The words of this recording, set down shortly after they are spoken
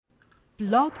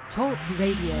Blog Talk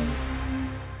Radio.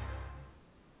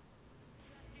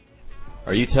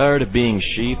 Are you tired of being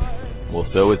sheep? Well,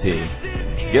 so is he.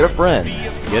 Get a friend,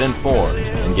 get informed,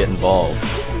 and get involved.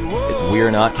 It's We're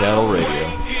Not Cattle Radio.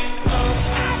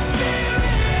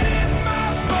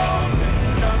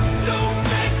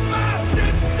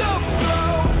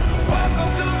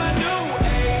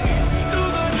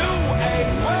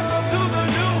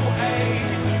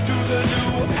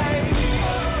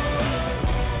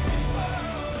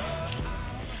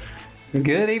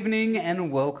 Good evening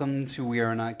and welcome to We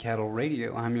Are Not Cattle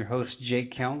Radio. I'm your host,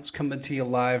 Jake Counts, coming to you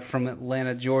live from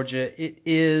Atlanta, Georgia. It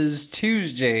is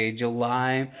Tuesday,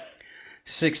 July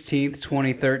 16th,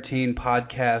 2013,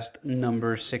 podcast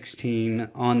number 16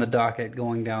 on the docket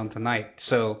going down tonight.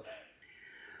 So,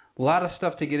 a lot of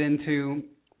stuff to get into.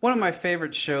 One of my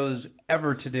favorite shows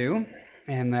ever to do,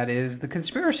 and that is The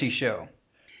Conspiracy Show.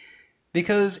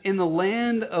 Because in the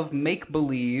land of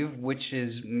make-believe, which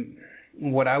is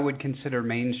what I would consider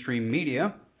mainstream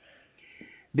media,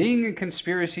 being a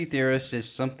conspiracy theorist is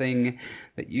something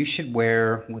that you should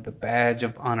wear with a badge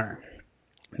of honor.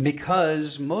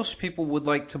 Because most people would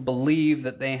like to believe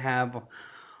that they have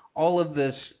all of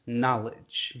this knowledge.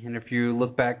 And if you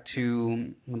look back to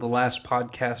the last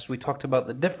podcast, we talked about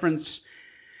the difference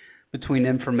between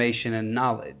information and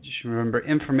knowledge. Remember,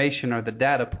 information are the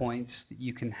data points that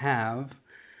you can have.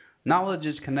 Knowledge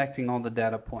is connecting all the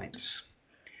data points.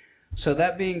 So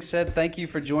that being said, thank you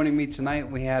for joining me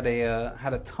tonight. We had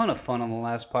a ton of fun on the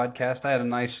last podcast. I had a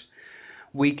nice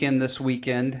weekend this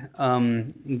weekend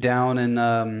down in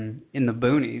the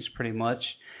boonies, pretty much,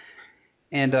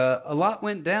 and a lot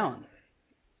went down.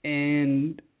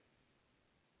 And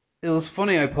it was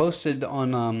funny. I posted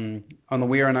on the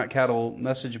We Are Not Cattle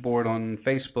message board on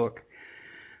Facebook,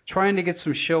 trying to get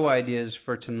some show ideas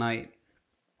for tonight,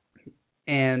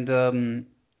 and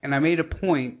I made a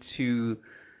point to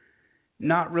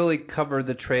not really cover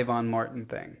the Trayvon Martin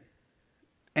thing.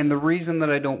 And the reason that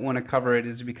I don't want to cover it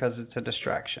is because it's a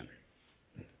distraction.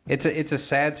 It's a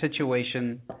sad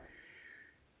situation.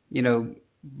 You know,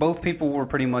 both people were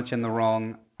pretty much in the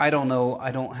wrong. I don't know. I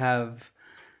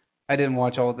didn't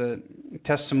watch all the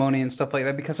testimony and stuff like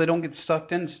that because I don't get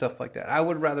sucked into stuff like that. I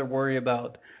would rather worry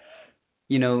about,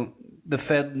 you know, the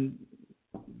Fed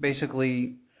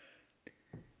basically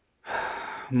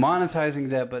monetizing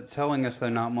debt, but telling us they're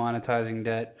not monetizing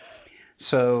debt.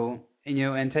 So, you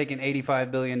know, and taking $85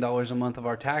 billion a month of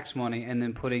our tax money and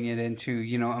then putting it into,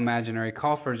 you know, imaginary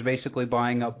coffers, basically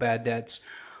buying up bad debts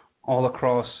all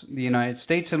across the United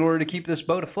States in order to keep this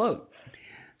boat afloat.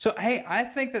 So, hey,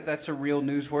 I think that that's a real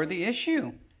newsworthy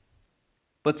issue.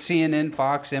 But CNN,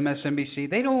 Fox, MSNBC,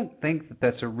 they don't think that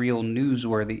that's a real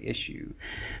newsworthy issue.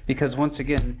 Because, once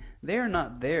again, they're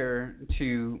not there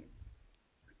to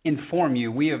inform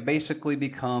you. We have basically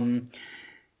become,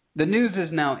 the news is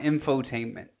now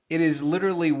infotainment. It is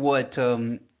literally what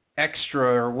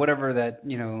Extra or whatever that,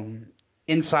 you know,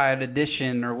 Inside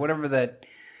Edition or whatever that,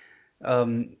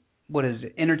 what is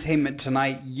it, Entertainment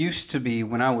Tonight used to be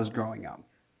when I was growing up.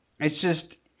 It's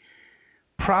just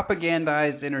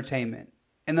propagandized entertainment.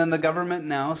 And then the government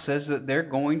now says that they're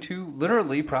going to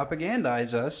literally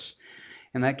propagandize us.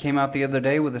 And that came out the other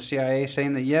day with the CIA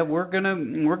saying that, yeah, we're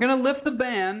gonna lift the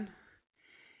ban,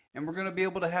 and we're gonna be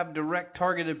able to have direct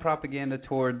targeted propaganda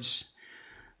towards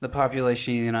the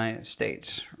population of the United States.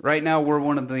 Right now, we're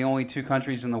one of the only two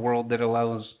countries in the world that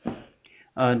allows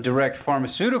direct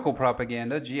pharmaceutical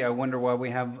propaganda. Gee, I wonder why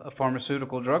we have a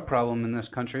pharmaceutical drug problem in this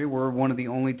country. We're one of the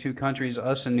only two countries,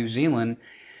 us and New Zealand,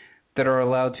 that are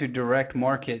allowed to direct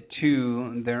market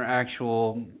to their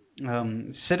actual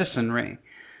citizenry.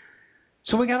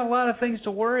 So we got a lot of things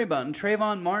to worry about, and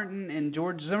Trayvon Martin and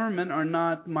George Zimmerman are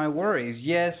not my worries.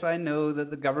 Yes, I know that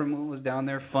the government was down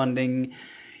there funding,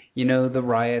 you know, the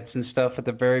riots and stuff at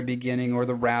the very beginning, or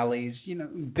the rallies, you know,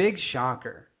 big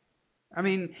shocker. I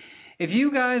mean, if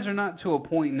you guys are not to a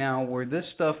point now where this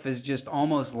stuff is just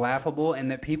almost laughable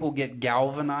and that people get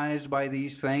galvanized by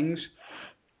these things,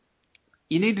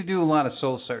 you need to do a lot of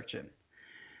soul searching.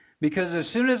 Because as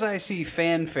soon as I see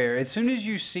fanfare, as soon as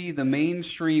you see the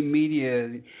mainstream media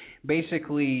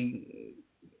basically,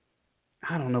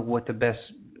 I don't know what the best,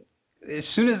 as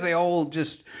soon as they all just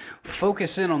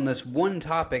focus in on this one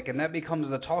topic and that becomes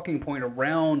the talking point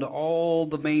around all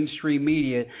the mainstream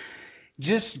media,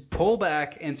 just pull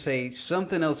back and say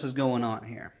something else is going on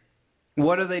here.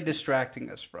 What are they distracting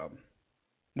us from?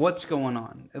 What's going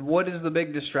on? What is the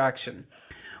big distraction?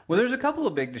 Well, there's a couple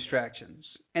of big distractions,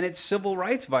 and it's civil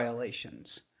rights violations.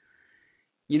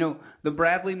 You know, the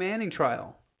Bradley Manning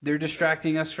trial, they're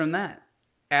distracting us from that.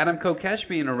 Adam Kokesh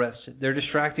being arrested, they're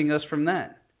distracting us from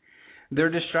that. They're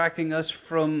distracting us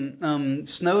from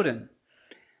Snowden.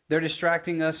 They're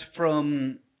distracting us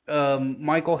from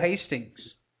Michael Hastings.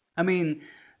 I mean,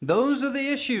 those are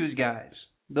the issues, guys.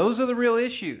 Those are the real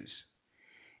issues.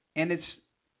 And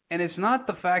it's not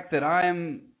the fact that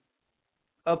I'm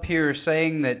up here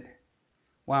saying that,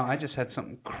 wow, I just had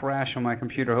something crash on my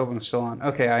computer. I hope I'm still on.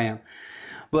 Okay, I am.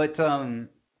 But I'm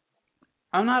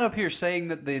not up here saying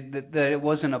that it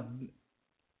wasn't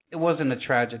a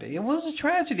tragedy. It was a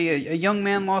tragedy. A young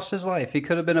man lost his life. He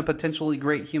could have been a potentially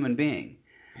great human being.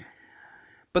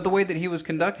 But the way that he was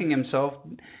conducting himself,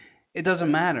 it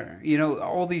doesn't matter. You know,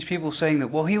 all these people saying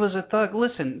that, well, he was a thug.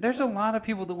 Listen, there's a lot of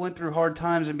people that went through hard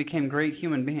times and became great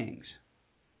human beings.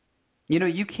 You know,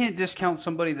 you can't discount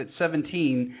somebody that's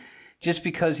 17 just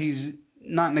because he's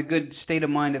not in a good state of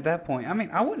mind at that point. I mean,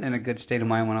 I wasn't in a good state of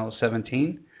mind when I was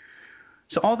 17.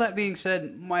 So all that being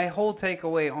said, my whole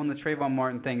takeaway on the Trayvon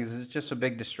Martin thing is it's just a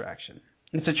big distraction.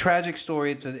 It's a tragic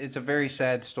story. It's a very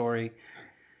sad story.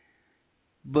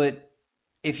 But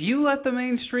if you let the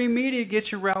mainstream media get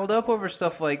you riled up over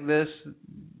stuff like this,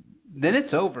 then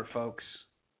it's over, folks.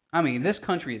 I mean, this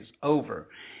country is over.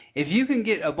 If you can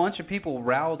get a bunch of people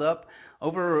riled up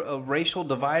over a racial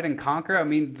divide and conquer, I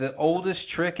mean, the oldest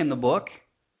trick in the book,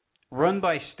 run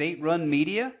by state-run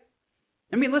media.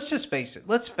 I mean, let's just face it.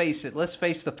 Let's face it. Let's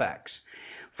face the facts.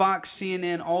 Fox,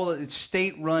 CNN, all it's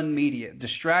state-run media,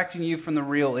 distracting you from the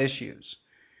real issues.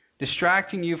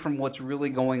 Distracting you from what's really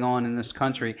going on in this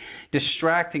country.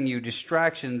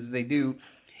 Distractions they do.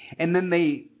 And then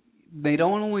they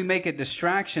don't only make it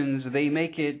distractions, they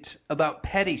make it about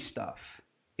petty stuff.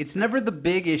 It's never the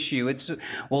big issue. It's,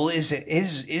 well, is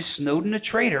Snowden a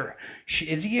traitor?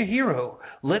 Is he a hero?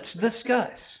 Let's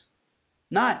discuss.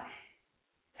 Not,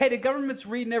 hey, the government's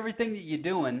reading everything that you're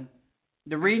doing.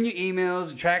 They're reading your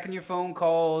emails, tracking your phone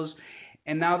calls,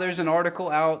 and now there's an article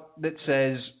out that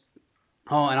says,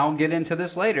 oh, and I'll get into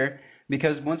this later,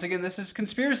 because once again, this is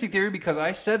conspiracy theory, because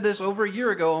I said this over a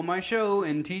year ago on my show,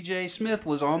 and TJ Smith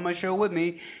was on my show with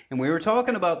me, and we were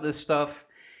talking about this stuff,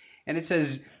 and it says,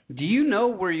 do you know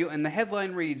where you, and the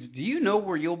headline reads, do you know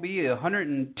where you'll be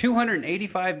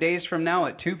 285 days from now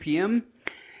at 2 p.m.?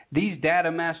 These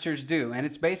data masters do, and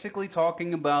it's basically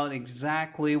talking about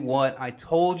exactly what I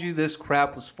told you this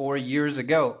crap was for years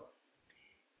ago.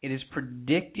 It is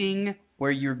predicting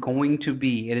where you're going to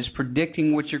be. It is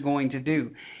predicting what you're going to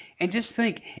do. And just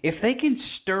think, if they can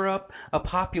stir up a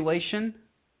population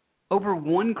over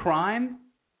one crime,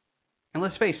 and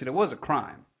let's face it, it was a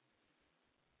crime,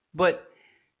 but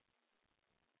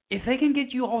if they can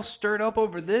get you all stirred up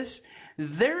over this,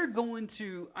 they're going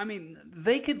to, I mean,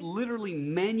 they could literally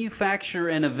manufacture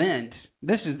an event.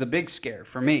 This is the big scare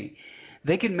for me.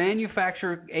 They can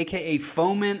manufacture, aka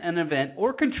foment an event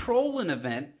or control an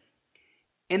event,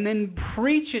 and then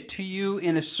preach it to you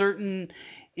in a certain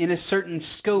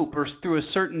scope or through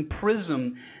a certain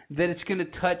prism that it's going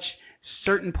to touch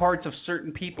certain parts of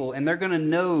certain people, and they're going to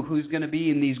know who's going to be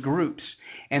in these groups.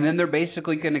 And then they're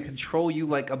basically going to control you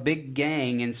like a big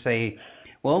gang and say,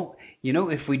 well, you know,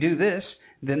 if we do this,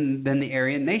 then the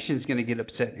Aryan nation is going to get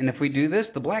upset. And if we do this,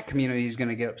 the black community is going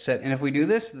to get upset. And if we do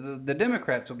this, the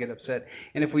Democrats will get upset.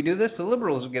 And if we do this, the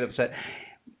liberals will get upset.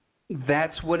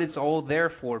 That's what it's all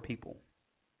there for, people.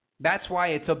 That's why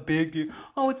it's a big deal.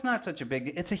 Oh, it's not such a big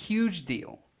deal. It's a huge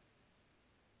deal.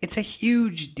 It's a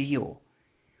huge deal.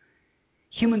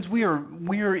 Humans, we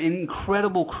are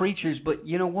incredible creatures, but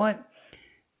you know what?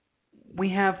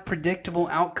 We have predictable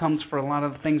outcomes for a lot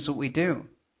of the things that we do.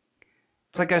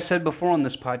 It's like I said before on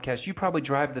this podcast, you probably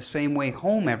drive the same way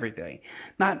home every day,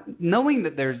 not knowing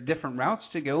that there's different routes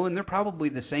to go and they're probably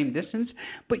the same distance,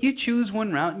 but you choose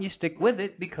one route and you stick with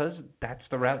it because that's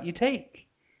the route you take.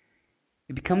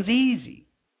 It becomes easy.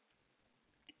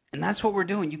 And that's what we're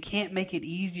doing. You can't make it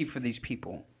easy for these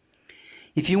people.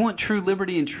 If you want true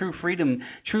liberty and true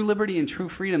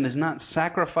freedom is not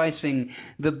sacrificing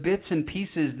the bits and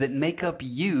pieces that make up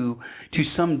you to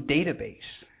some database.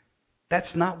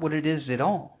 That's not what it is at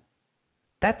all.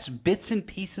 That's bits and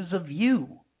pieces of you.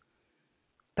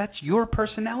 That's your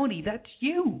personality. That's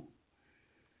you.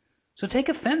 So take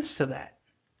offense to that.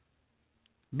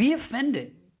 Be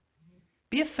offended.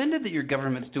 Be offended that your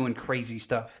government's doing crazy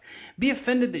stuff. Be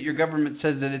offended that your government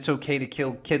says that it's okay to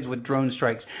kill kids with drone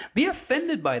strikes. Be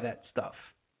offended by that stuff.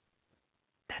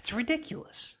 That's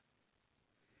ridiculous.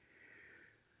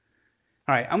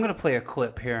 All right, I'm going to play a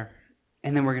clip here,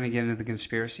 and then we're going to get into the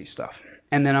conspiracy stuff.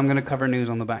 And then I'm going to cover news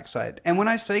on the backside. And when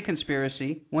I say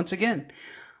conspiracy, once again,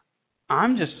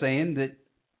 I'm just saying that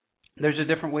there's a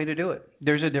different way to do it.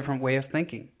 There's a different way of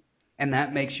thinking. And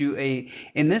that makes you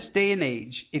in this day and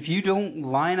age, if you don't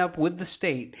line up with the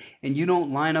state and you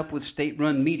don't line up with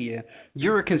state-run media,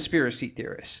 you're a conspiracy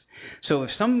theorist. So if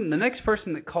the next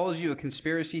person that calls you a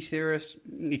conspiracy theorist,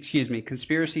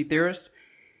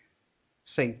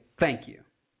 say thank you.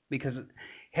 Because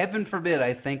heaven forbid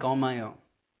I think on my own.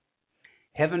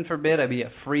 Heaven forbid I be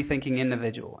a free-thinking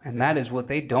individual. And that is what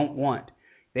they don't want.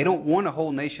 They don't want a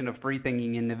whole nation of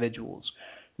free-thinking individuals.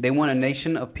 They want a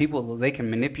nation of people that they can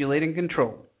manipulate and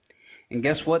control. And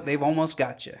guess what? They've almost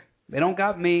got you. They don't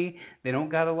got me. They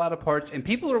don't got a lot of parts. And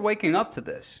people are waking up to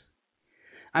this.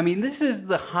 I mean, this is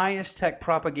the highest tech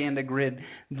propaganda grid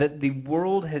that the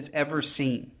world has ever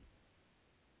seen.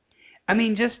 I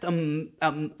mean, just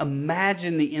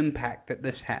imagine the impact that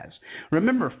this has.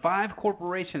 Remember, 5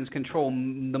 corporations control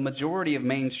the majority of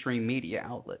mainstream media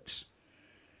outlets.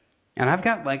 And I've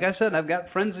got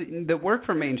friends that work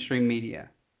for mainstream media.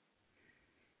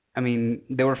 I mean,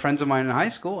 they were friends of mine in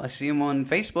high school. I see them on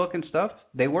Facebook and stuff.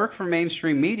 They work for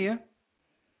mainstream media.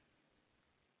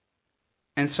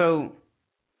 And so,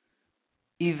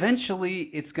 eventually,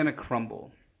 it's going to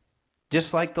crumble.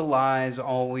 Just like the lies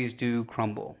always do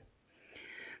crumble.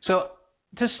 So,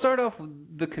 to start off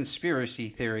with the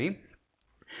conspiracy theory,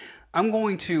 I'm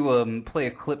going to play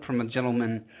a clip from a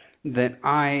gentleman that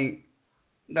I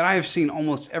have seen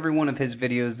almost every one of his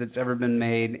videos that's ever been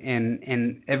made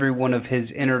and every one of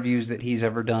his interviews that he's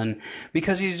ever done,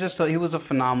 because he was a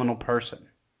phenomenal person.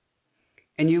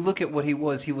 And you look at what he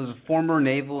was a former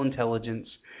naval intelligence.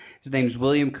 His name's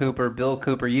William Cooper, Bill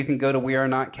Cooper. You can go to We Are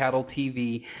Not Cattle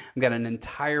TV. I've got an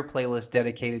entire playlist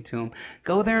dedicated to him.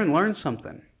 Go there and learn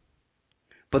something.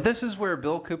 But this is where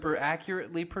Bill Cooper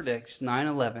accurately predicts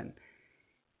 9/11.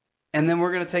 And then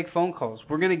we're going to take phone calls.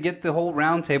 We're going to get the whole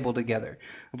round table together.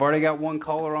 I've already got one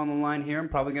caller on the line here. I'm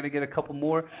probably going to get a couple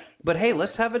more. But hey,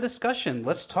 let's have a discussion.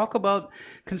 Let's talk about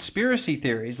conspiracy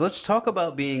theories. Let's talk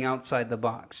about being outside the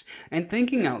box and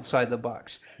thinking outside the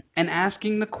box and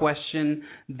asking the question,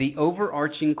 the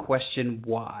overarching question,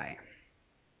 why?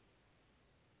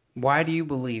 Why do you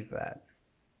believe that?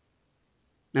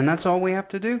 And that's all we have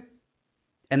to do.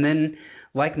 And then,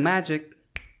 like magic,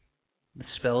 the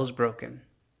spell is broken.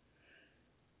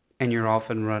 And you're off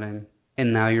and running.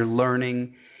 And now you're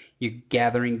learning, you're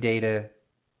gathering data,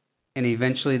 and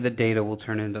eventually the data will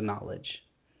turn into knowledge.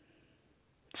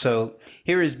 So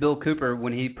here is Bill Cooper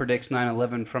when he predicts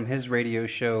 9/11 from his radio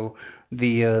show.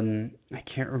 I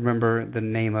can't remember the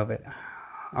name of it.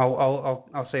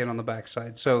 I'll say it on the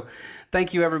backside. So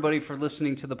thank you everybody for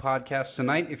listening to the podcast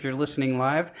tonight. If you're listening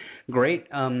live, great.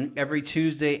 Every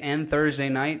Tuesday and Thursday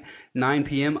night, 9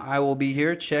 p.m. I will be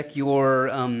here. Check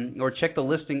check the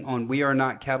listing on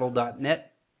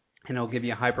wearenotcattle.net, and I'll give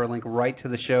you a hyperlink right to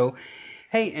the show.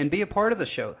 Hey, and be a part of the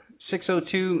show.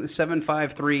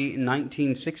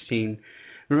 602-753-1916.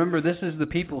 Remember, this is the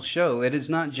people's show. It is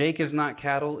not Jake is not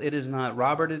cattle. It is not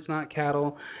Robert is not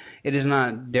cattle. It is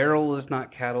not Daryl is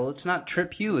not cattle. It's not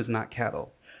Trip Hugh is not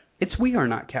cattle. It's We Are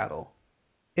Not Cattle.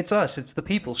 It's us. It's the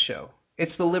people's show.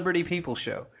 It's the Liberty People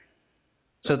show.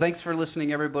 So thanks for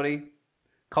listening, everybody.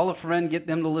 Call a friend, get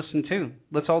them to listen too.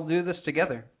 Let's all do this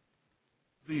together.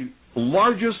 The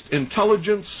largest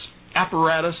intelligence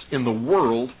apparatus in the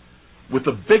world, with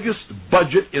the biggest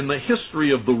budget in the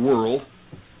history of the world,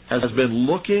 has been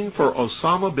looking for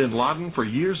Osama bin Laden for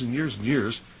years and years and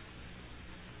years,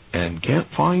 and can't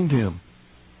find him.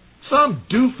 Some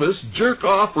doofus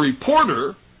jerk-off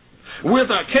reporter with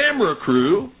a camera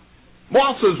crew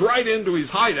waltzes right into his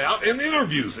hideout and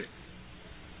interviews him.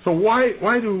 So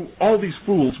why do all these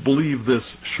fools believe this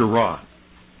charade?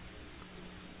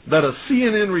 That a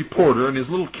CNN reporter and his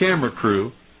little camera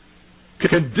crew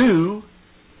can do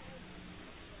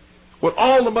what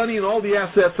all the money and all the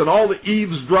assets and all the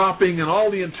eavesdropping and all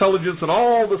the intelligence and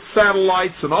all the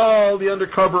satellites and all the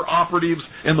undercover operatives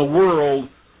in the world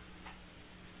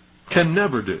can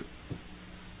never do.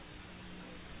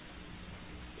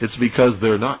 It's because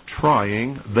they're not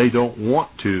trying. They don't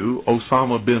want to.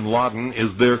 Osama bin Laden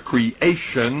is their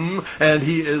creation, and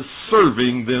he is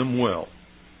serving them well.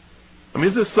 I mean,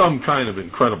 is this some kind of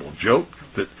incredible joke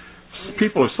that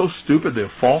people are so stupid they'll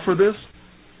fall for this?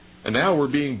 And now we're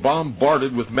being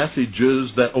bombarded with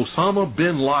messages that Osama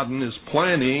bin Laden is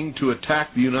planning to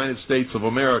attack the United States of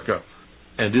America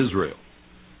and Israel.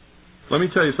 Let me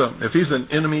tell you something. If he's an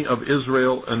enemy of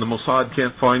Israel and the Mossad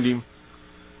can't find him,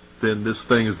 then this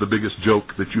thing is the biggest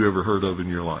joke that you ever heard of in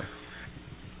your life.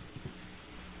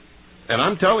 And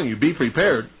I'm telling you, be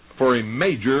prepared for a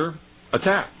major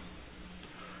attack.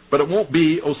 But it won't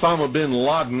be Osama bin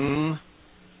Laden.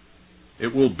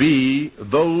 It will be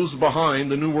those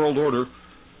behind the New World Order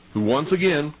who once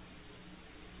again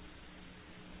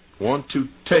want to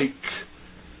take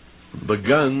the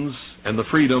guns and the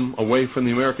freedom away from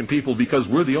the American people because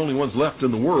we're the only ones left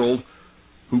in the world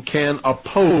who can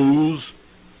oppose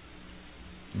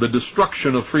the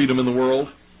destruction of freedom in the world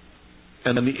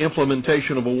and then the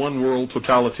implementation of a one-world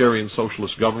totalitarian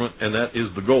socialist government, and that is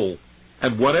the goal.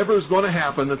 And whatever is going to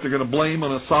happen that they're going to blame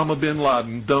on Osama bin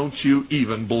Laden, don't you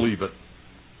even believe it.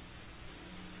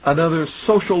 Another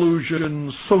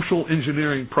social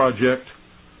engineering project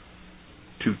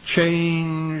to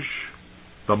change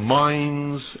the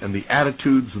minds and the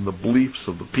attitudes and the beliefs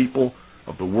of the people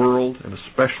of the world, and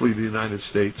especially the United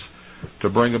States, to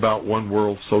bring about one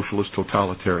world socialist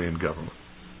totalitarian government.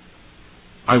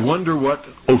 I wonder what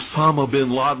Osama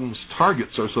bin Laden's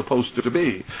targets are supposed to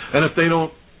be. And if they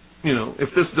don't, if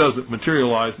this doesn't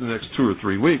materialize in the next 2 or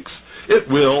 3 weeks, it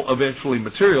will eventually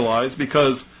materialize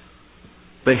because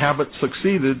they haven't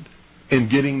succeeded in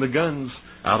getting the guns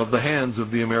out of the hands of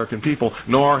the American people,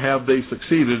 nor have they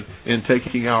succeeded in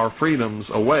taking our freedoms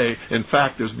away. In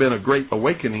fact, there's been a great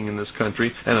awakening in this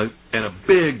country and a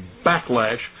big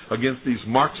backlash against these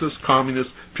Marxist, communist,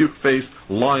 puke-faced,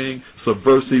 lying,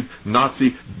 subversive,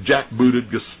 Nazi,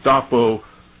 jackbooted Gestapo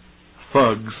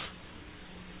thugs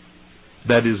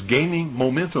that is gaining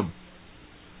momentum.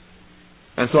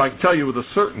 And so I can tell you with a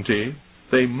certainty,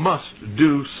 they must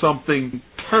do something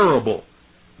terrible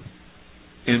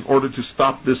in order to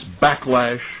stop this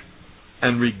backlash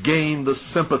and regain the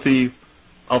sympathy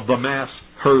of the mass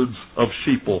herds of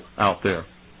sheeple out there.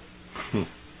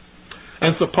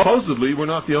 And supposedly we're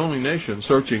not the only nation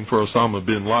searching for Osama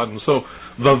bin Laden. So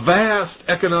the vast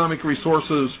economic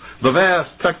resources, the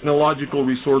vast technological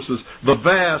resources, the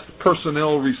vast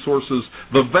personnel resources,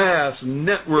 the vast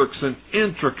networks and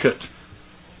intricate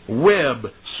web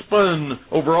spun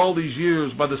over all these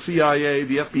years by the CIA,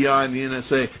 the FBI, and the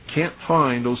NSA can't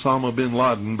find Osama bin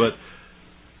Laden, but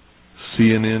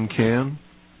CNN can?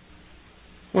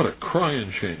 What a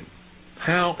crying shame.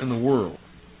 How in the world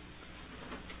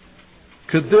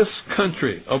could this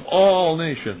country of all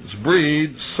nations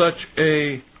breed such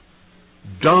a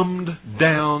dumbed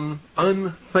down,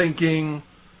 unthinking,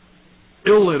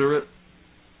 illiterate,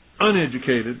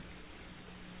 uneducated,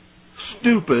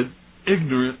 stupid,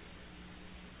 ignorant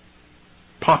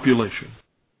population?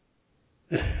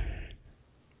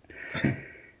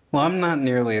 Well, I'm not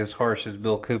nearly as harsh as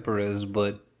Bill Cooper is,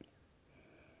 but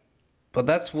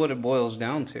that's what it boils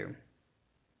down to.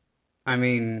 I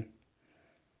mean,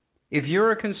 if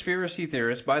you're a conspiracy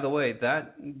theorist, by the way,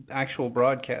 that actual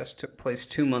broadcast took place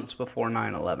 2 months before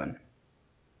 9/11.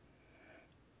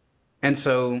 And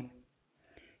so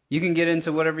you can get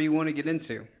into whatever you want to get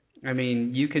into. I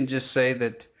mean, you can just say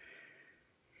that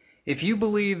if you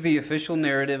believe the official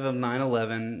narrative of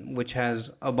 9/11, which has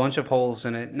a bunch of holes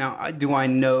in it. Now, do I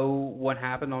know what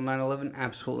happened on 9/11?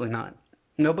 Absolutely not.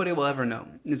 Nobody will ever know.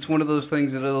 It's one of those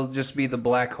things that it'll just be the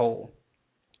black hole.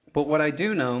 But what I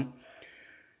do know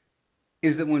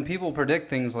is that when people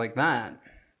predict things like that,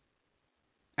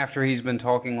 after he's been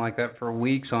talking like that for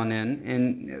weeks on end,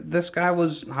 and this guy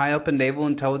was high up in naval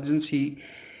intelligence,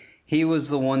 he was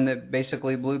the one that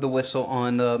basically blew the whistle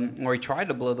on, or he tried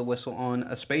to blow the whistle on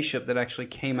a spaceship that actually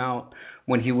came out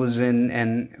when he was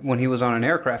on an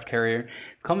aircraft carrier,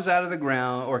 comes out of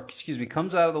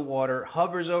the water,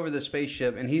 hovers over the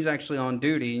spaceship, and he's actually on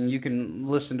duty, and you can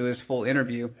listen to his full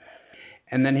interview,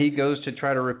 and then he goes to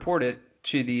try to report it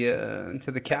to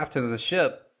the captain of the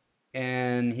ship,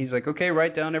 and he's like, okay,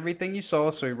 write down everything you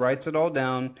saw. So he writes it all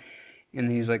down,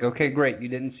 and he's like, okay, great, you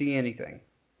didn't see anything.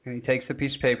 And he takes the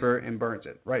piece of paper and burns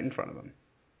it right in front of him.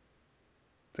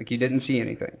 It's like you didn't see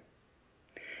anything.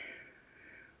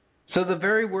 So the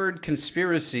very word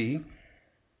conspiracy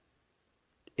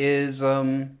is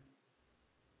now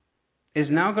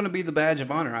going to be the badge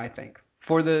of honor, I think,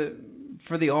 for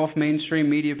the off mainstream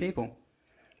media people,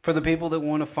 for the people that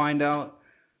want to find out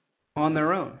on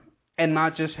their own and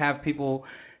not just have people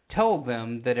tell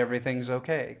them that everything's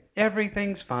okay.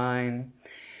 Everything's fine.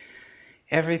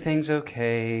 Everything's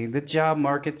okay. The job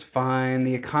market's fine.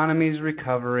 The economy's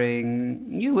recovering.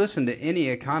 You listen to any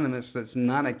economist that's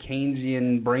not a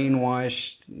Keynesian, brainwashed,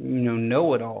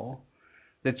 know-it-all.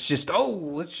 That's just,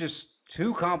 it's just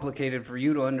too complicated for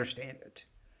you to understand it.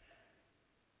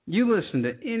 You listen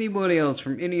to anybody else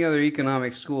from any other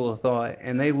economic school of thought,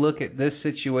 and they look at this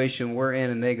situation we're in,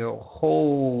 and they go,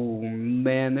 oh,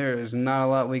 man, there is not a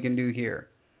lot we can do here.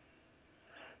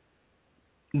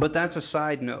 But that's a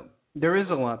side note. There is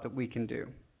a lot that we can do.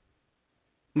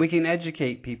 We can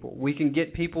educate people. We can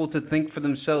get people to think for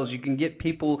themselves. You can get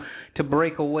people to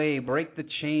break the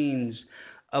chains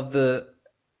of the,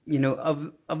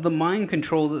 of the mind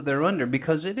control that they're under,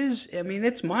 because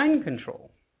it's mind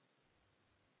control.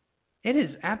 It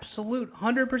is absolute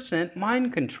 100%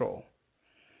 mind control.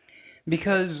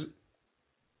 Because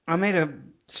I made a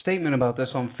statement about this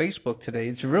on Facebook today.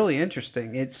 It's really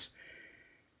interesting. It's,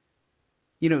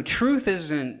 truth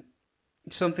isn't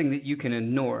something that you can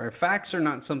ignore. Facts are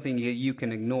not something you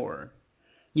can ignore.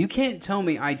 You can't tell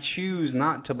me I choose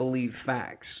not to believe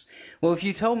facts. Well, if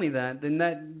you tell me that, then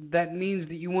that means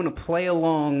that you want to play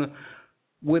along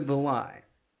with the lie.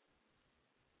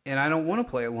 And I don't want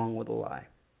to play along with the lie.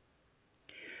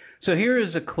 So here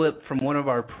is a clip from one of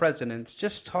our presidents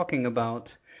just talking about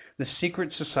the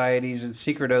secret societies and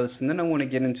secret oaths, and then I want to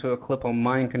get into a clip on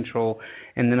mind control,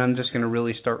 and then I'm just going to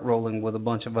really start rolling with a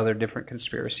bunch of other different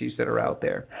conspiracies that are out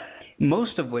there.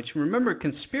 Most of which, remember,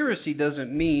 conspiracy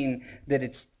doesn't mean that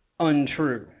it's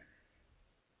untrue.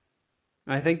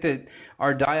 I think that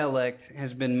our dialect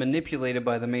has been manipulated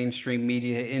by the mainstream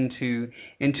media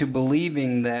into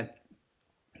believing that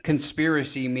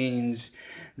conspiracy means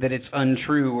that it's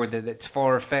untrue or that it's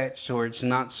far-fetched or it's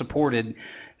not supported.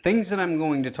 Things that I'm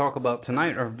going to talk about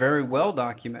tonight are very well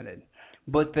documented,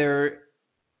 but they're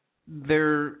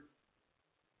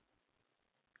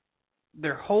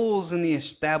holes in the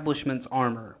establishment's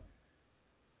armor.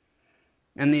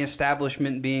 And the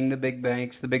establishment being the big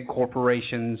banks, the big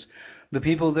corporations, the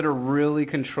people that are really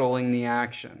controlling the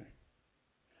action.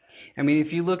 I mean,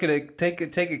 if you look at take a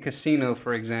casino,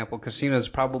 for example. Casino is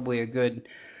probably a good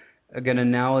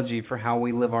analogy for how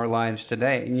we live our lives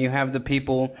today. And you have the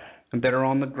people that are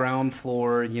on the ground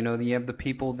floor. You have the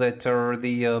people that are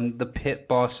the pit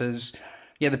bosses.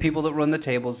 Yeah, the people that run the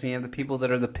tables. And you have the people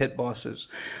that are the pit bosses.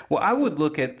 Well, I would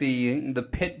look at the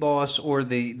pit boss or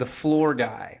the floor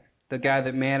guy, the guy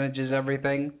that manages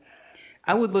everything.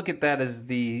 I would look at that as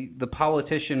the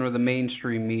politician or the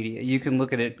mainstream media. You can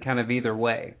look at it kind of either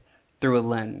way through a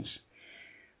lens.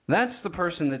 That's the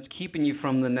person that's keeping you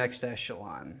from the next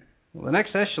echelon. Well, the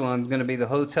next echelon is going to be the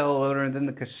hotel owner, and then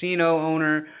the casino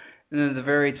owner, and then at the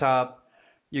very top,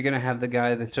 you're going to have the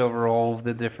guy that's over all of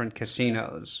the different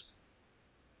casinos.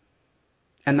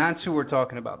 And that's who we're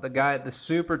talking about, the guy at the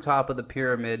super top of the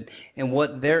pyramid and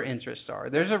what their interests are.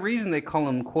 There's a reason they call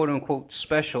them, quote-unquote,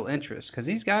 special interests, because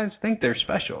these guys think they're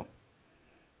special,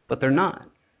 but they're not.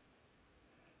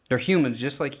 They're humans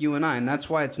just like you and I, and that's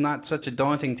why it's not such a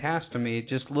daunting task to me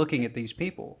just looking at these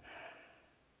people.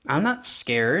 I'm not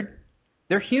scared.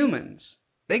 They're humans.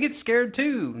 They get scared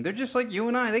too. They're just like you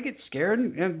and I. They get scared,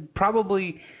 and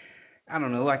probably, I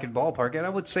don't know, I could ballpark it. I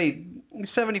would say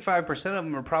 75% of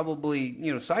them are probably,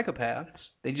 psychopaths.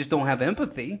 They just don't have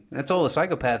empathy. That's all a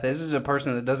psychopath is a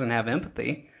person that doesn't have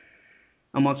empathy,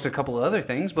 amongst a couple of other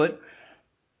things. But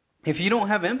if you don't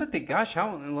have empathy, gosh,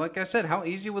 like I said, how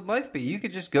easy would life be? You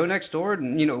could just go next door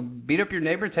and, beat up your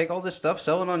neighbor, take all this stuff,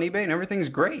 sell it on eBay, and everything's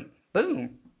great.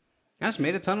 Boom. I just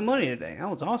made a ton of money today. That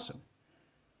was awesome.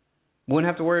 Wouldn't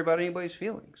have to worry about anybody's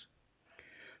feelings.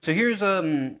 So here's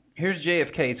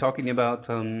JFK talking about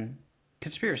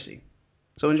conspiracy.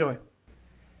 So enjoy.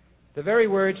 The very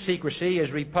word secrecy is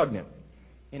repugnant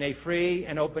in a free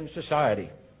and open society.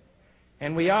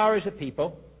 And we are, as a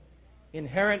people,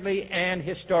 inherently and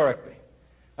historically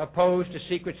opposed to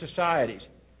secret societies,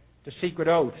 to secret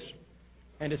oaths,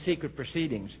 and to secret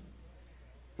proceedings.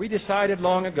 We decided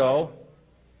long ago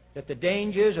that the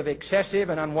dangers of excessive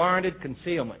and unwarranted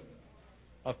concealment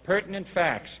of pertinent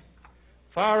facts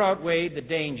far outweighed the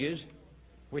dangers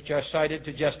which are cited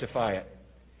to justify it.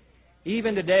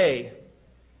 Even today,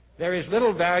 there is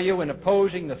little value in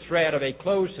opposing the threat of a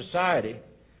closed society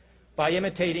by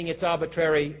imitating its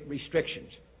arbitrary restrictions.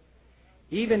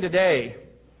 Even today,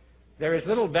 there is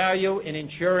little value in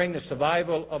ensuring the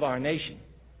survival of our nation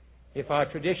if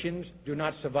our traditions do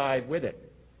not survive with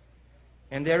it.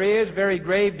 And there is very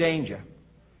grave danger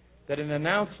that an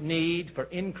announced need for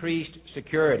increased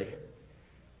security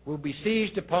will be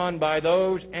seized upon by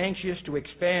those anxious to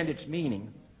expand its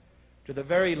meaning to the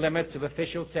very limits of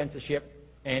official censorship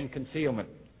and concealment.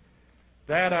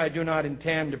 That I do not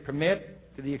intend to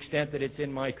permit to the extent that it's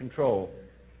in my control.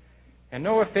 And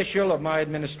no official of my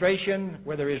administration,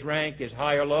 whether his rank is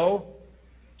high or low,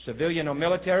 civilian or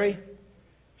military,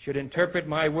 should interpret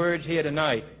my words here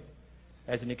tonight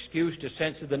as an excuse to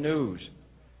censor the news,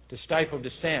 to stifle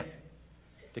dissent,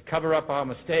 to cover up our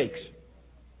mistakes,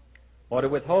 or to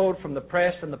withhold from the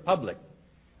press and the public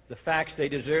the facts they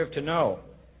deserve to know.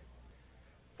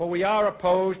 For we are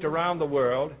opposed around the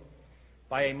world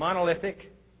by a monolithic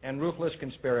and ruthless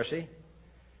conspiracy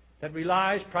that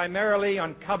relies primarily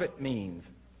on covert means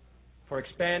for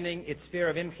expanding its sphere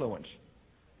of influence,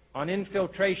 on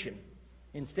infiltration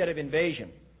instead of invasion,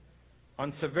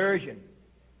 on subversion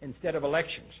instead of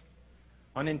elections,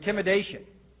 on intimidation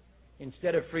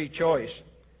instead of free choice,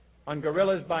 on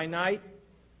guerrillas by night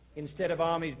instead of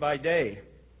armies by day.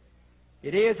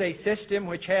 It is a system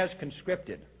which has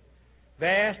conscripted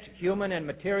vast human and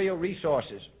material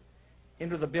resources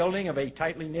into the building of a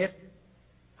tightly knit,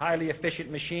 highly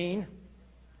efficient machine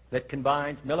that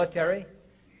combines military,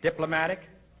 diplomatic,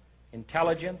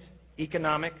 intelligence,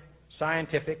 economic,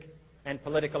 scientific, and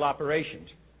political operations.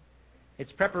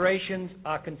 Its preparations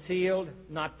are concealed,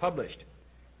 not published.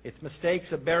 Its mistakes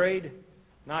are buried,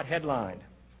 not headlined.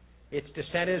 Its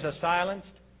dissenters are silenced,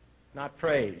 not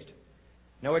praised.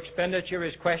 No expenditure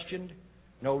is questioned,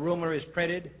 no rumor is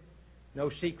printed, no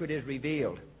secret is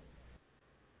revealed.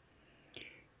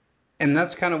 And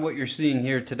that's kind of what you're seeing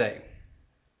here today.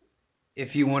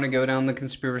 If you want to go down the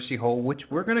conspiracy hole, which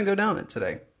we're going to go down it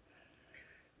today.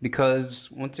 Because,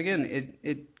 once again,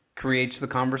 it creates the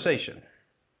conversation.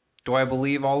 Do I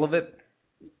believe all of it?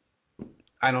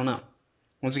 I don't know.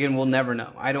 Once again, we'll never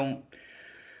know. I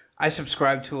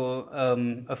subscribe to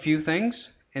a few things,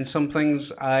 and some things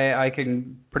I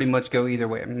can pretty much go either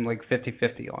way. I'm like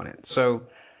 50-50 on it. So,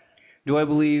 do I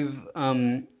believe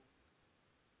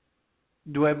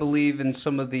in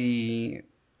some of the,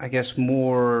 I guess,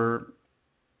 more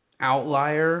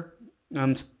outlier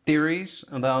theories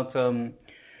about,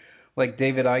 like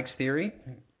David Icke's theory,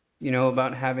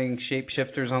 about having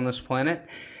shapeshifters on this planet?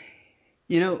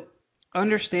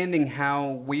 Understanding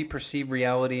how we perceive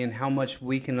reality and how much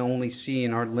we can only see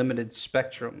in our limited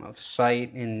spectrum of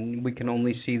sight, and we can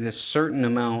only see this certain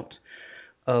amount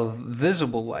of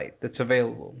visible light that's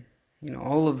available.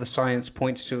 All of the science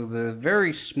points to the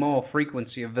very small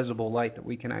frequency of visible light that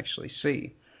we can actually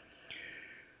see.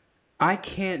 I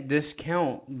can't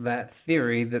discount that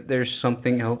theory that there's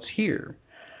something else here.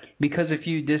 Because if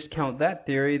you discount that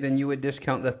theory, then you would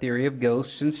discount the theory of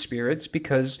ghosts and spirits,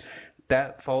 because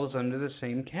that falls under the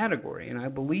same category. And I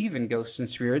believe in ghosts and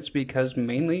spirits because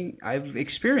mainly I've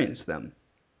experienced them.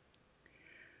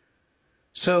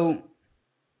 So,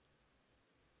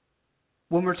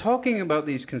 when we're talking about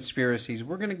these conspiracies,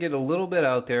 we're going to get a little bit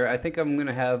out there. I think I'm going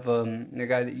to have a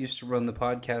guy that used to run the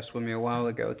podcast with me a while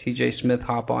ago, TJ Smith,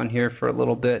 hop on here for a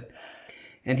little bit.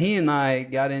 And he and I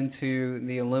got into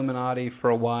the Illuminati for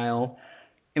a while,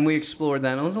 and we explored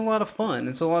that. And it was a lot of fun.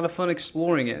 It's a lot of fun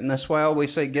exploring it. And that's why I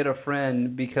always say get a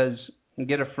friend, get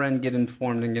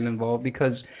informed, and get involved.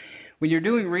 Because when you're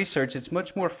doing research, it's much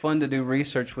more fun to do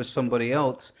research with somebody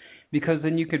else, because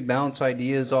then you could bounce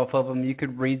ideas off of them. You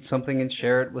could read something and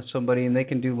share it with somebody, and they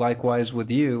can do likewise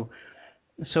with you.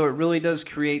 So it really does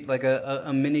create like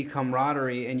a mini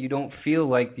camaraderie, and you don't feel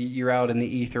like you're out in the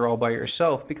ether all by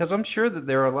yourself, because I'm sure that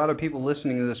there are a lot of people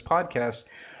listening to this podcast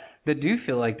that do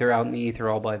feel like they're out in the ether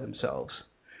all by themselves.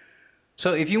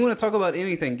 So if you want to talk about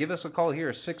anything, give us a call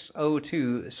here,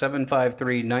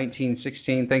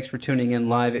 602-753-1916. Thanks for tuning in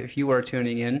live if you are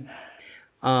tuning in.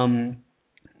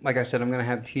 Like I said, I'm going to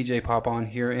have TJ pop on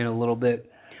here in a little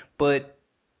bit. But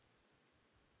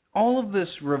all of this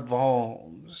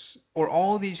revolves, or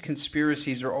all of these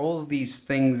conspiracies, or all of these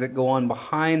things that go on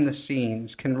behind the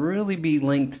scenes can really be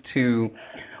linked to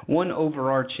one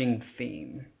overarching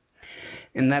theme,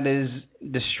 and that is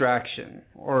distraction.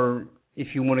 Or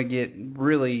if you want to get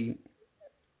really,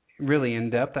 really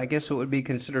in-depth, I guess it would be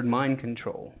considered mind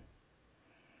control.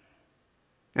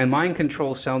 And mind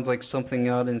control sounds like something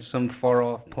out in some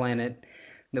far-off planet,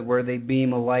 that where they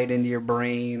beam a light into your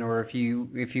brain, or if you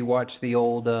watch the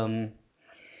old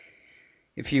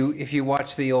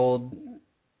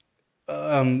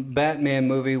Batman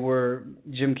movie where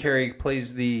Jim Carrey plays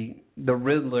the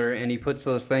Riddler and he puts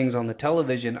those things on the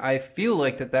television, I feel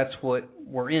like that's what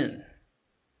we're in.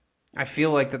 I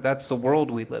feel like that's the world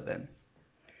we live in.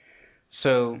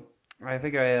 So I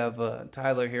think I have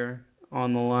Tyler here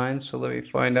on the line, so let me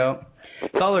find out.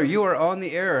 Tyler, you are on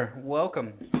the air.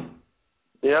 Welcome.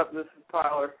 Yep, this is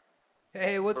Tyler.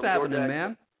 Hey, what's happening,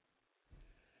 man?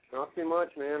 Not too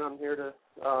much, man. I'm here to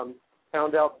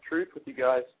pound out the truth with you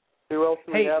guys. Who else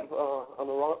do we have on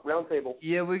the round table?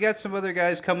 Yeah, we got some other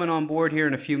guys coming on board here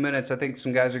in a few minutes. I think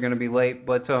some guys are going to be late.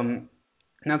 But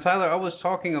now, Tyler, I was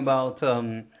talking about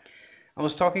the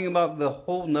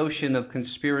whole notion of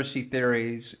conspiracy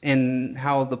theories, and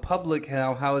how the public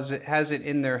has it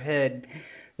in their head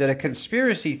that a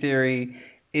conspiracy theory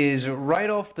is right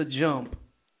off the jump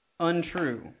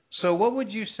untrue. So what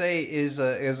would you say is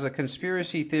a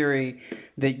conspiracy theory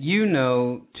that you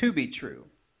know to be true?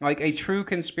 Like a true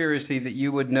conspiracy that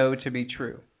you would know to be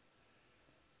true?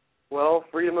 Well,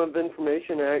 Freedom of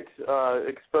Information Act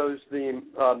exposed the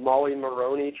Molly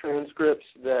Maroney transcripts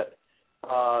that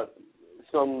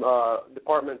some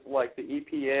departments like the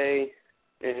EPA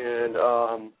and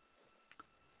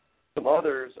some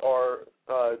others are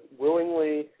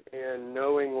willingly and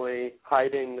knowingly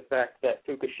hiding the fact that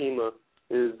Fukushima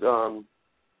is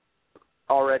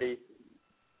already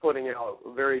putting out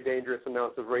very dangerous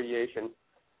amounts of radiation,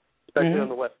 especially on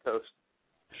the West Coast.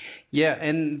 Yeah,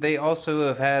 and they also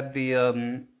have had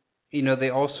the, they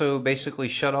also basically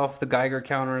shut off the Geiger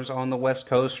counters on the West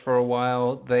Coast for a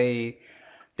while. They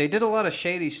did a lot of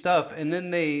shady stuff, and then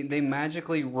they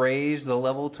magically raised the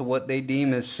level to what they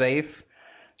deem as safe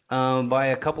by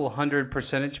a couple 100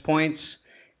 percentage points,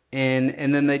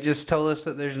 and then they just tell us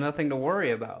that there's nothing to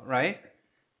worry about, right?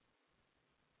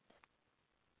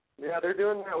 Yeah, they're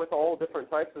doing that with all different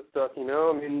types of stuff, I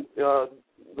mean,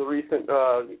 the recent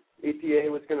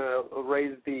EPA was going to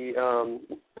raise the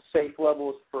safe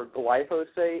levels for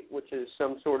glyphosate, which is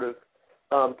some sort of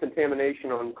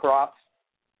contamination on crops.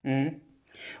 Mm-hmm.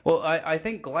 Well, I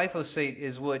think glyphosate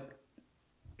is what,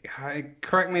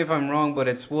 correct me if I'm wrong, but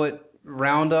it's what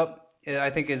Roundup, I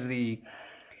think, is the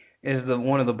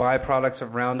one of the byproducts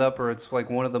of Roundup, or it's like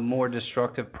one of the more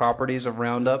destructive properties of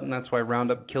Roundup, and that's why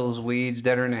Roundup kills weeds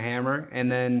deader than a hammer.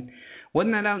 And then,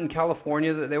 wasn't that out in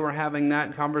California that they were having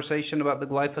that conversation about the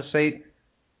glyphosate?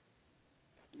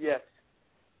 Yes.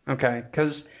 Okay,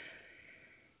 because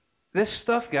this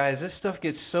stuff, guys,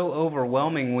 gets so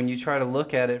overwhelming when you try to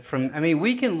look at it from,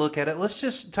 we can look at it. Let's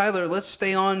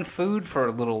stay on food for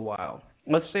a little while.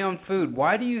 Let's stay on food.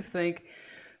 Why do you think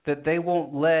that they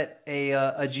won't let a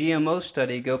GMO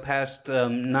study go past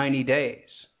 90 days?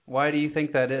 Why do you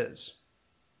think that is?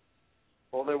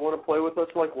 Well, they want to play with us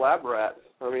like lab rats.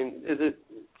 It's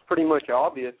pretty much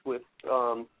obvious with,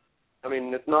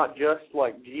 it's not just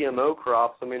like GMO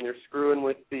crops. They're screwing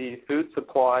with the food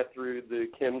supply through the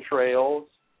chemtrails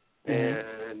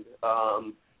and...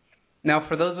 Now,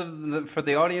 for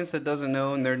the audience that doesn't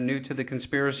know and they're new to the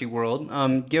conspiracy world,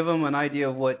 give them an idea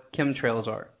of what chemtrails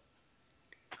are.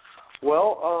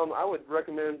 Well, I would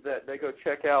recommend that they go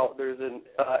check out, there's an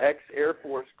ex-Air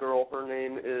Force girl, her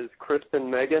name is Kristen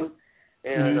Megan,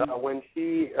 and when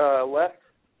she left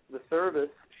the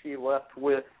service, she left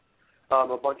with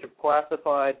a bunch of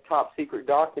classified top-secret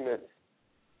documents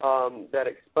that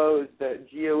exposed that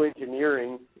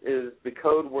geoengineering is the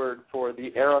code word for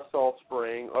the aerosol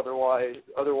spraying,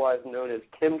 otherwise known as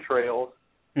chemtrails.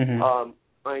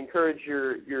 I encourage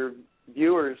your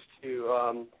viewers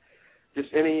to... just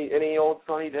any old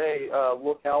sunny day,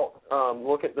 look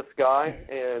at the sky,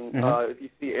 and if you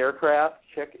see aircraft,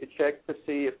 check to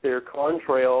see if they're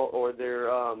contrail or their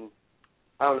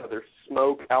their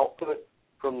smoke output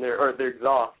from their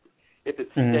exhaust. If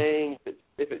it's staying,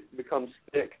 if it becomes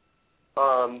thick,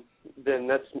 then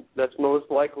that's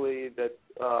most likely that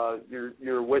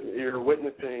you're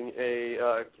witnessing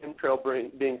a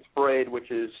chemtrail being sprayed,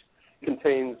 which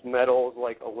contains metals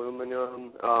like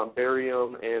aluminum,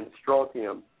 barium, and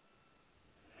strontium.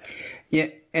 Yeah,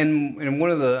 and one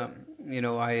of the,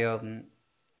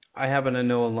 I happen to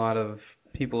know a lot of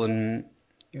people in,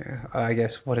 I guess,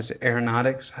 what is it,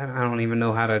 aeronautics? I don't even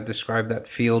know how to describe that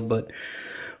field, but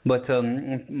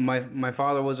my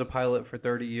father was a pilot for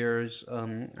 30 years.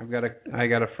 I got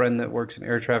a friend that works in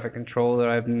air traffic control that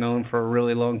I've known for a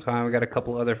really long time. I got a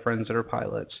couple other friends that are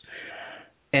pilots,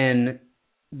 and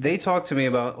they talk to me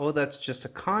about, that's just a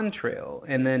contrail,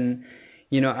 and then,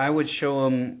 I would show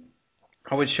them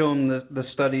the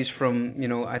studies from,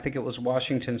 I think it was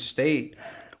Washington State,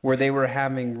 where they were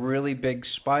having really big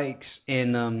spikes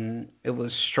in, it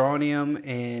was strontium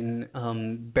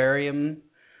and barium,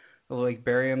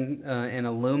 and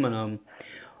aluminum.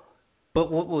 But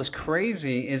what was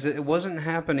crazy is that it wasn't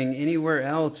happening anywhere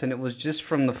else, and it was just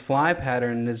from the fly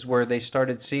pattern is where they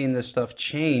started seeing this stuff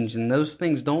change. And those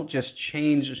things don't just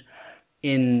change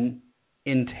in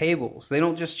tables. They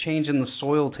don't just change in the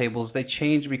soil tables. They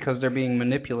change because they're being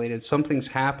manipulated. Something's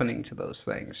happening to those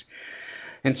things.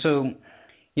 And so,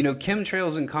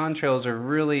 chemtrails and contrails are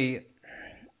really,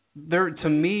 they're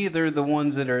the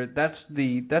ones that are, that's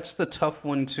the tough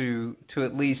one to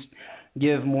at least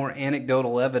give more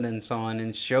anecdotal evidence on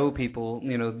and show people,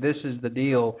 this is the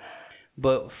deal.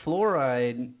 But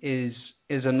fluoride is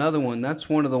another one. That's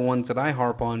one of the ones that I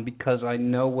harp on because I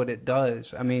know what it does.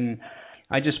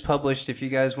 I just published, if you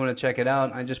guys want to check it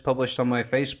out, I just published on my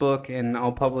Facebook, and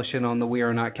I'll publish it on the We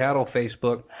Are Not Cattle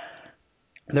Facebook.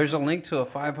 There's a link to a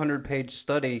 500-page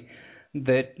study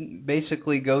that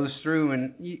basically goes through,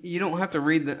 and you don't have to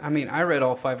read I read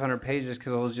all 500 pages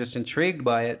because I was just intrigued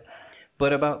by it.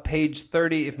 But about page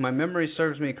 30, if my memory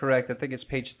serves me correct, I think it's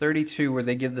page 32 where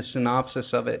they give the synopsis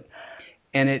of it.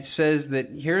 And it says that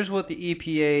here's what the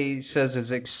EPA says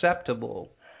is acceptable.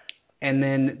 And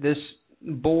then this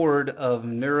board of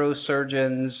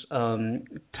neurosurgeons,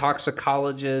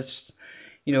 toxicologists,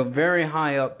 very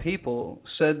high up people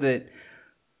said that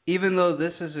even though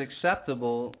this is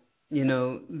acceptable, you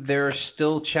know, there are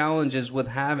still challenges with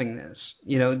having this.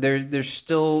 You know, there's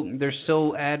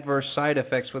still adverse side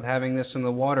effects with having this in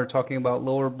the water, talking about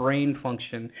lower brain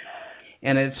function.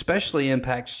 And it especially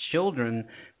impacts children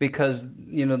because,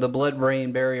 you know, the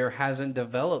blood-brain barrier hasn't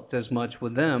developed as much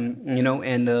with them, you know.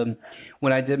 And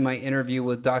when I did my interview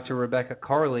with Dr. Rebecca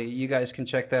Carley, you guys can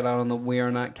check that out on the We Are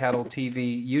Not Cattle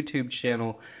TV YouTube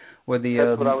channel. Where the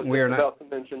That's what I was about to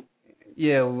mention.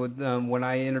 Yeah, when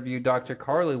I interviewed Dr.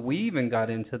 Carley, we even got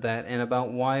into that and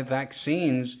about why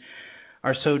vaccines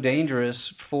are so dangerous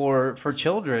for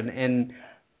children. And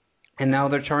now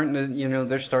they're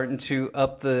starting to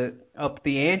up the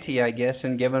ante, I guess,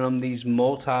 and giving them these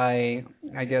multi-pronged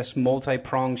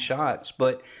shots.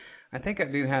 But I think I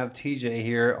do have TJ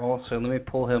here also. Let me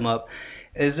pull him up.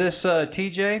 Is this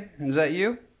TJ? Is that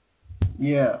you?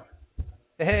 Yeah.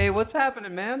 Hey, what's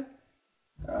happening, man?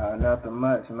 Nothing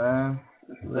much, man.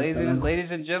 Ladies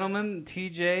and gentlemen,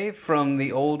 TJ from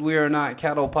the old We Are Not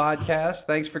Cattle podcast.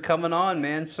 Thanks for coming on,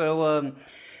 man. So,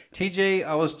 TJ,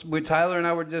 Tyler and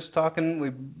I were just talking. We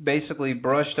basically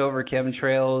brushed over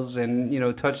chemtrails and, you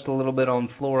know, touched a little bit on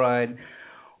fluoride.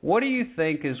 What do you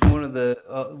think is one of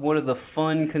the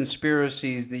fun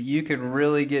conspiracies that you could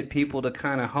really get people to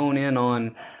kind of hone in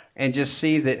on and just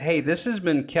see that, hey, this has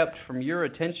been kept from your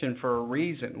attention for a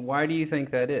reason? Why do you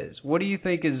think that is? What do you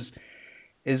think is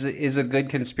a good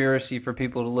conspiracy for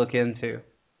people to look into?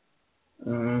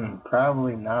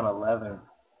 Probably 9/11.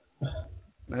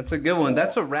 That's a good one.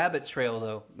 That's a rabbit trail,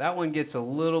 though. That one gets a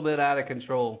little bit out of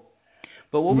control.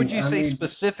 But what would you say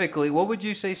specifically? What would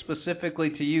you say specifically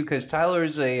to you? Because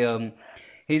Tyler's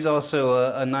he's also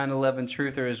a 9/11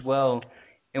 truther as well.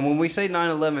 And when we say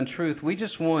 9/11 truth, we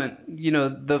just want, you know,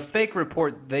 the fake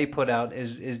report they put out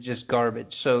is just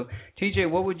garbage. So, TJ,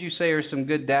 what would you say are some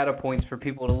good data points for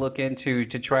people to look into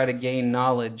to try to gain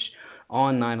knowledge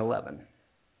on 9/11?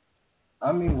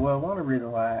 I mean, well, one of the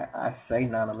reasons why I say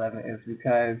 9/11 is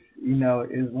because, you know,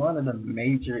 it's one of the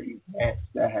major events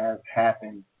that has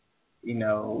happened, you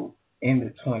know, in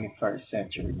the 21st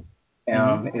century.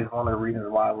 It's one of the reasons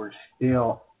why we're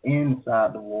still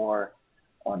inside the war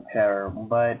on terror.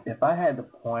 But if I had to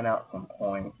point out some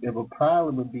points, it would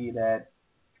probably be that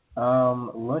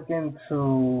look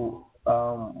into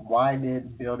why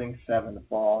did Building 7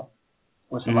 fall,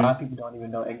 which a lot of people don't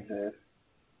even know exists.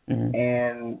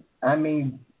 And, I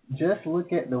mean, just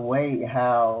look at the way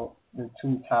how the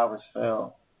two towers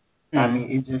fell. I mean,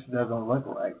 it just doesn't look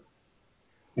right.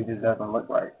 It just doesn't look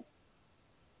right.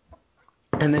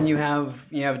 And then you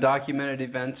have documented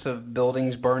events of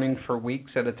buildings burning for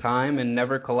weeks at a time and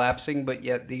never collapsing, but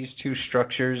yet these two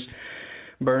structures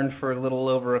burned for a little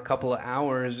over a couple of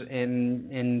hours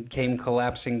and came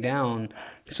collapsing down.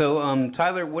 So,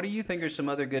 Tyler, what do you think are some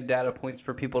other good data points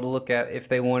for people to look at if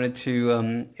they wanted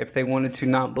to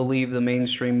not believe the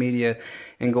mainstream media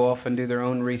and go off and do their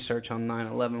own research on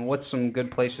 9/11? What's some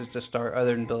good places to start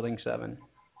other than Building 7?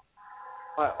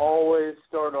 I always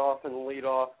start off and lead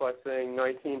off by saying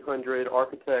 1900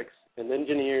 architects and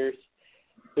engineers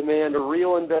demand a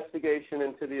real investigation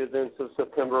into the events of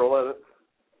September 11th.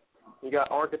 You got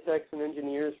architects and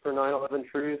engineers for 9/11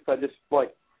 Truth. I just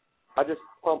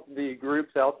pump the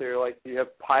groups out there. Like, you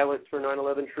have pilots for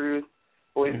 9/11 Truth. I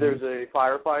believe there's a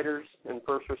firefighters and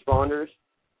first responders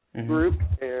group,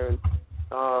 and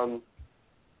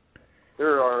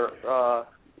there are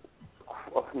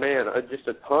just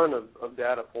a ton of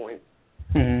data points.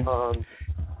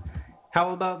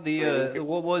 How about the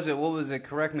what was it?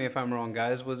 Correct me if I'm wrong,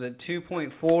 guys. Was it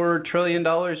 $2.4 trillion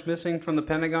missing from the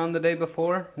Pentagon the day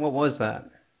before? What was that?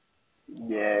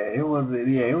 Yeah, it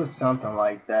was something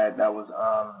like that. That was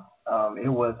it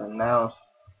was announced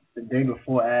the day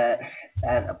before at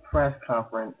a press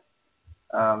conference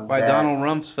by Donald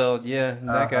Rumsfeld. Yeah,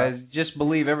 that guy, just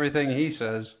believe everything he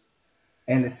says.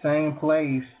 And the same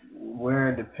place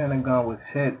where the Pentagon was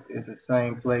hit is the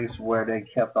same place where they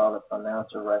kept all the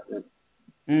financial records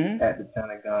at the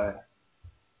Pentagon.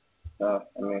 So,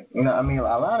 I mean, a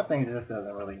lot of things just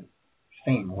doesn't really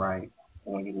seem right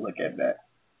when you look at that.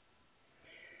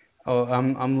 Oh,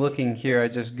 I'm looking here. I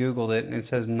just Googled it, and it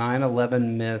says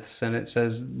 9/11 myths, and it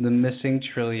says the missing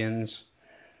trillions.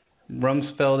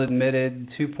 Rumsfeld admitted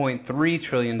 $2.3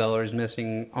 trillion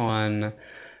missing on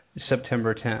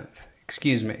September 10th.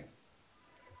 Excuse me.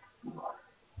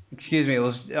 It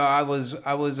was I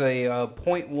was a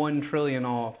 0.1 trillion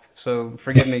off. So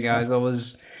forgive me, guys. I was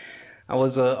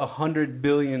 $100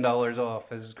 billion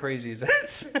off. As crazy as that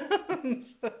sounds,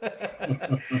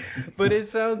 but it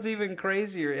sounds even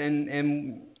crazier.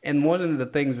 And one of the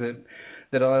things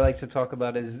that I like to talk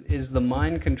about is the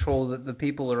mind control that the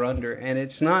people are under, and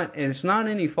it's not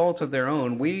any fault of their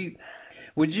own.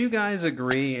 Would you guys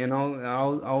agree? And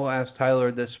I'll ask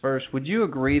Tyler this first. Would you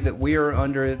agree that we are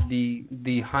under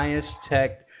the highest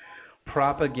tech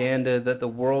propaganda that the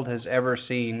world has ever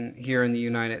seen here in the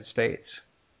United States?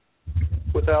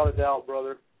 Without a doubt,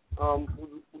 brother.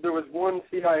 There was one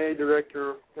CIA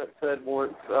director that said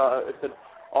once, it said,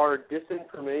 our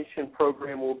disinformation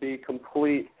program will be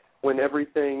complete when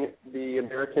everything the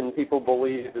American people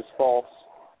believe is false.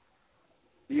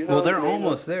 Well, they're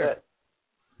almost there.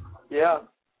 Yeah.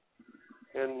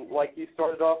 And like you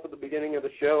started off at the beginning of the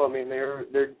show, I mean, they're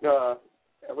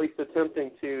at least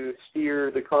attempting to steer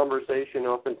the conversation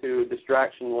off into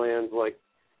distraction lands, like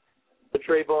the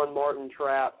Trayvon Martin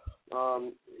trap.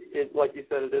 Like you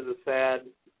said, it is a sad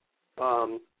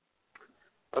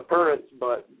occurrence,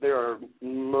 but there are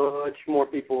much more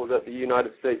people that the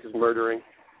United States is murdering.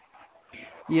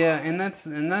 Yeah, and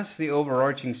that's the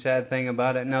overarching sad thing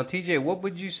about it. Now, TJ, what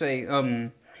would you say?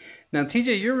 Now,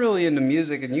 TJ, you're really into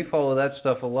music and you follow that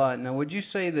stuff a lot. Now, would you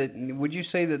say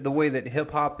that the way that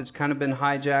hip hop has kind of been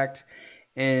hijacked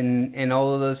and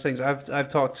all of those things?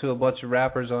 I've talked to a bunch of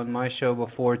rappers on my show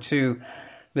before too,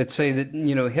 that say that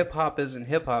hip hop isn't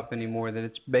hip hop anymore. That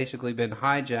it's basically been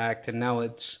hijacked and now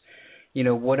it's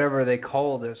whatever they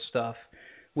call this stuff.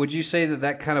 Would you say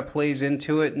that kind of plays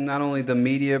into it, not only the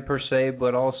media per se,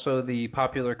 but also the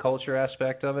popular culture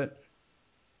aspect of it?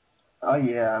 Oh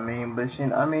yeah, I mean,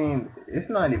 it's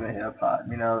not even hip hop.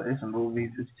 It's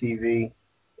movies, it's TV.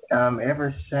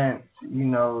 Ever since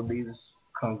these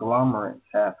conglomerates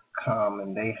have come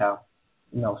and they have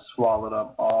swallowed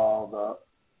up all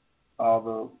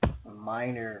the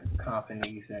minor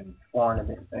companies and formed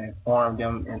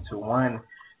them into one.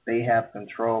 They have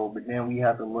control, but then we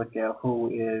have to look at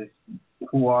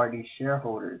who are these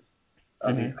shareholders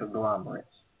of these conglomerates.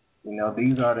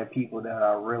 These are the people that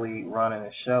are really running the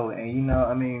show.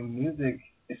 And music,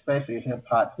 especially hip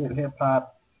hop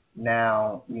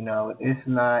now, it's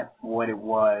not what it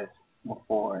was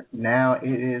before. Now it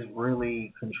is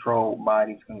really controlled by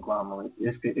these conglomerates.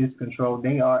 It's controlled.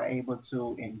 They are able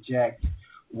to inject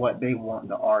what they want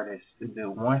the artists to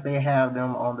do. Once they have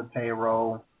them on the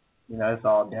payroll, it's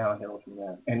all downhill from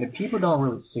there. And the people don't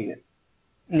really see it.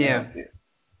 Yeah.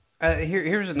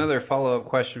 Here's another follow-up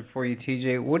question for you,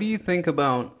 TJ. What do you think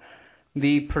about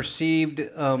the perceived,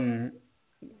 and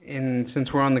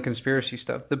since we're on the conspiracy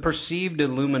stuff, the perceived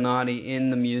Illuminati in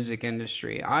the music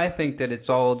industry? I think that it's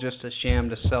all just a sham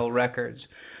to sell records.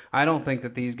 I don't think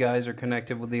that these guys are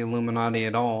connected with the Illuminati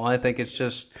at all. I think it's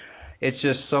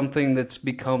just something that's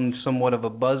become somewhat of a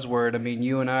buzzword. I mean,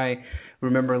 you and I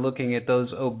remember looking at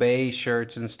those Obey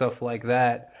shirts and stuff like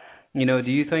that. Do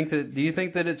you think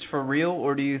that it's for real,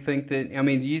 or do you think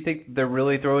they're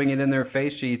really throwing it in their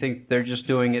face, or do you think they're just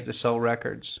doing it to sell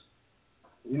records?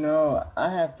 I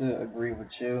have to agree with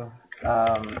you.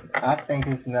 I think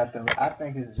it's nothing. I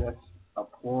think it's just a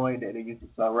ploy that they use to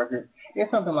sell records.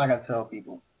 It's something like I tell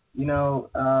people.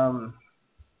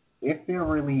 If there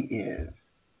really is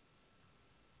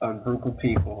a group of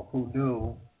people who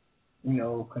do,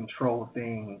 control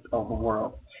things of the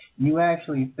world, you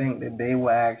actually think that they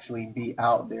will actually be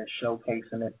out there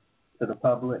showcasing it to the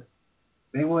public?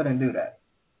 They wouldn't do that.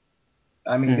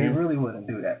 They really wouldn't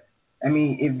do that.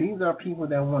 If these are people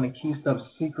that want to keep stuff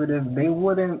secretive, they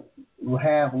wouldn't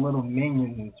have little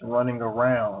minions running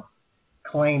around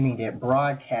claiming it,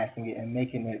 broadcasting it, and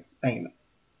making it famous.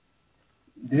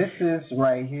 This is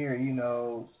right here,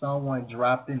 someone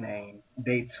dropped a name,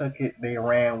 they took it, they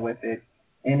ran with it,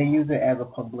 and they use it as a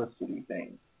publicity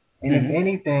thing. And if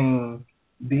anything,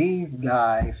 these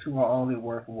guys who are only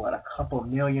worth, a couple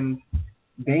million,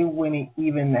 they wouldn't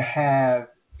even have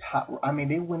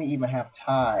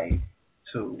ties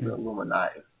to the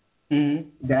Illuminati.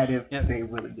 That if they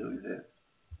really do exist.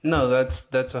 No,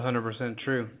 that's 100%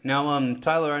 true. Now,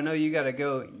 Tyler, I know you got to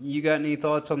go. You got any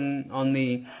thoughts on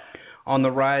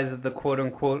the rise of the quote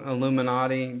unquote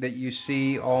Illuminati that you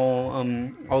see all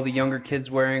the younger kids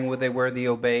wearing, where they wear the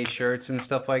Obey shirts and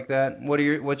stuff like that?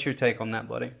 What's your take on that,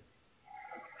 buddy?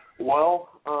 Well,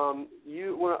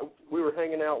 we were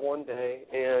hanging out one day,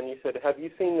 and you said, "Have you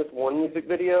seen this one music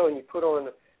video?" And you put on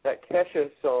that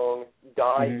Kesha song,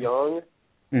 "Die Young."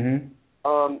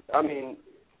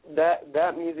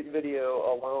 That music video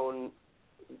alone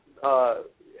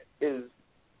is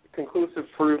conclusive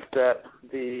proof that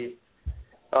the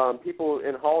people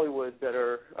in Hollywood that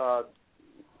are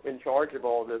in charge of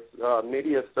all this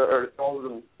media stuff, or all of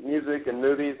the music and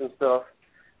movies and stuff,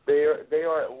 they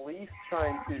are at least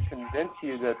trying to convince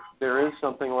you that there is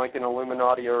something like an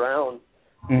Illuminati around.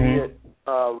 be it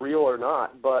real or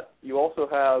not. But you also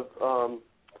have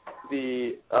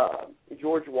the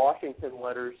George Washington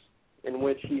letters, in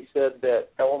which he said that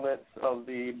elements of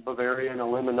the Bavarian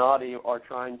Illuminati are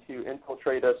trying to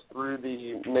infiltrate us through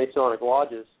the Masonic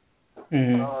lodges.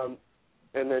 And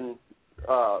then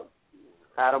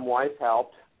Adam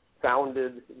Weishaupt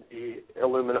founded the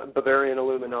Bavarian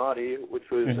Illuminati, which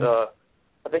was,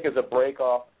 I think, is a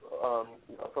break-off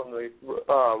from the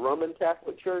Roman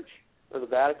Catholic Church or the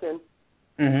Vatican.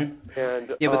 And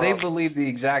but they believe the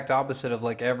exact opposite of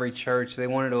like every church. They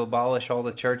wanted to abolish all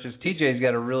the churches. TJ's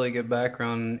got a really good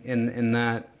background in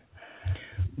that.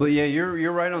 But yeah,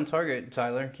 you're right on target,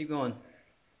 Tyler. Keep going.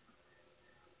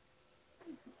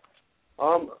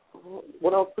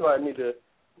 What else do I need to?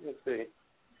 Let's see.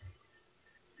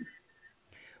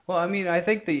 Well, I mean, I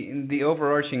think the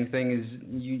overarching thing is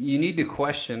you need to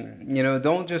question. You know,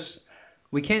 don't just.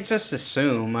 We can't just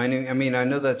assume. I mean, I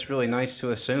know that's really nice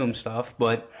to assume stuff,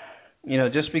 but you know,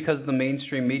 just because the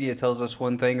mainstream media tells us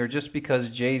one thing, or just because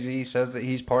Jay-Z says that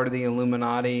he's part of the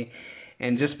Illuminati,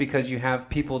 and just because you have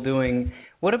people doing.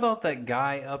 What about that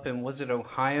guy up in, was it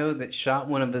Ohio, that shot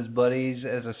one of his buddies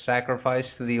as a sacrifice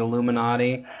to the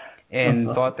Illuminati, and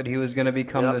thought that he was going to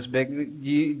become this big? Did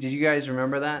you guys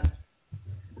remember that?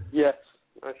 Yes,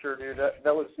 I sure do.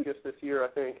 That was just this year, I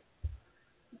think.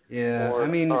 Yeah, I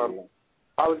mean.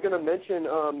 I was going to mention,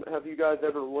 have you guys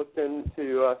ever looked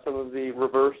into some of the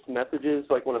reversed messages,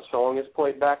 like when a song is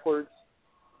played backwards?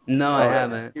 No, I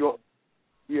haven't. You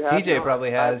have? TJ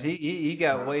probably has. He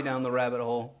got way down the rabbit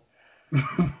hole.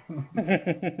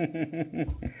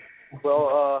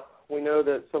 Well, we know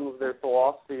that some of their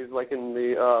philosophies, like in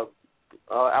the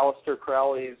Aleister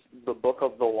Crowley's The Book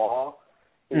of the Law,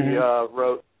 he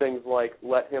wrote things like,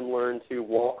 let him learn to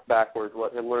walk backwards,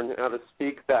 let him learn how to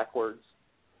speak backwards.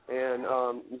 And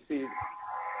you see,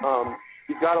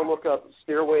 you've got to look up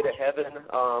Stairway to Heaven.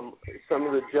 Some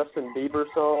of the Justin Bieber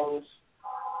songs,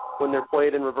 when they're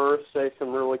played in reverse, say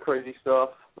some really crazy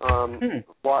stuff. A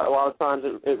lot of times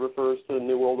it refers to the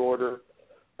New World Order.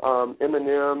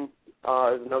 Eminem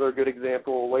is another good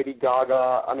example. Lady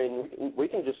Gaga. I mean, we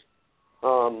can just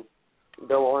go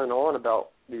on and on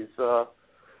about these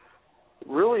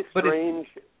really strange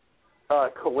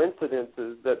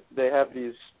coincidences that they have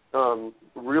these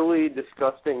really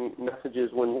disgusting messages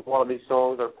when a lot of these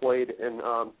songs are played in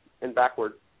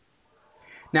backward.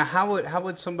 Now, how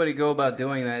would somebody go about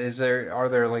doing that? Are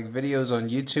there like videos on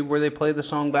YouTube where they play the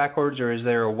song backwards, or is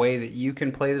there a way that you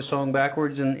can play the song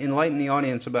backwards? And enlighten the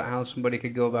audience about how somebody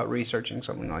could go about researching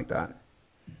something like that.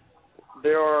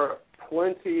 There are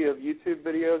plenty of YouTube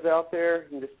videos out there. You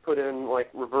can just put in like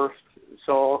reversed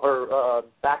song or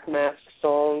backmasked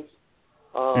songs.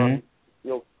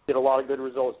 You'll get a lot of good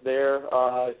results there.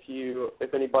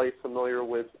 If anybody's familiar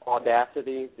with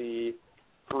Audacity, the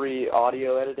free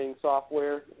audio editing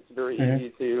software, it's very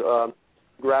easy to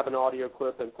grab an audio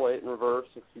clip and play it in reverse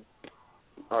if you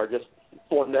are just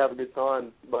wanting to have a good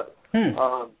time. But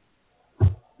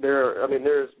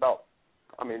there's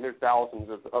thousands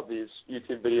of these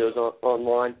YouTube videos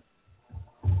online.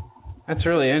 That's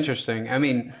really interesting. I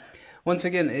mean, once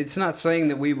again, it's not saying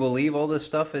that we believe all this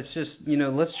stuff. It's just,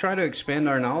 let's try to expand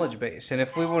our knowledge base. And if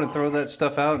we want to throw that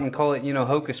stuff out and call it,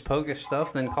 hocus pocus stuff,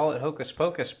 then call it hocus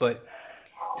pocus. But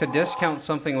to discount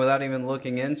something without even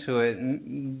looking into it,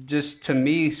 just to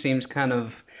me seems kind of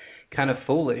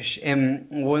foolish. And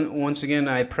once again,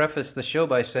 I preface the show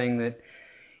by saying that,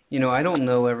 I don't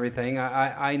know everything.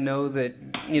 I know that,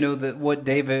 that what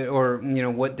David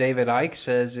Icke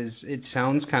says it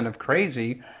sounds kind of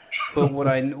crazy. But what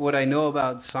I know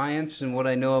about science and what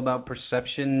I know about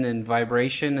perception and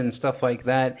vibration and stuff like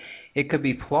that, it could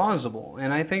be plausible.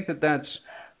 And I think that that's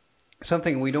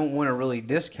something we don't want to really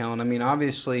discount. I mean,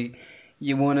 obviously,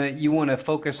 you want to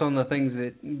focus on the things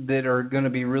that are going to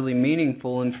be really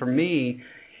meaningful. And for me,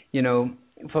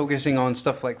 focusing on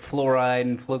stuff like fluoride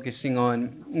and focusing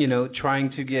on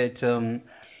trying to get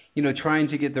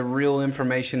the real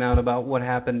information out about what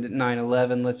happened at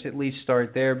 9/11. Let's at least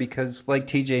start there, because like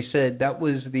TJ said, that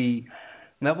was the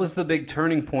big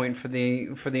turning point for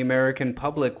the American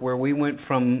public, where we went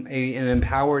from an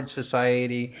empowered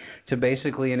society to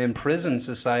basically an imprisoned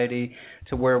society,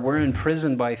 to where we're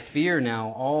imprisoned by fear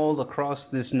now all across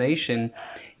this nation,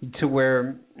 to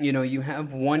where you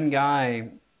have one guy,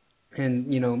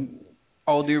 and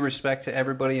all due respect to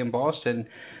everybody in Boston,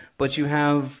 but you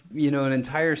have, an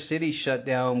entire city shut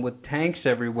down with tanks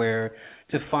everywhere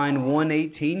to find one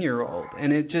 18-year-old.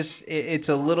 And it's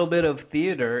a little bit of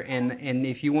theater. And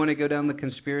if you want to go down the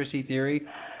conspiracy theory,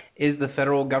 is the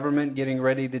federal government getting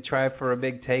ready to try for a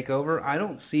big takeover? I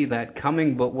don't see that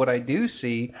coming. But what I do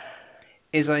see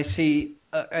is I see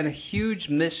a huge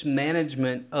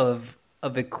mismanagement of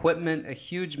equipment, a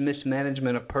huge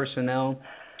mismanagement of personnel,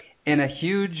 and a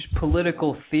huge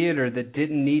political theater that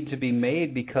didn't need to be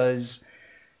made because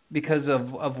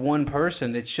of one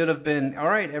person. It should have been, all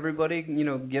right, everybody,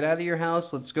 get out of your house,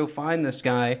 let's go find this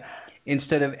guy.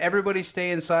 Instead of everybody stay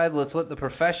inside, let's let the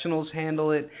professionals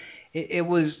handle it. It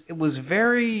was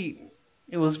very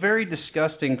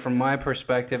disgusting from my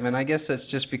perspective, and I guess that's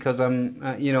just because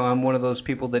I'm one of those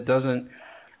people that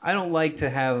I don't like to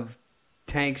have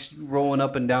tanks rolling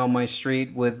up and down my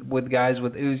street with guys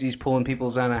with Uzis pulling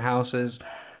people out of houses,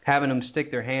 having them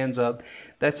stick their hands up.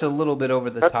 That's a little bit over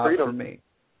the top for me.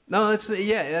 No,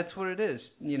 that's what it is,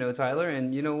 Tyler.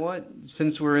 And you know what?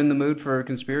 Since we're in the mood for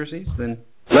conspiracies, then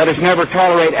let us never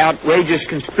tolerate outrageous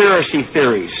conspiracy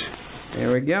theories.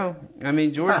 There we go. I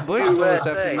mean, George Bush told us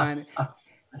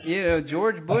after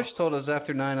George Bush told us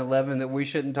after 9/11 that we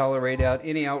shouldn't tolerate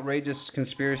any outrageous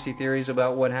conspiracy theories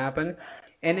about what happened.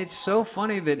 And it's so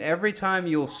funny that every time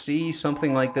you'll see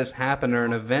something like this happen or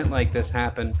an event like this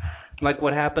happen, like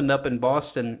what happened up in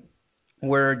Boston,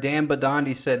 where Dan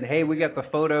Badandi said, "Hey, we got the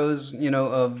photos,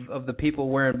 of the people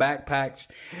wearing backpacks,"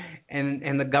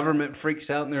 and the government freaks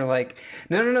out and they're like,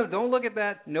 "No, don't look at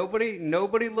that. Nobody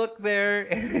look there."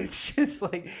 And it's just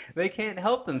like they can't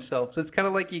help themselves. It's kind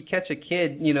of like you catch a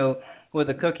kid, with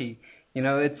a cookie.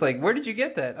 It's like, where did you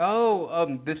get that?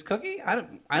 Oh, this cookie?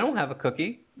 I don't have a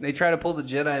cookie. They try to pull the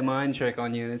Jedi mind trick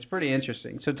on you, and it's pretty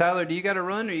interesting. So, Tyler, do you got to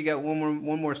run, or you got one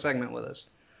more segment with us?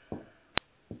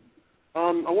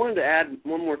 I wanted to add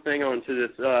one more thing onto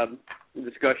this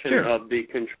discussion of the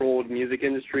controlled music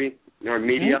industry or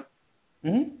media.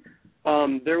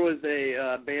 Mm-hmm. There was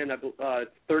a band,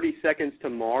 30 Seconds to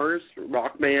Mars,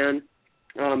 rock band.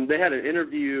 They had an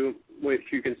interview, which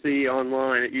you can see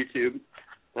online at YouTube.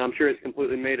 I'm sure it's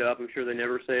completely made up. I'm sure they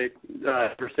never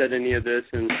said any of this,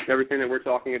 and everything that we're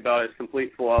talking about is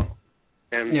complete fluff,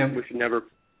 and we should never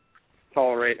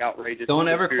tolerate outrageous. Don't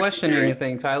ever question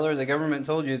anything, Tyler. The government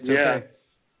told you it's okay.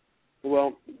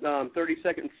 Well, 30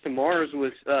 Seconds to Mars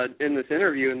was in this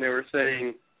interview, and they were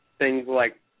saying things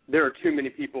like, there are too many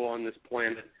people on this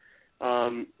planet.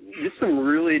 Just some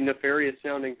really nefarious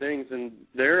sounding things, and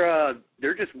they're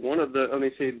just one of the. Let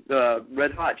me see, the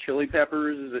Red Hot Chili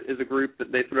Peppers is a group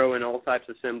that they throw in all types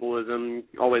of symbolism.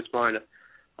 You always find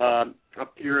a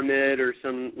pyramid or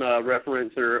some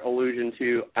reference or allusion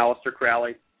to Aleister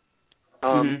Crowley.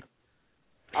 And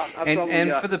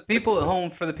for the people at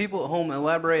home,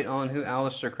 elaborate on who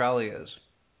Aleister Crowley is.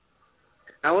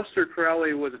 Aleister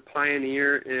Crowley was a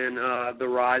pioneer in the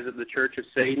rise of the Church of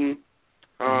Satan.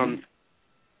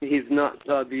 He's not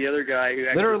the other guy who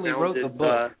actually literally wrote the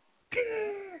book.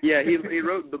 He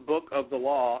wrote the Book of the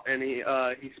Law, and he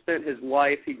spent his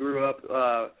life. He grew up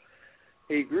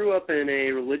in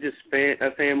a religious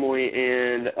family,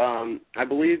 and I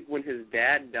believe when his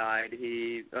dad died,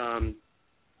 he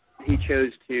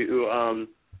chose to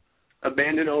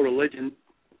abandon all religion,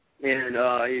 and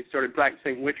he started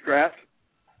practicing witchcraft,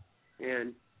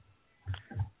 and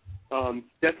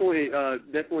definitely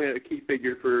a key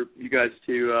figure for you guys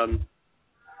to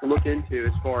look into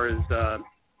as far as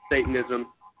Satanism,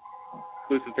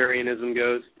 Luciferianism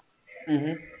goes.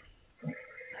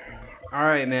 All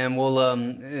right, man. Well,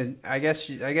 I guess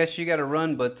you got to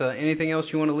run, but anything else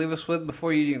you want to leave us with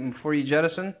before you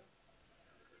jettison?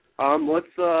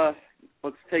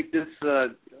 Let's take this.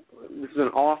 This is an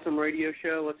awesome radio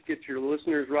show. Let's get your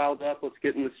listeners riled up. Let's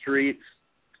get in the streets.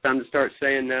 It's time to start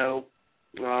saying no.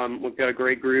 We've got a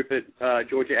great group at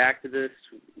Georgia Activists,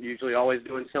 usually always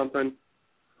doing something.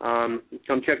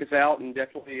 Come check us out, and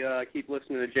definitely keep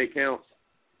listening to Jake Counts.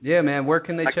 Yeah, man. Where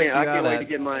can they check you out? I can't wait to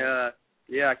get my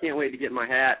I can't wait to get my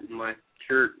hat and my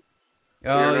shirt.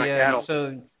 Oh yeah.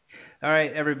 So, all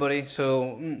right, everybody.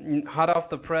 So, hot off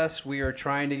the press, we are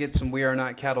trying to get some We Are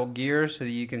Not Cattle gear so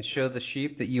that you can show the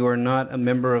sheep that you are not a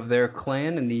member of their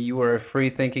clan and that you are a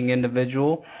free-thinking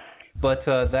individual. But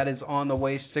that is on the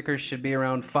way. Stickers should be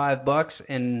around $5,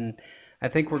 and I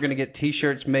think we're going to get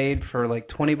T-shirts made for like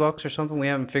 $20 or something. We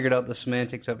haven't figured out the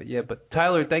semantics of it yet. But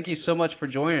Tyler, thank you so much for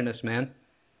joining us, man.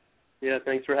 Yeah,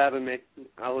 thanks for having me.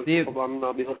 I'll be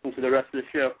listening to the rest of the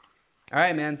show. All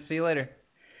right, man. See you later.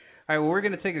 All right, well, we're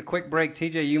going to take a quick break.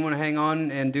 TJ, you want to hang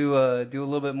on and do a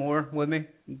little bit more with me?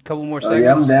 A couple more seconds?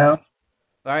 Yeah, I'm down.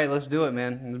 All right, let's do it,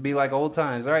 man. It'll be like old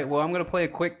times. All right, well, I'm going to play a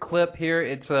quick clip here.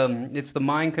 It's the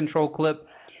mind control clip.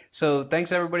 So thanks,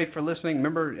 everybody, for listening.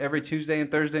 Remember, every Tuesday and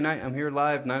Thursday night, I'm here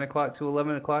live, 9 o'clock to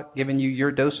 11 o'clock, giving you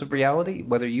your dose of reality,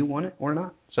 whether you want it or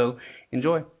not. So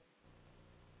enjoy.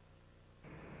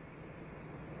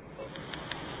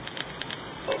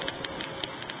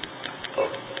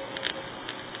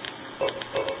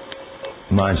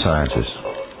 Mind sciences,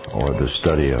 or the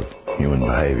study of human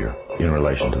behavior in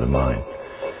relation to the mind,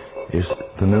 is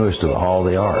the newest of all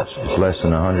the arts. It's less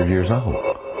than 100 years old.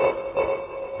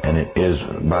 And it is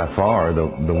by far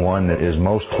the one that is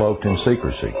most cloaked in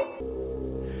secrecy.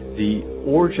 The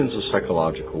origins of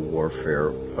psychological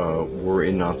warfare were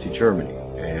in Nazi Germany.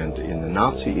 And in the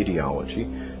Nazi ideology,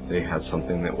 they had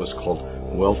something that was called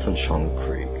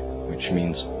Weltanschauungskrieg, which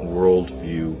means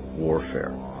worldview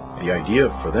warfare. The idea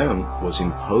for them was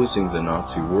imposing the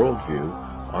Nazi worldview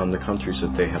on the countries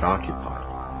that they had occupied.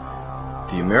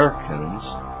 The Americans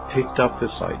picked up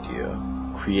this idea,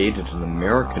 created an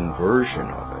American version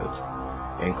of it,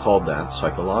 and called that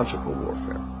psychological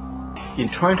warfare. In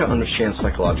trying to understand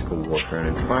psychological warfare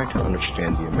and in trying to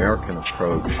understand the American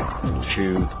approach to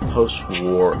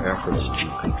post-war efforts to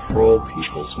control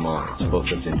people's minds, both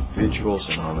as individuals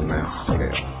and on a mass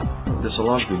scale, there's a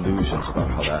lot of illusions about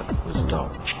how that was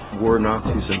done. Were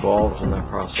Nazis involved in that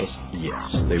process? Yes,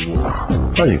 they were.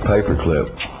 Project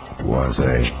Paperclip was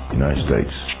a United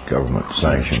States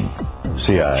government-sanctioned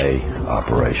CIA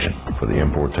operation for the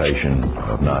importation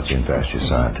of Nazi and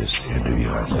fascist scientists into the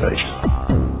United States.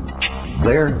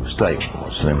 Their statement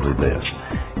was simply this: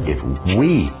 if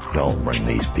we don't bring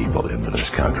these people into this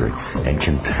country and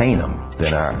contain them,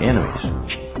 then our enemies,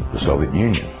 the Soviet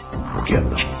Union, will get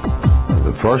them.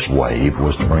 The first wave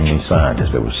was to bring these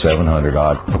scientists. There was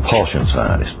 700-odd propulsion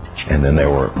scientists, and then there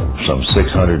were some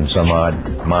 600 and some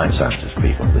odd mind sciences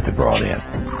people that they brought in.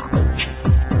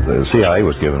 The CIA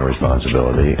was given the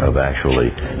responsibility of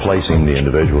actually placing the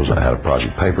individuals out of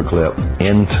Project Paperclip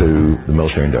into the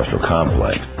military-industrial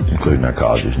complex, including our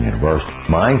colleges and universities.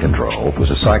 Mind control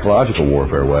was a psychological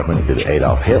warfare weapon that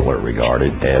Adolf Hitler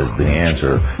regarded as the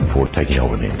answer for taking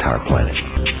over the entire planet.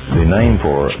 The name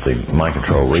for the mind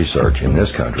control research in this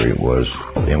country was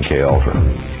MKUltra.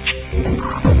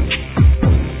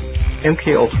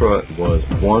 MKUltra was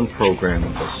one program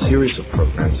of a series of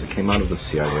programs that came out of the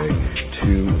CIA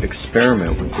to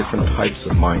experiment with different types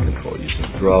of mind control, using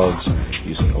drugs,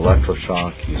 using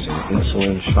electroshock, using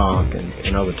insulin shock,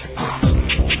 and other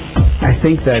techniques. I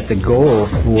think that the goal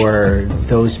for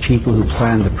those people who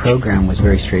planned the program was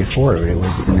very straightforward. It was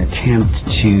an attempt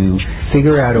to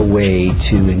figure out a way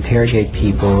to interrogate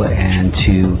people and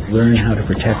to learn how to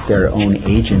protect their own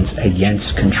agents against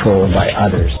control by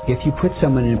others. If you put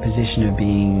someone in a position of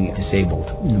being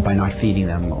disabled by not feeding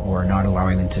them or not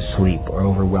allowing them to sleep or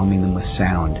overwhelming them with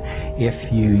sound, if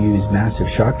you use massive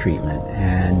shock treatment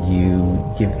and you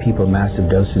give people massive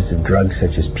doses of drugs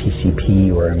such as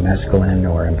PCP or mescaline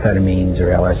or amphetamines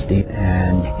or LSD,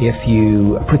 and if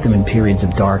you put them in periods of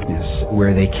darkness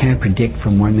where they can't predict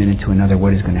from one minute to another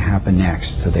what is going to happen next,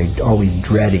 so they're always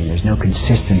dreading, there's no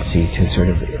consistency to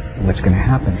sort of what's going to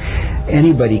happen,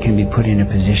 anybody can be put in a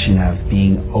position of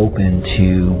being open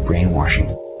to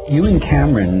brainwashing. Ewan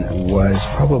Cameron was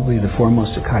probably the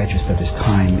foremost psychiatrist of his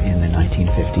time in the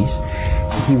 1950s.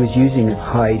 He was using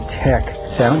high-tech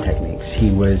sound techniques.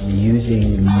 He was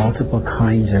using multiple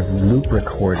kinds of loop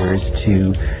recorders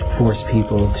to force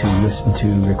people to listen to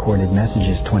recorded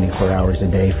messages 24 hours a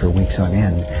day for weeks on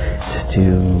end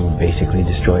to basically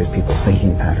destroy people's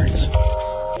thinking patterns.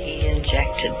 He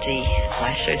injected the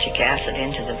lysergic acid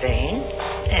into the vein,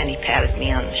 and he patted me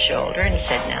on the shoulder and he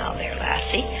said, "Now there,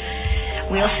 lassie,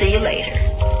 we'll see you later."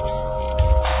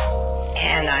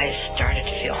 And I started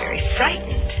to feel very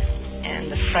frightened,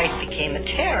 and the fright became a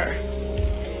terror.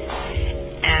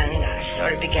 And I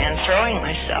sort of began throwing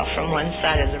myself from one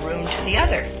side of the room to the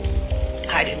other.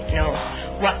 I didn't know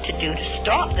what to do to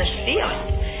stop this feeling.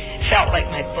 It felt like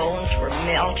my bones were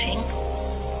melting,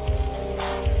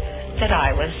 that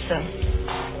I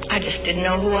just didn't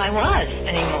know who I was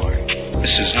anymore.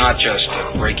 This is not just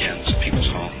break-ins of people's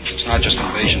homes. It's not just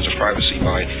invasions of privacy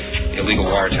by illegal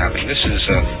wiretapping. This is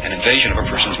an invasion of a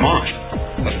person's mind.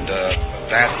 And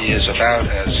that is about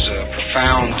as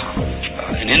profound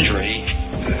an injury,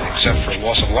 except for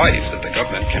loss of life, that the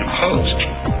government can impose.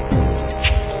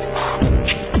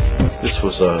 This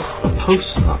was a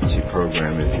post-Nazi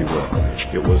program, if you will.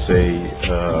 It was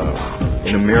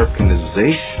an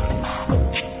Americanization.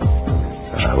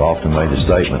 I've often made a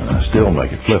statement, and I still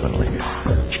make it flippantly.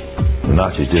 The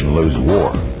Nazis didn't lose the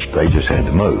war. They just had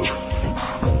to move.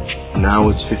 Now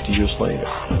it's 50 years later.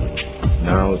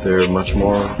 Now they're much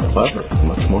more clever,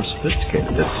 much more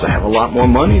sophisticated. They have a lot more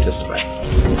money to spend.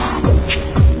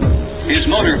 His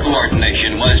motor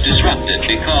coordination was disrupted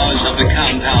because of the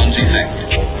compound's effect.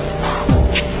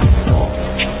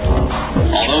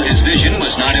 Although his vision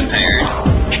was not impaired,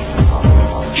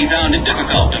 he found it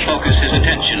difficult to focus his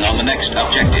attention on the next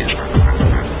objective.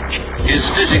 His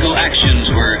physical actions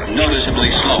were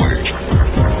noticeably slower.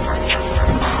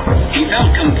 He felt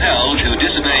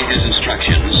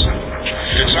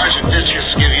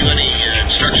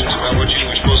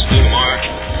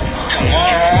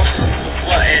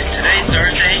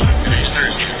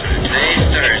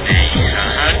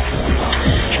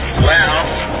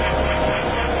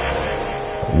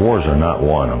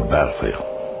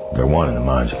they're one in the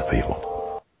minds of the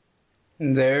people.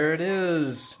 There it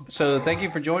is. So thank you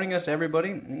for joining us,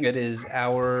 everybody. It is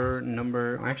hour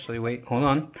number... Actually, wait, hold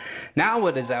on. Now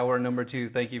it is hour number 2.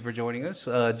 Thank you for joining us.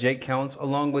 Jake Counts,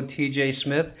 along with TJ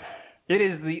Smith. It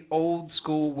is the old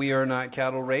school We Are Not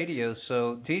Cattle radio.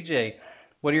 So, TJ,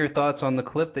 what are your thoughts on the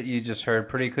clip that you just heard?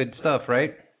 Pretty good stuff,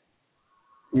 right?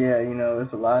 Yeah,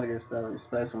 it's a lot of good stuff,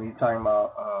 especially when you're talking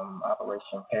about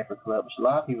Operation Paperclip, which a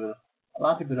lot of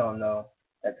people don't know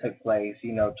that took place,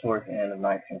 towards the end of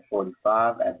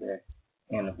 1945 at the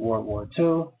end of World War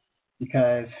II,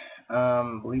 because,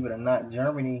 believe it or not,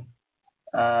 Germany,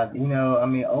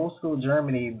 old school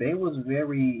Germany, they was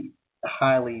very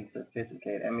highly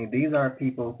sophisticated. These are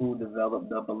people who developed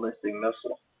the ballistic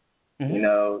missile.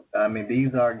 Mm-hmm.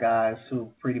 These are guys who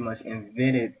pretty much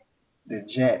invented the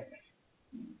jet.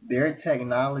 Their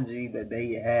technology that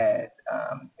they had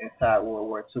inside World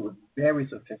War II was very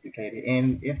sophisticated.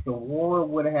 And if the war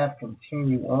would have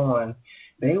continued on,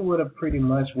 they would have pretty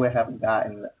much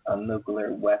gotten a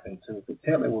nuclear weapon too, because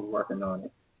Hitler was working on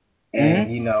it.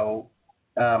 Mm-hmm.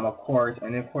 And, of course,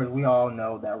 we all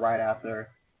know that right after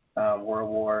World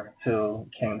War II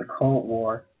came the Cold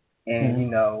War, and,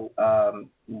 mm-hmm.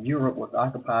 Europe was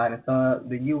occupied, and so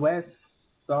the U.S.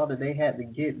 saw that they had to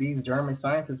get these German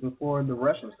scientists before the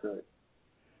Russians could.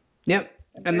 Yep,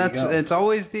 and it's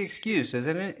always the excuse,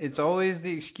 isn't it? It's always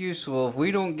the excuse. Well, if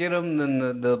we don't get them,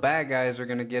 then the bad guys are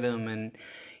going to get them, and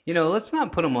let's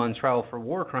not put them on trial for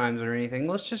war crimes or anything.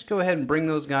 Let's just go ahead and bring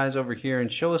those guys over here and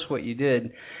show us what you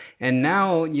did. And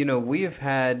now, we've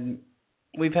had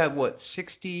what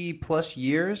 60 plus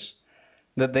years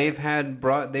that they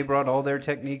brought all their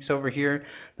techniques over here.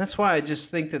 That's why I just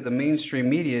think that the mainstream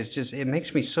media it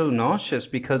makes me so nauseous,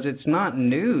 because it's not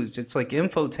news. It's like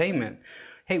infotainment.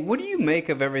 Hey, what do you make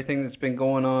of everything that's been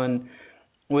going on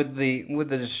with the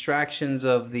distractions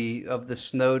of the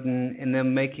Snowden, and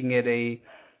them making it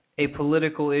a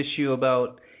political issue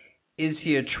about, is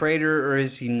he a traitor or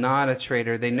is he not a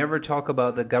traitor? They never talk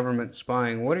about the government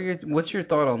spying. What's your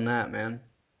thought on that, man?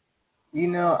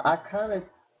 I kind of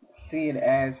see it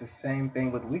as the same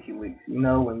thing with WikiLeaks.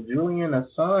 When Julian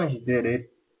Assange did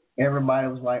it, everybody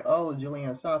was like, oh,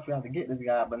 Julian Assange, we have to get this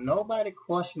guy. But nobody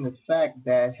questioned the fact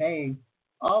that, hey,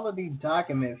 all of these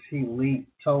documents he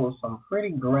leaked told some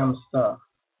pretty grim stuff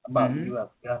about mm-hmm. the U.S.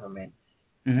 government.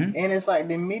 Mm-hmm. And it's like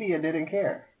the media didn't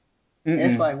care. Mm-hmm.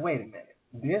 It's like, wait a minute.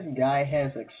 This guy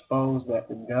has exposed that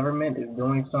the government is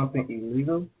doing something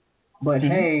illegal, but mm-hmm.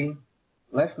 hey,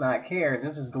 let's not care.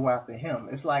 Let's just go after him.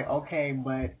 It's like, okay,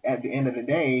 but at the end of the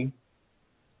day,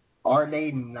 are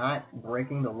they not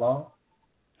breaking the law?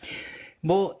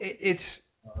 Well, it's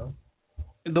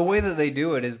the way that they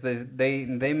do it is that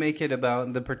they make it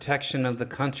about the protection of the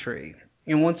country.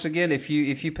 And once again, if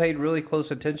you paid really close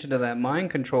attention to that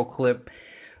mind control clip,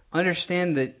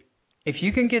 understand that if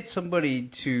you can get somebody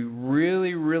to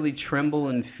really, really tremble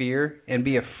in fear and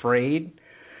be afraid,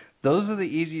 those are the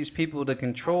easiest people to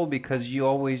control, because you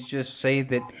always just say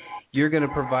that you're going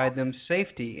to provide them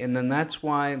safety. And then that's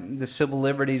why the civil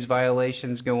liberties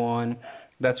violations go on.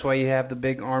 That's why you have the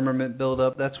big armament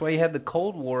buildup. That's why you had the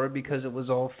Cold War, because it was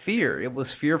all fear. It was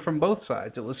fear from both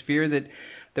sides. It was fear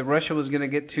that Russia was going to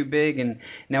get too big, and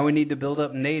now we need to build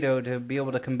up NATO to be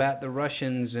able to combat the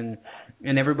Russians,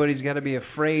 and everybody's got to be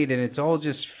afraid, and it's all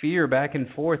just fear back and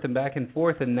forth and back and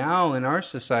forth. And now in our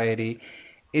society,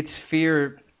 it's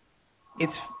fear.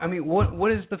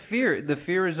 What is the fear? The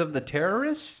fear is of the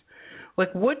terrorists?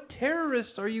 Like, what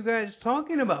terrorists are you guys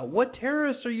talking about? What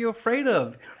terrorists are you afraid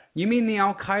of? You mean the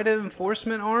Al-Qaeda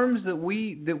enforcement arms that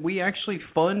we actually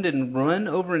fund and run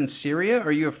over in Syria?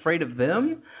 Are you afraid of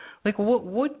them? Like,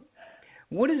 what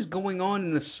is going on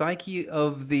in the psyche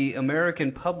of the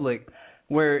American public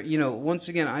where, once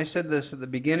again, I said this at the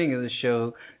beginning of the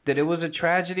show, that it was a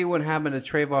tragedy what happened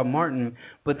to Trayvon Martin,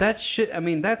 but that's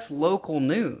local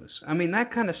news.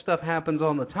 That kind of stuff happens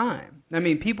all the time.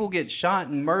 People get shot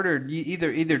and murdered,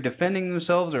 either defending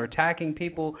themselves or attacking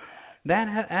people. That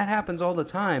happens all the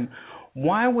time.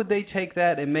 Why would they take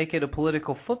that and make it a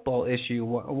political football issue?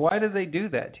 Why do they do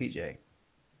that, TJ?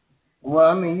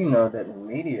 Well, that the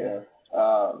media,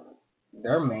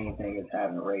 their main thing is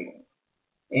having ratings.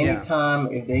 Anytime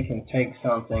if they can take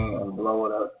something and blow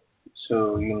it up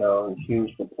to,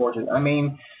 huge proportions.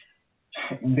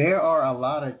 There are a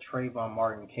lot of Trayvon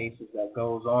Martin cases that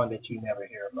goes on that you never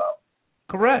hear about.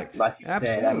 Correct. Like you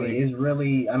Absolutely. said, it's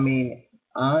really,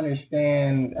 I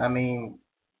understand, I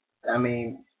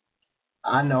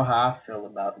know how I feel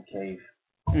about the case,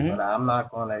 mm-hmm. but I'm not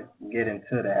going to get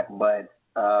into that. But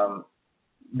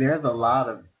there's a lot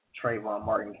of Trayvon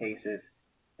Martin cases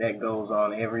that goes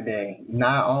on every day.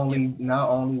 Not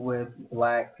only with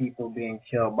black people being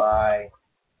killed by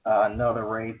another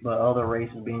race, but other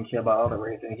races being killed by other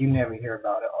races. And you never hear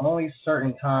about it. Only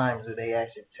certain times do they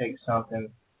actually take something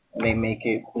and they make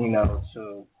it,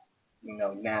 to,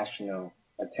 national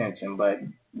attention. But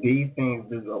these things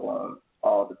do go on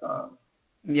all the time.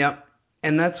 Yep.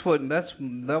 And that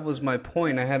was my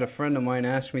point. I had a friend of mine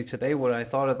ask me today what I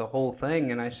thought of the whole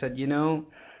thing, and I said,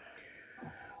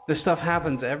 this stuff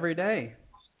happens every day.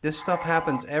 This stuff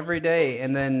happens every day,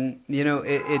 and then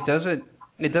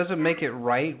it doesn't make it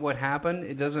right what happened.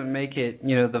 It doesn't make it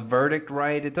the verdict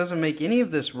right. It doesn't make any of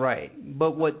this right.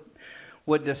 But what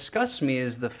disgusts me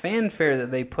is the fanfare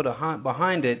that they put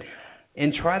behind it,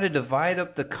 and try to divide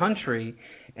up the country,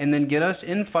 and then get us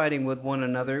infighting with one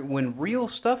another when real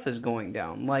stuff is going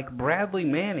down, like Bradley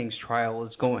Manning's trial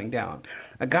is going down.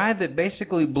 A guy that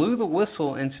basically blew the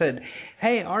whistle and said,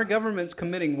 hey, our government's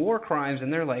committing war crimes,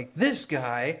 and they're like, this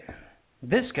guy's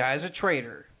a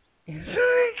traitor. It's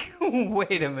like,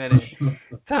 wait a minute.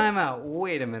 Time out.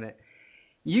 Wait a minute.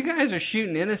 You guys are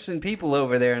shooting innocent people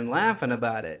over there and laughing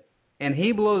about it, and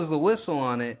he blows the whistle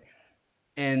on it,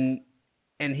 and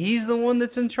he's the one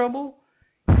that's in trouble?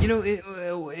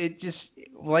 It just,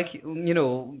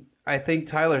 I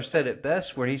think Tyler said it best,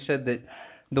 where he said that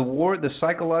the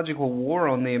psychological war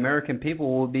on the American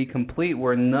people will be complete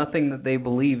where nothing that they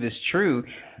believe is true,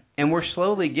 and we're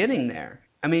slowly getting there.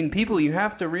 I mean, people, you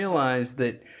have to realize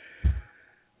that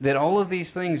all of these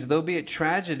things, though be it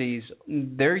tragedies,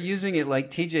 they're using it,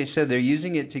 like TJ said, they're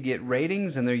using it to get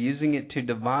ratings, and they're using it to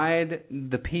divide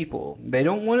the people. They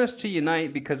don't want us to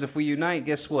unite, because if we unite,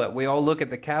 guess what? We all look at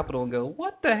the Capitol and go,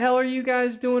 what the hell are you guys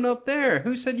doing up there?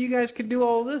 Who said you guys could do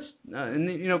all this? And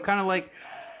kind of like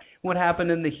what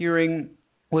happened in the hearing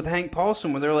with Hank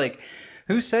Paulson, where they're like,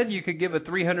 who said you could give a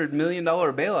 $300 million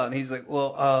bailout? And he's like,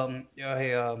 well,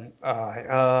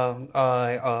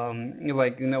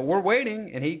 we're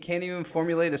waiting, and he can't even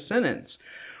formulate a sentence.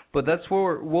 But that's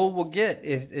where we'll get.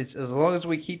 It's as long as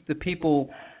we keep the people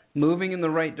moving in the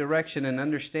right direction and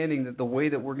understanding that the way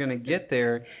that we're going to get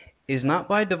there is not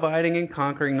by dividing and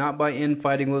conquering, not by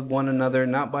infighting with one another,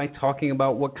 not by talking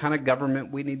about what kind of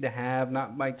government we need to have,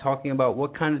 not by talking about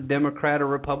what kind of Democrat or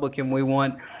Republican we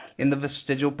want in the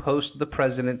vestigial post of the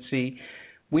presidency.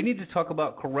 We need to talk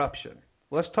about corruption.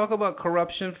 Let's talk about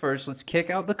corruption first. Let's kick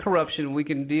out the corruption. We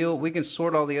can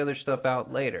sort all the other stuff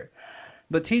out later.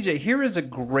 But TJ, here is a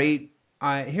great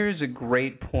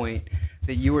point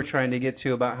that you were trying to get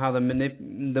to about how the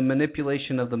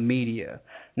manipulation of the media.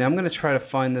 Now I'm going to try to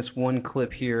find this one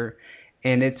clip here,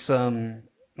 and it's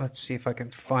let's see if I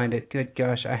can find it. Good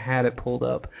gosh, I had it pulled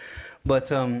up, but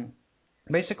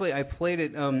basically, I played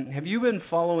it. Have you been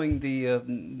following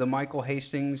the Michael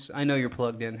Hastings? I know you're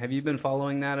plugged in. Have you been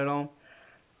following that at all?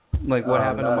 Like what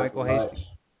happened to Michael Hastings?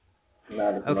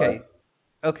 Not as okay. much.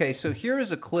 Okay, so here is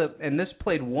a clip, and this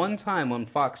played one time on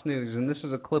Fox News, and this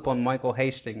is a clip on Michael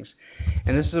Hastings,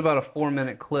 and this is about a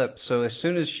 4-minute clip. So as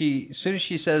soon as she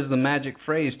says the magic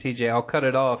phrase, TJ, I'll cut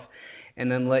it off,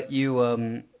 and then let you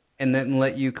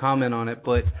comment on it.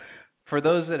 But for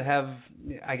those that have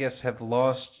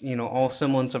lost, all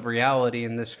semblance of reality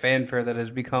in this fanfare that has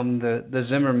become the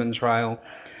Zimmerman trial,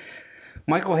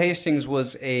 Michael Hastings was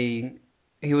a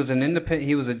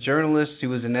journalist, he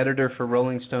was an editor for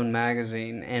Rolling Stone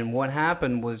magazine, and what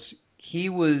happened was he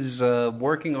was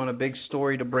working on a big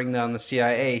story to bring down the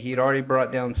CIA. He had already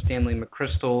brought down Stanley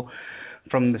McChrystal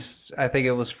from the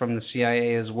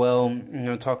CIA as well,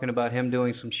 talking about him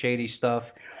doing some shady stuff.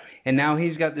 And now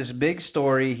he's got this big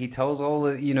story. He tells all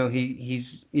the,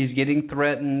 he's getting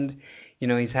threatened.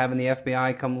 He's having the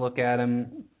FBI come look at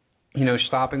him,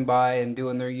 stopping by and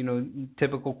doing their,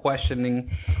 typical questioning.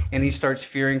 And he starts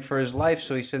fearing for his life.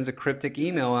 So he sends a cryptic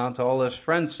email out to all his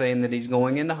friends saying that he's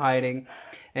going into hiding.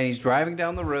 And he's driving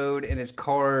down the road in his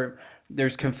car.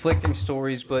 There's conflicting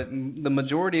stories, but the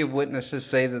majority of witnesses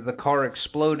say that the car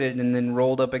exploded and then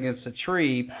rolled up against a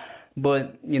tree.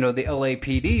 But, the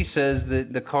LAPD says that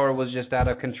the car was just out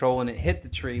of control and it hit the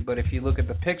tree. But if you look at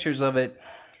the pictures of it,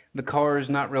 the car is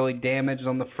not really damaged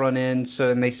on the front end.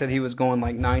 And they said he was going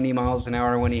like 90 miles an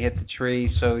hour when he hit the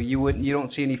tree. So you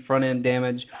don't see any front end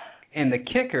damage. And the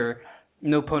kicker,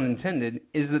 no pun intended,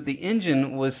 is that the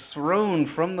engine was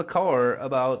thrown from the car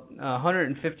about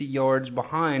 150 yards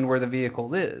behind where the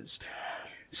vehicle is.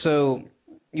 So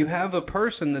you have a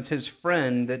person that's his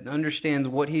friend that understands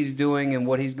what he's doing and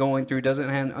what he's going through, doesn't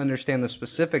understand the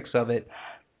specifics of it,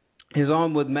 is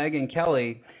on with Megyn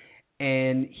Kelly,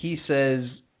 and he says,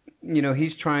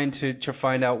 he's trying to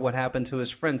find out what happened to his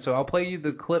friend. So I'll play you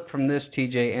the clip from this,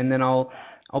 TJ, and then I'll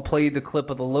I'll play you the clip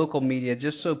of the local media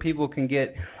just so people can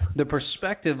get the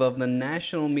perspective of the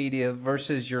national media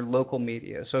versus your local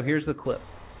media. So here's the clip.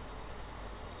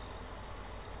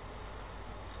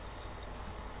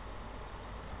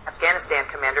 Afghanistan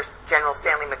Commander General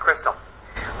Stanley McChrystal.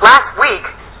 Last week,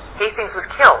 Hastings was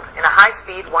killed in a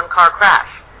high-speed one-car crash.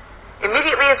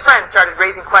 Immediately, his friends started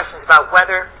raising questions about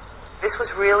whether this was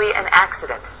really an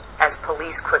accident, as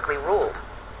police quickly ruled.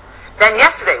 Then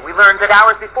yesterday, we learned that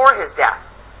hours before his death,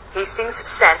 Hastings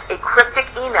sent a cryptic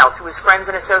email to his friends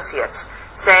and associates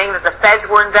saying that the feds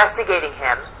were investigating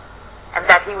him and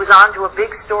that he was on to a big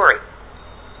story.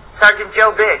 Sergeant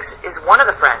Joe Biggs is one of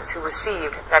the friends who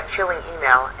received that chilling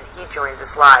email, and he joins us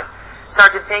live.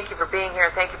 Sergeant, thank you for being here,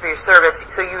 and thank you for your service.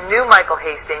 So you knew Michael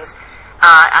Hastings,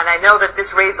 and I know that this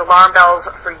raised alarm bells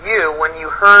for you when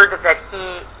you heard that he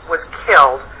was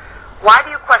killed. Why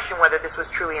do you question whether this was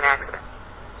truly an accident?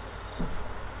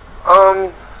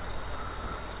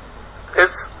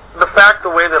 It's the fact,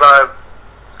 the way that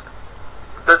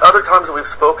the other times that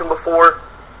we've spoken before,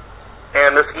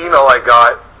 and this email I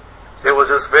got, it was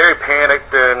just very panicked,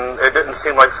 and it didn't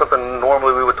seem like something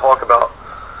normally we would talk about.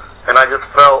 And I just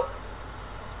felt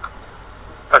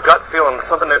a gut feeling,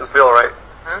 something didn't feel right.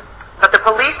 Mm-hmm. But the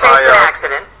police say it's an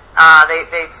accident.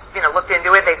 They looked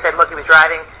into it. They said, look, he was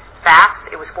driving fast.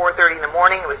 It was 4:30 in the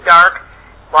morning. It was dark.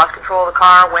 Lost control of the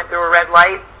car, went through a red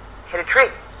light, hit a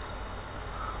tree.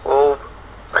 Well,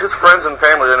 his friends and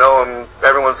family, they know him.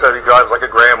 Everyone says he drives like a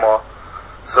grandma.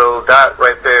 So that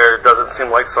right there doesn't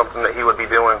seem like something that he would be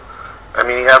doing. I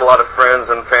mean, he had a lot of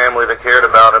friends and family that cared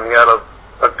about him. He had a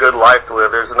good life to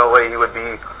live. There's no way he would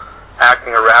be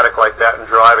acting erratic like that and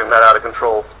driving that out of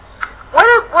control. What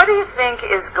do you think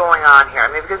is going on here?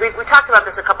 I mean, because we talked about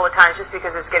this a couple of times just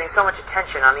because it's getting so much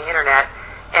attention on the internet,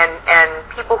 and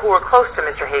people who are close to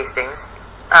Mr. Hastings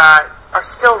are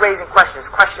still raising questions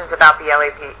about the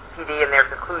LAPD and their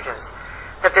conclusions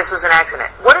that this was an accident.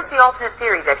 What is the alternate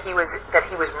theory, that he was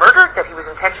murdered, that he was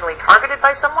intentionally targeted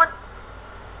by someone?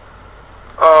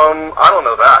 I don't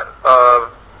know that.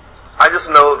 I just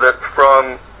know that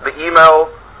from the email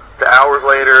to hours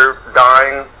later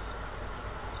dying,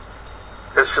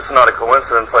 it's just not a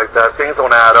coincidence like that. Things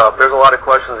don't add up. There's a lot of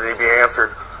questions that need to be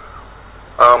answered.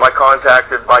 I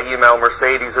contacted by email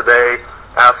Mercedes today,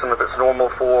 asked them if it's normal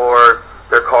for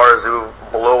their cars to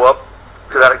blow up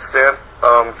to that extent,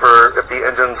 for if the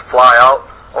engines fly out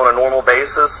on a normal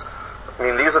basis. I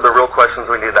mean, these are the real questions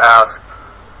we need to ask.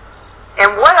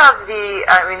 And what of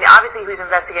obviously he's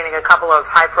investigating a couple of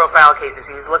high-profile cases.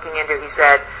 He's looking into, he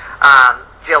said,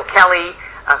 Jill Kelly,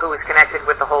 who was connected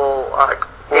with the whole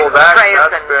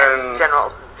Chemtrails and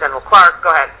General Clark.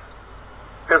 Go ahead.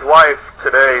 His wife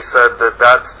today said that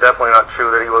that's definitely not true,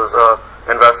 that he was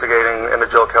investigating into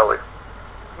Jill Kelly.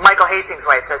 Michael Hastings'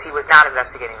 wife says he was not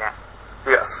investigating that.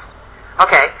 Yes.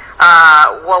 Okay.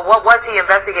 Well, what was he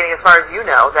investigating, as far as you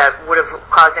know, that would have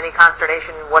caused any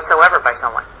consternation whatsoever by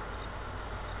someone?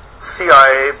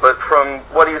 CIA, but from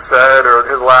what he said, or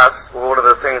one of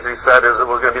the things he said is it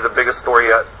was going to be the biggest story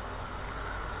yet.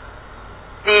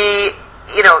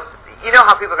 You know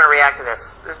how people are going to react to this.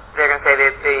 They're going to say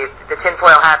that the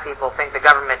tinfoil hat people think the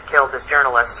government killed this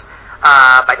journalist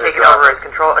by taking over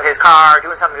his car,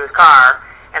 doing something to his car,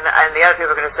 and the other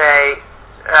people are going to say,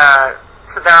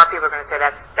 so there are people who are going to say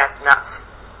that's nuts.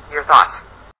 Your thoughts?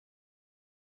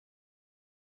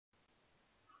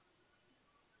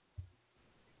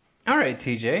 All right,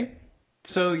 TJ.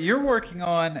 So you're working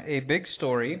on a big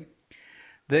story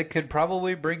that could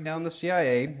probably bring down the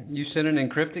CIA. You sent an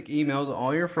encrypted email to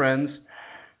all your friends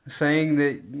saying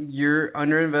that you're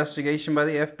under investigation by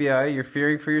the FBI, you're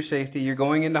fearing for your safety, you're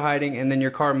going into hiding, and then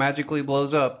your car magically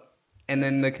blows up. And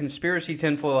then the conspiracy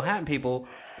tinfoil hat people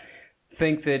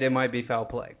think that it might be foul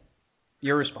play.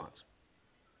 Your response?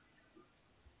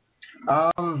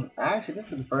 Actually, this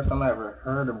is the first time I ever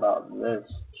heard about this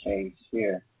case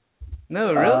here.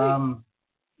 No, really?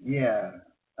 Yeah.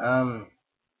 I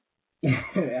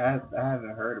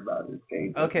haven't heard about this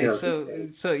case. Okay,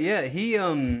 so yeah, he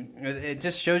it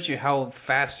just shows you how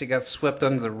fast he got swept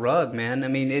under the rug, man. I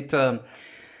mean,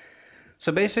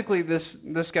 so basically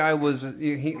this guy was,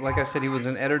 like I said, he was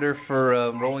an editor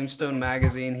for Rolling Stone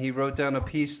magazine. He wrote down a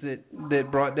piece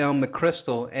that brought down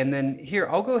McChrystal, and then here,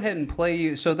 I'll go ahead and play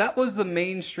you. So that was the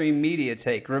mainstream media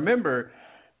take. Remember,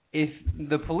 if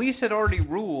the police had already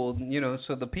ruled,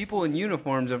 so the people in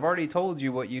uniforms have already told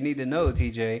you what you need to know,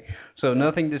 TJ. So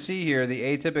nothing to see here, the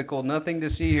atypical, nothing to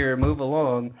see here, move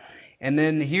along. And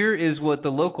then here is what the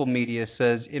local media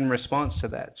says in response to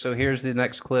that. So here's the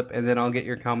next clip, and then I'll get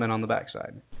your comment on the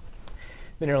backside.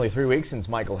 It's been nearly 3 weeks since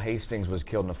Michael Hastings was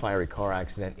killed in a fiery car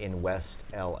accident in West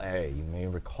L.A. You may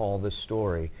recall this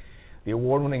story. The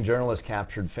award-winning journalist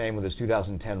captured fame with his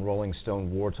 2010 Rolling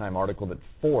Stone wartime article that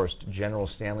forced General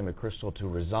Stanley McChrystal to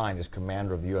resign as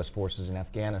commander of the U.S. forces in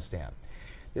Afghanistan.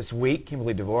 This week,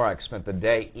 Kimberly Dvorak spent the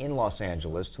day in Los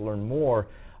Angeles to learn more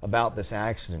about this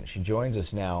accident. She joins us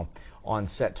now on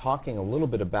set talking a little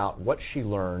bit about what she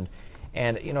learned.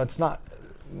 And, you know, it's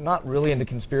not really into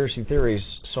conspiracy theories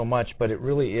so much, but it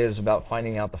really is about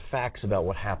finding out the facts about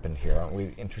what happened here. Aren't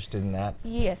we interested in that?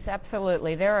 Yes,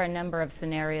 absolutely. There are a number of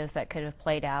scenarios that could have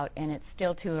played out, and it's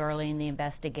still too early in the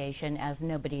investigation as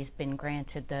nobody's been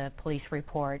granted the police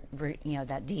report,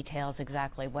 that details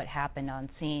exactly what happened on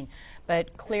scene.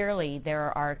 But clearly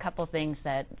there are a couple things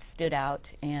that stood out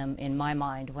in my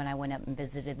mind when I went up and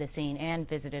visited the scene and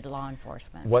visited law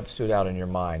enforcement. What stood out in your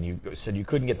mind? You said you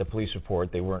couldn't get the police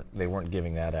report. They weren't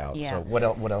giving that out. Yeah. So what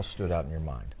else stood out in your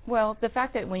mind? Well, the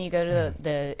fact that when you go to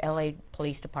the L.A.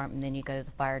 Police Department, then you go to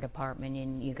the fire department,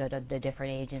 and you go to the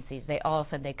different agencies, they all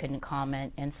said they couldn't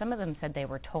comment, and some of them said they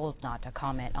were told not to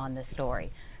comment on the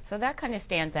story. So that kind of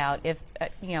stands out. If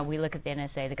we look at the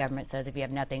NSA, the government says if you have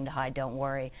nothing to hide, don't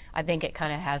worry. I think it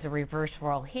kind of has a reverse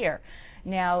role here.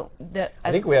 Now,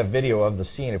 I think we have video of the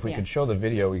scene. If we could show the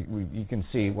video, you can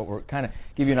see what we're kind of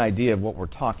give you an idea of what we're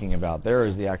talking about. There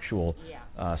is the actual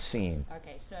scene.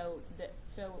 Okay, so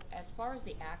as far as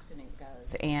the accident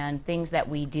goes and things that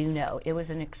we do know, it was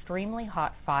an extremely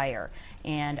hot fire,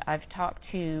 and I've talked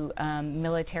to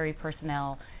military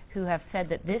personnel who have said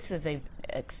that this is an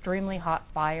extremely hot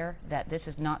fire, that this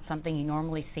is not something you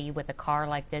normally see with a car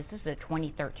like this. This is a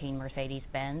 2013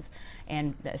 Mercedes-Benz,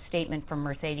 and a statement from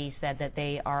Mercedes said that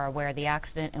they are aware of the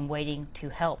accident and waiting to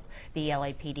help the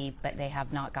LAPD, but they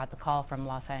have not got the call from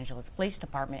Los Angeles Police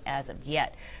Department as of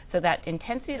yet. So that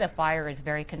intensity of the fire is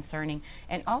very concerning,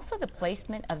 and also the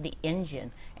placement of the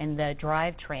engine and the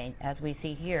drivetrain, as we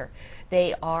see here.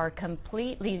 They are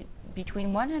completely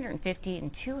between 150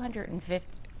 and 250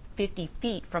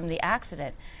 feet from the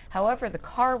accident. However, the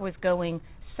car was going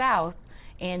south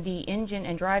and the engine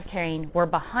and drivetrain were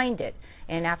behind it.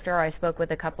 And after I spoke with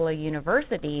a couple of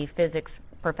university physics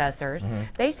professors,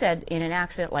 they said in an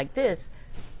accident like this,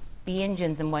 the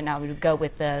engines and whatnot would go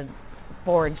with the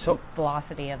forward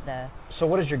velocity of the... So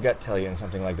what does your gut tell you in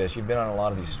something like this? You've been on a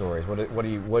lot of these stories. What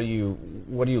are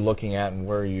you looking at, and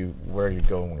where are you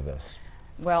going with this?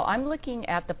 Well, I'm looking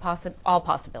at all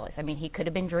possibilities. I mean, he could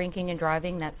have been drinking and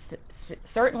driving. That's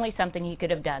certainly something he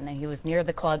could have done. He was near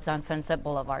the clubs on Sunset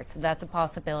Boulevard, so that's a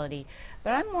possibility.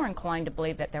 But I'm more inclined to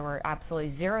believe that there were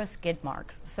absolutely zero skid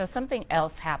marks. So something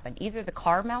else happened. Either the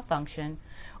car malfunctioned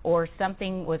or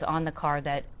something was on the car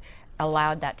that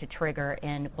allowed that to trigger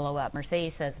and blow up.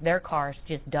 Mercedes says their cars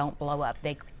just don't blow up.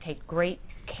 They take great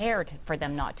care for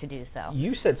them not to do so.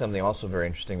 You said something also very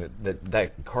interesting,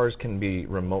 that cars can be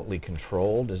remotely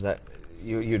controlled. Is that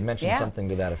you had mentioned something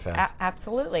to that effect?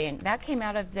 Absolutely, and that came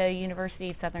out of the University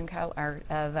of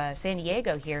San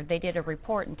Diego here. They did a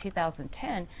report in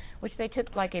 2010, which they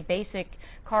took like a basic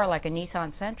car, like a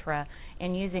Nissan Sentra,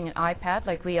 and using an iPad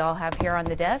like we all have here on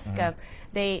the desk,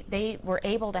 they were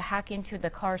able to hack into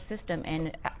the car system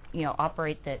and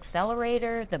operate the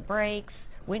accelerator, the brakes,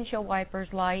 windshield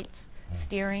wipers, lights,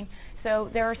 steering. So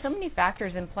there are so many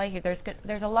factors in play here.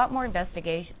 There's a lot more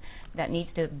investigation that needs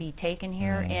to be taken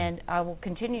here, and I will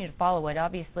continue to follow it.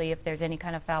 Obviously, if there's any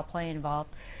kind of foul play involved,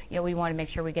 we want to make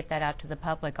sure we get that out to the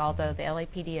public, although the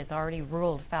LAPD has already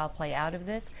ruled foul play out of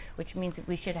this, which means that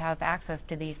we should have access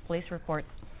to these police reports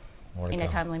in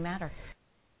a timely manner.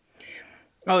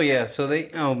 Oh yeah, so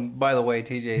by the way,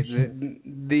 TJ,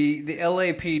 the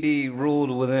LAPD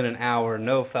ruled within an hour,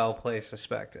 no foul play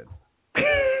suspected.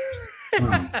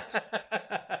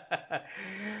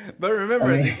 But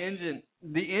remember,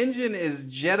 the engine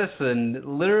is jettisoned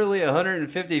literally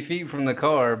 150 feet from the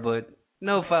car, but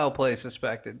no foul play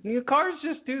suspected. Cars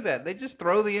just do that. They just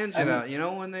throw the engine out,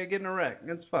 when they get in a wreck.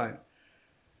 It's fine.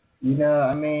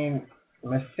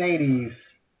 Mercedes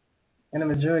and the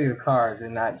majority of cars are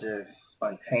not just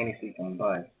spontaneously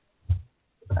combust.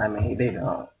 They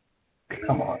don't.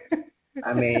 Come on.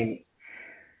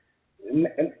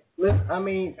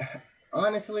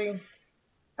 Honestly,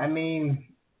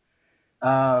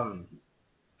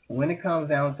 when it comes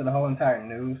down to the whole entire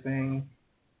news thing,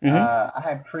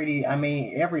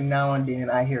 every now and then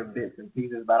I hear bits and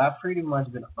pieces, but I've pretty much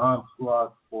been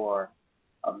unplugged for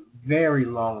a very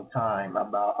long time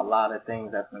about a lot of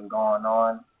things that's been going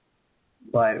on.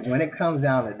 But when it comes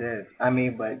down to this,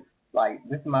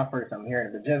 this is my first time hearing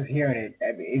it, but just hearing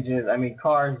it,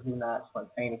 cars do not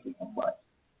spontaneously combust.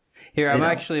 Here, I'm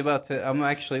actually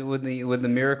with the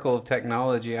miracle of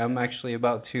technology, I'm actually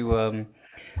about to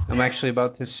I'm actually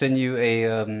about to send you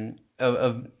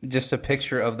just a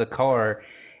picture of the car,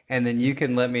 and then you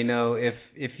can let me know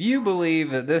if you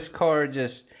believe that this car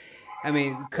just, I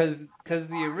mean, because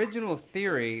the original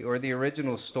theory or the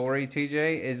original story,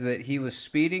 TJ, is that he was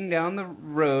speeding down the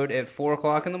road at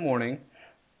 4:00 in the morning,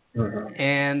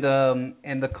 and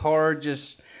the car just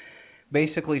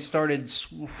basically started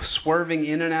swerving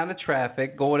in and out of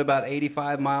traffic, going about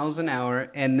 85 miles an hour,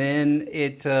 and then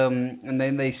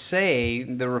they say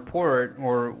the report,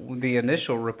 or the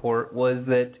initial report, was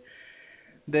that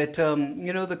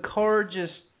the car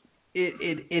just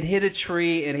it hit a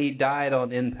tree and he died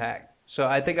on impact. So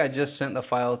I think I just sent the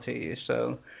file to you.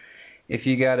 So if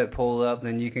you got it pulled up,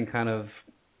 then you can give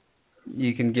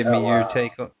me your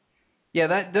take on. Yeah,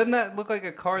 doesn't that look like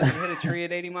a car that hit a tree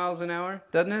at 80 miles an hour?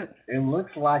 Doesn't it? It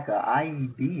looks like an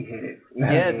IED hit it.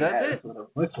 Yeah, doesn't it? That's what it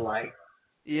looks like.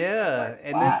 Yeah, like,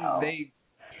 and wow.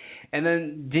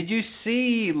 then did you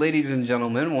see, ladies and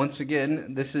gentlemen? Once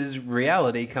again, this is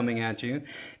reality coming at you.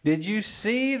 Did you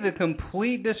see the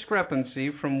complete discrepancy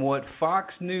from what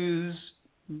Fox News,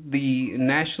 the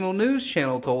national news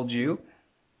channel, told you,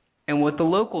 and what the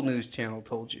local news channel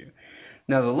told you?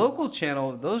 Now, the local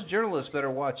channel, those journalists better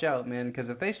watch out, man, because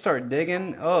if they start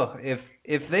digging,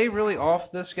 if they really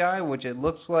off this guy, which it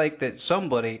looks like that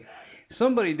somebody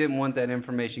didn't want that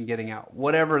information getting out,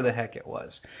 whatever the heck it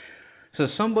was. So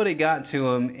somebody got to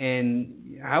him,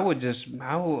 and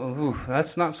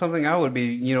that's not something I would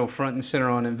be, front and center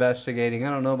on investigating. I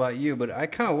don't know about you, but I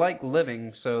kind of like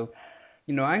living, so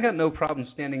I got no problem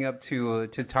standing up to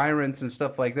tyrants and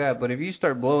stuff like that. But if you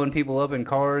start blowing people up in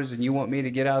cars and you want me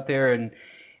to get out there and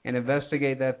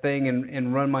investigate that thing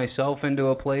and run myself into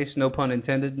a place, no pun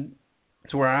intended,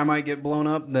 to where I might get blown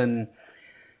up, then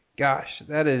gosh,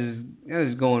 that is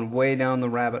going way down the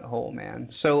rabbit hole, man.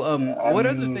 So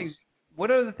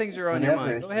what other things are on your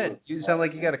mind? Go ahead. You sound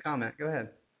like you got a comment. Go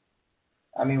ahead.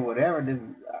 I mean, whatever this.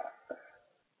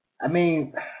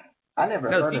 I never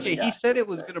heard of it. He said it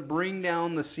was going to bring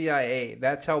down the CIA.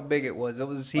 That's how big it was. That's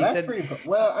pretty.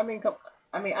 Well, I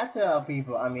tell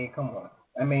people. Come on.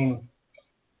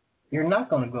 You're not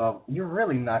going to go up. You're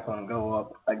really not going to go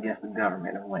up against the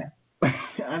government and win.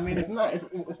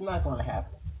 It's not going to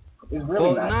happen. It's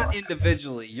really not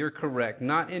individually. You're correct.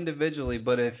 Not individually,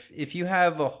 but if you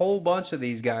have a whole bunch of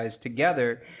these guys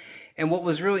together. And what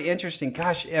was really interesting,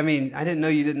 gosh, I didn't know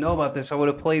you didn't know about this. I would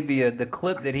have played the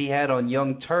clip that he had on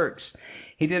Young Turks.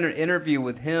 He did an interview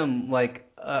with him like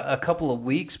a couple of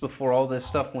weeks before all this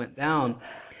stuff went down,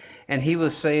 and he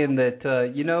was saying that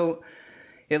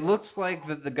it looks like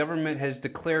that the government has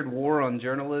declared war on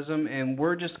journalism, and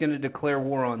we're just going to declare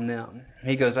war on them.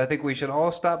 He goes, I think we should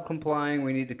all stop complying.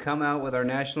 We need to come out with our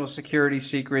national security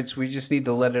secrets. We just need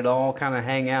to let it all kind of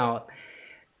hang out.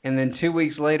 And then 2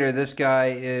 weeks later, this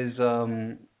guy is,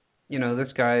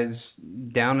 this guy's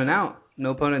down and out.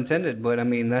 No pun intended, but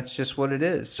that's just what it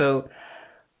is. So,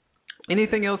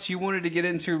 anything else you wanted to get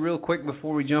into real quick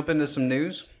before we jump into some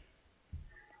news?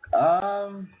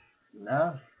 No.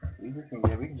 We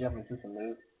can jump into some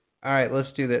news. All right,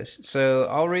 let's do this. So,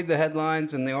 I'll read the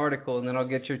headlines and the article, and then I'll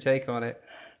get your take on it.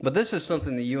 But this is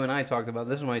something that you and I talked about.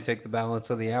 This might take the balance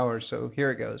of the hour, so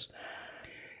here it goes.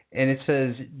 And it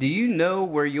says, do you know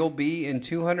where you'll be in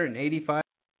 285?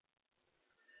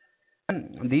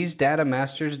 These data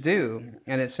masters do.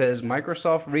 And it says,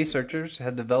 Microsoft researchers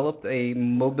have developed a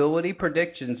mobility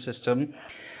prediction system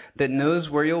that knows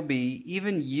where you'll be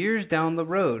even years down the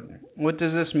road. What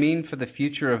does this mean for the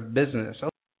future of business?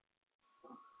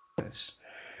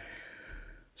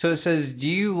 So it says, do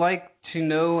you like to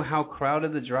know how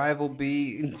crowded the drive will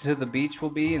be to the beach will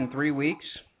be in 3 weeks?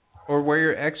 Or where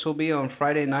your ex will be on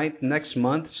Friday night next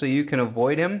month so you can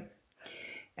avoid him?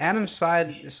 Adam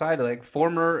Seidel,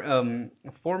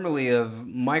 formerly of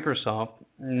Microsoft,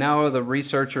 now the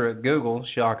researcher at Google,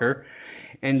 shocker,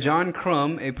 and John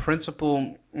Crum, a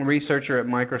principal researcher at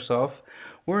Microsoft,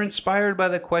 were inspired by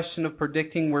the question of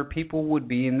predicting where people would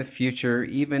be in the future,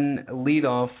 even lead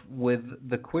off with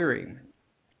the query,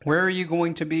 where are you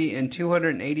going to be in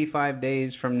 285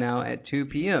 days from now at 2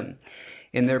 p.m.?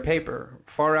 in their paper,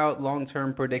 Far Out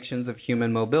Long-Term Predictions of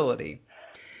Human Mobility.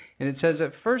 And it says,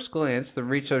 at first glance, the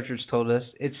researchers told us,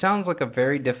 it sounds like a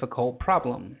very difficult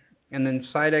problem. And then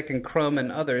Sidek and Crum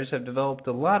and others have developed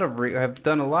have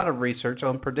done a lot of research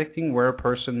on predicting where a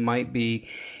person might be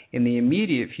in the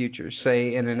immediate future,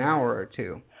 say in an hour or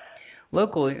two.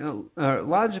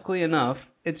 Logically enough,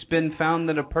 it's been found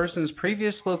that a person's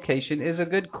previous location is a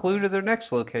good clue to their next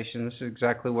location. This is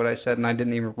exactly what I said, and I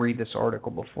didn't even read this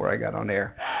article before I got on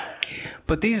air.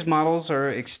 But these models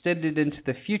are extended into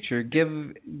the future.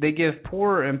 They give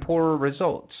poorer and poorer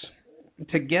results.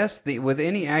 to guess with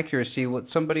any accuracy what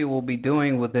somebody will be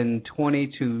doing within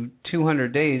 20 to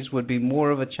 200 days would be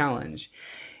more of a challenge.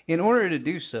 In order to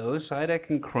do so, Sidek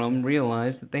and Crumb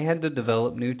realized that they had to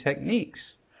develop new techniques.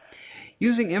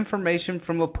 Using information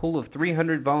from a pool of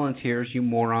 300 volunteers, you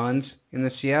morons, in the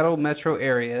Seattle metro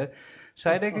area,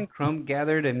 Sidek and Crumb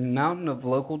gathered a mountain of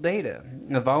local data.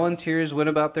 The volunteers went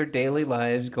about their daily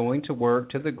lives, going to work,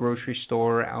 to the grocery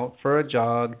store, out for a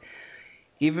jog,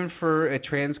 even for a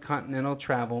transcontinental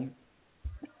travel.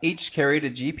 Each carried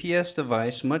a GPS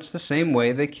device much the same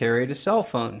way they carried a cell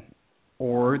phone.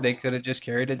 Or they could have just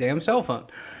carried a damn cell phone.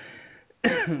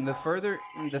 To further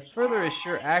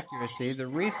assure accuracy, the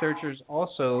researchers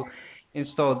also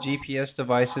installed GPS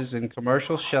devices in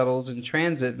commercial shuttles and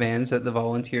transit vans that the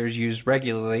volunteers used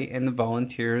regularly in the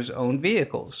volunteers' own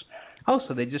vehicles.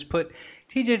 Also, they just put,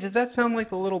 TJ, does that sound like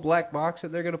the little black box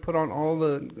that they're going to put on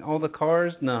all the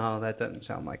cars? No, that doesn't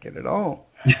sound like it at all.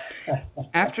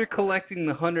 After collecting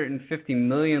the 150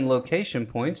 million location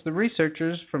points, the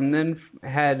researchers from then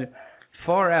had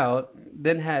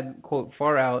quote,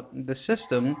 far out the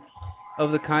system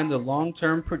of the kind to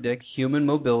long-term predict human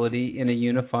mobility in a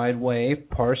unified way,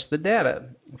 parse the data.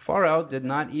 Far out did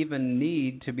not even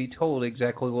need to be told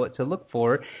exactly what to look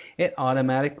for. It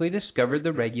automatically discovered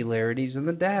the regularities in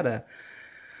the data.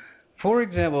 For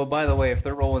example, by the way, if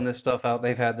they're rolling this stuff out,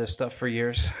 they've had this stuff for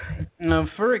years.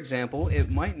 For example, it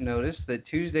might notice that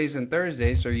Tuesdays and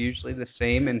Thursdays are usually the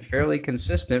same and fairly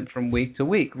consistent from week to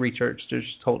week, researchers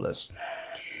told us.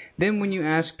 Then when you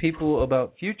ask people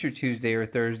about future Tuesday or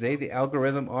Thursday, the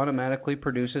algorithm automatically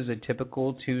produces a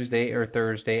typical Tuesday or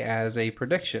Thursday as a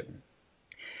prediction.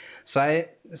 Sidek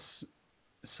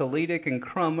and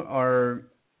Crumb are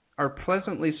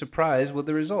pleasantly surprised with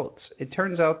the results. It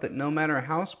turns out that no matter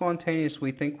how spontaneous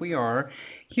we think we are,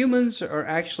 humans are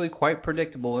actually quite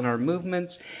predictable in our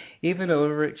movements, even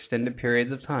over extended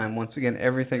periods of time. Once again,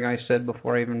 everything I said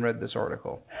before I even read this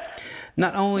article.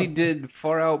 Not only did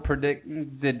Far Out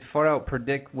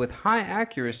predict with high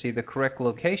accuracy the correct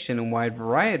location and wide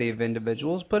variety of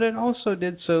individuals, but it also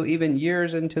did so even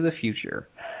years into the future.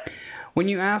 When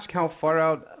you ask how Far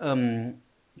Out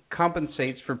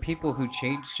compensates for people who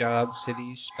change jobs,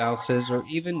 cities, spouses, or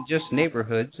even just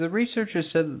neighborhoods, the researchers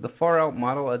said that the Far Out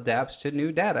model adapts to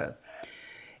new data.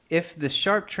 If the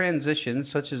sharp transition,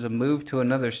 such as a move to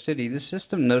another city, the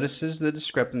system notices the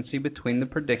discrepancy between the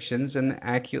predictions and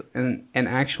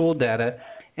actual data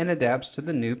and adapts to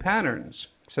the new patterns,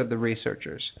 said the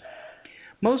researchers.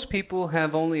 Most people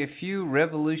have only a few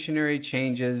revolutionary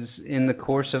changes in the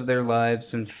course of their lives,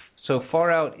 and so Far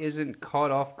Out isn't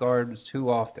caught off guard too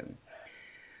often.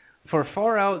 For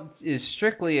Far Out is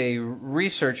strictly a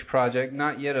research project,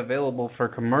 not yet available for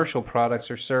commercial products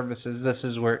or services. This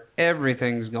is where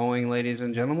everything's going, ladies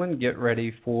and gentlemen. Get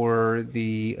ready for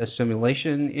the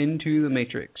assimilation into the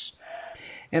Matrix.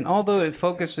 And although it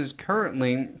focuses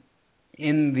currently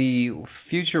in the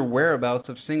future whereabouts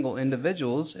of single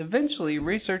individuals, eventually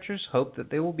researchers hope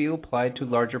that they will be applied to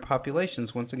larger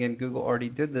populations. Once again, Google already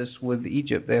did this with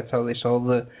Egypt. That's how they solved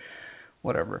the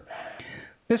whatever.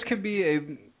 This could be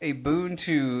a boon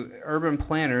to urban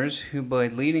planners who, by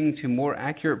leading to more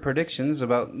accurate predictions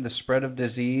about the spread of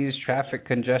disease, traffic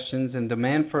congestions, and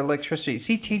demand for electricity.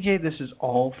 See, TJ, this is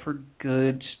all for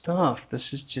good stuff. This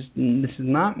is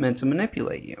not meant to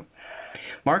manipulate you.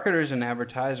 Marketers and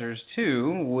advertisers,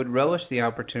 too, would relish the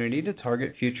opportunity to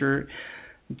target future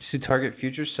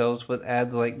selves with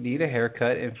ads like "Need a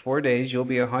haircut? In 4 days, you'll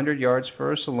be 100 yards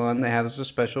for a salon that has a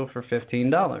special for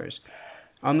 $15.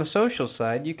 On the social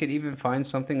side, you could even find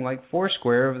something like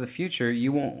Foursquare of the future.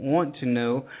 You won't want to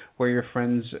know where your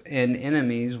friends and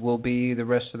enemies will be the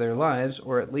rest of their lives,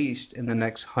 or at least in the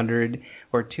next 100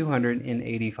 or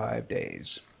 285 days.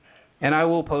 And I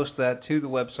will post that to the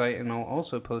website, and I'll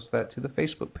also post that to the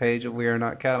Facebook page of We Are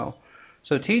Not Cattle.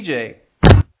 So, TJ,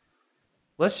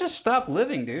 let's just stop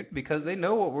living, dude, because they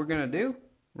know what we're going to do,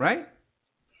 right?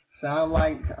 Sound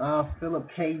like Philip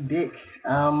K. Dick's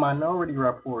Minority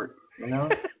Report. You know,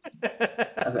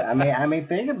 I mean,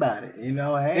 think about it. You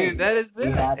know, hey, dude, that is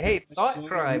it. Hey, thought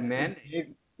crime, man.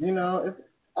 You know,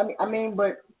 I mean,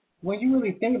 but when you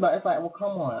really think about it, it's like, well,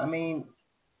 come on. I mean,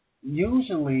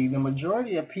 usually the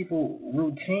majority of people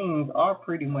routines are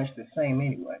pretty much the same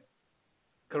anyway.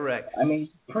 Correct. I mean,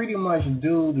 pretty much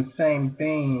do the same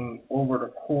thing over the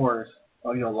course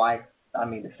of your life. I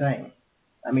mean, the same.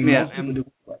 I mean, most people do.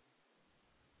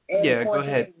 And go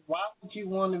ahead. Why would you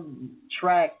want to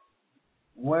track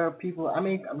where people, I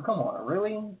mean, come on,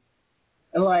 really?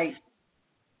 And like,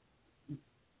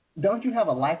 don't you have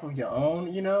a life of your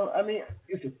own, you know? I mean,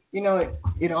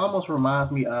 it almost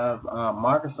reminds me of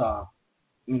Microsoft,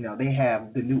 they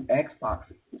have the new Xbox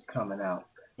is coming out.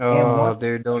 Oh,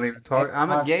 dude, don't even talk. I'm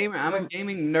a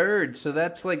gaming nerd, so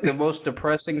that's like the most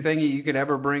depressing thing you could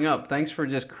ever bring up. Thanks for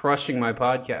just crushing my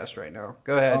podcast right now.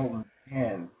 Go ahead. Oh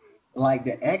man, like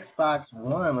the Xbox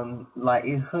One, like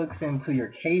it hooks into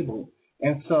your cable,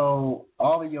 and so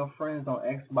all of your friends on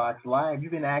Xbox Live, you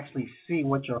can actually see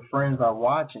what your friends are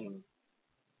watching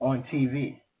on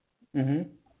TV. Mhm.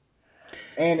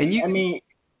 And I mean,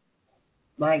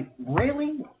 like,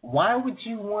 really, why would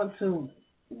you want to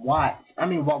watch? I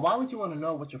mean, why would you want to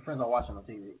know what your friends are watching on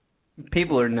TV?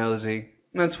 People are nosy.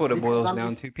 That's what it boils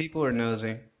down to. People are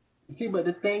nosy. See, but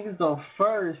the thing is, though,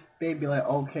 first they'd be like,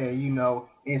 okay,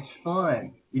 it's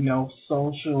fun,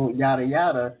 social, yada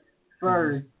yada.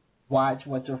 First, watch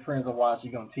what your friends are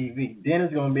watching on TV. Then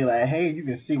it's gonna be like, hey, you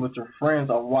can see what your friends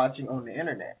are watching on the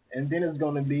internet. And then it's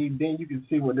gonna be, then you can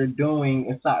see what they're doing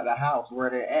inside the house, where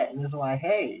they're at. And it's like,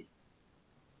 hey,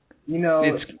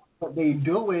 but they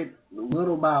do it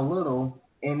little by little,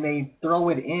 and they throw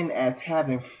it in as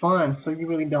having fun, so you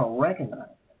really don't recognize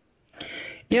it.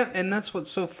 Yeah, and that's what's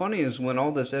so funny is when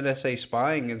all this NSA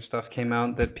spying and stuff came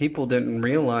out that people didn't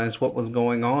realize what was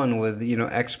going on with,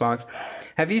 Xbox.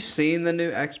 Have you seen the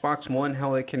new Xbox One,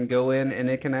 how it can go in and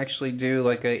it can actually do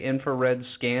like an infrared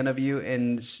scan of you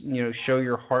and, show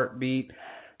your heartbeat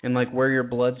and like where your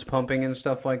blood's pumping and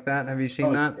stuff like that? Have you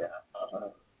seen that? Yeah.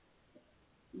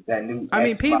 That new I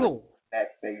mean, Xbox people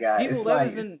that they got. People,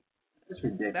 it's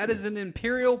ridiculous. That is an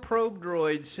Imperial probe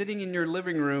droid sitting in your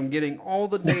living room getting all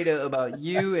the data about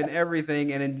you and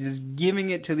everything and just giving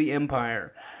it to the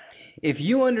Empire. If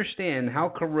you understand how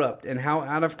corrupt and how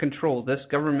out of control this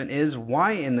government is,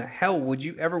 why in the hell would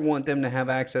you ever want them to have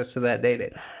access to that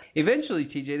data? Eventually,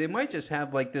 TJ, they might just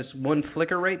have like this one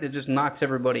flicker rate that just knocks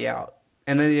everybody out,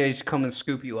 and then they just come and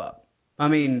scoop you up. I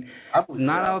mean,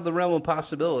 not out of the realm of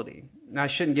possibility. I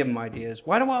shouldn't give them ideas.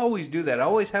 Why do I always do that? I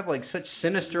always have like such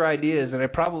sinister ideas, and I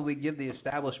probably give the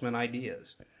establishment ideas.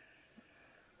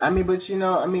 I mean, but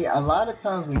a lot of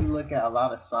times when you look at a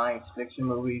lot of science fiction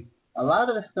movies, a lot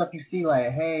of the stuff you see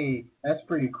like, hey, that's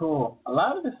pretty cool. A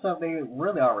lot of the stuff they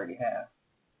really already have.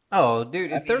 Oh,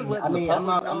 dude, if they're letting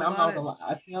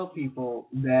I tell people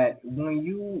that when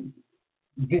you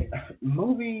get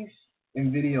movies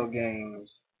and video games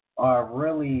are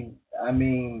really,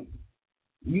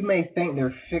 you may think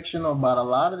they're fictional, but a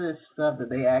lot of this stuff that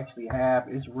they actually have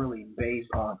is really based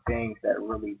on things that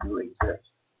really do exist.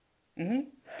 Mhm.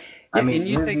 Yeah, and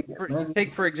you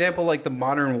take for example like the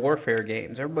modern warfare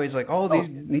games. Everybody's like, "Oh,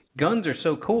 these guns are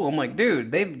so cool." I'm like,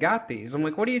 "Dude, they've got these." I'm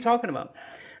like, "What are you talking about?"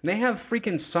 And they have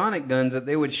freaking sonic guns that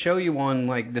they would show you on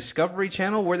like Discovery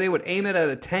Channel, where they would aim it at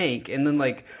a tank and then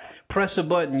like press a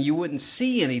button, you wouldn't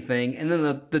see anything, and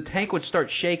then the tank would start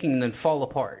shaking and then fall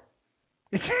apart.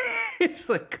 It's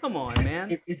like, come on,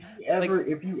 man.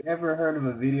 If you ever heard of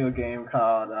a video game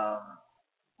called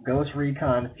Ghost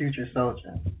Recon Future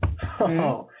Soldier,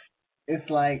 it's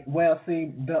like,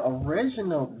 the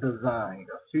original design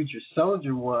of Future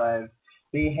Soldier was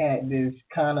they had this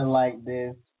kind of like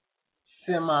this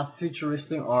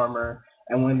semi-futuristic armor,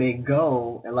 and when they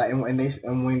go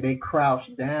and when they crouch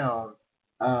down,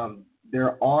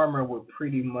 their armor would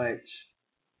pretty much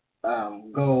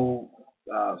go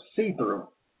see-through.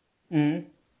 Mm-hmm.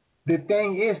 The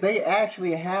thing is, they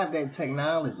actually have that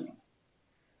technology.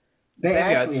 They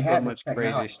actually got have so much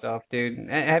technology. crazy stuff, dude.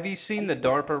 Have you seen the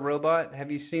DARPA robot?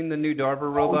 Have you seen the new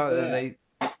DARPA robot?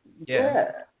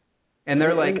 Yeah. And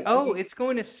they're like, it's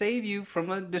going to save you from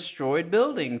a destroyed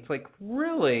building. It's like,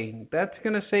 really? That's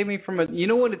going to save me from a... You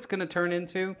know what it's going to turn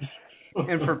into?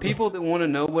 And for people that want to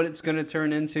know what it's going to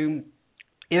turn into,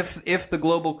 if the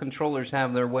global controllers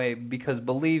have their way, because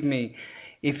believe me,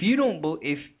 if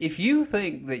you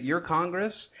think that your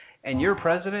Congress and your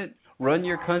president run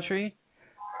your country,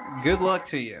 good luck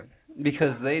to you,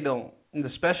 because they don't. The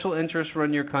special interests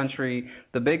run your country,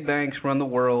 the big banks run the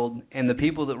world, and the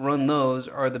people that run those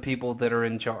are the people that are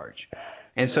in charge.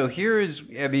 And so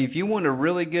if you want a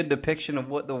really good depiction of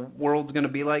what the world's going to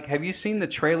be like, have you seen the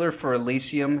trailer for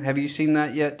Elysium? Have you seen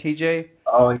that yet, TJ?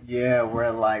 Oh, yeah,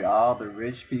 where like all the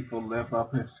rich people live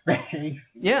up in space.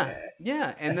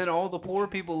 Yeah, and then all the poor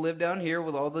people live down here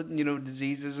with all the,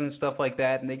 diseases and stuff like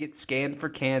that, and they get scanned for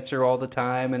cancer all the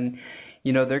time, and,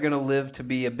 they're going to live to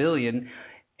be 1 billion.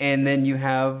 And then you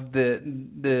have the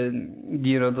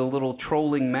little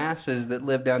trolling masses that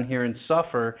live down here and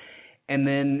suffer. And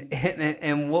then,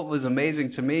 and what was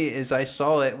amazing to me is I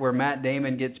saw it where Matt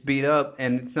Damon gets beat up,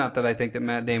 and it's not that I think that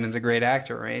Matt Damon's a great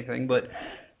actor or anything, but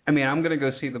I'm going to go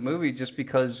see the movie just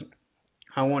because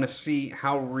I want to see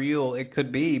how real it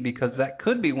could be, because that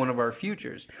could be one of our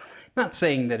futures. Not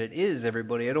saying that it is,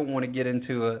 everybody. I don't want to get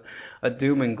into a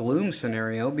doom and gloom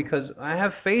scenario, because I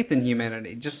have faith in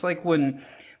humanity. Just like when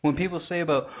people say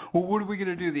about, well, what are we going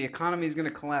to do? The economy is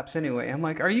going to collapse anyway. I'm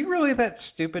like, are you really that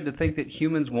stupid to think that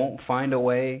humans won't find a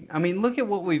way? I mean, look at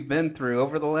what we've been through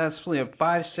over the last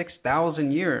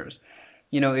 5,000-6,000 years.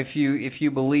 If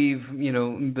you believe,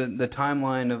 the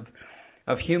timeline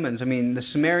of humans. I mean, the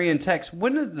Sumerian texts.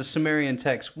 When are the Sumerian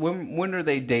texts? When are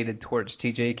they dated towards,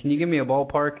 TJ? Can you give me a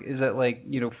ballpark? Is that like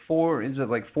 4? Is it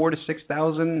like 4,000 to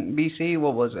 6,000 BC?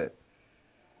 What was it?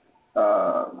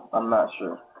 I'm not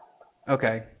sure.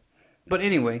 Okay, but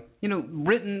anyway,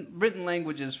 written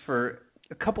languages for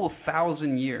a couple of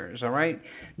thousand years. All right.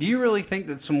 Do you really think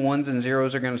that some ones and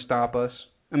zeros are going to stop us?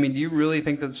 I mean, do you really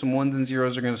think that some ones and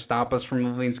zeros are going to stop us from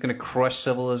moving? It's going to crush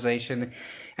civilization.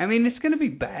 I mean, it's going to be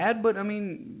bad, but I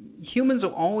mean, humans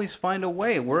will always find a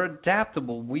way. We're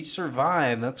adaptable. We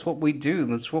survive. That's what we do.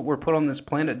 That's what we're put on this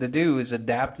planet to do, is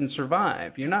adapt and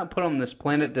survive. You're not put on this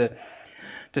planet to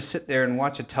sit there and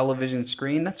watch a television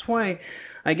screen. That's why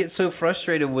I get so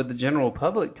frustrated with the general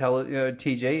public,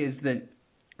 TJ, is that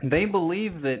they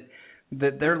believe that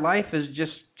their life is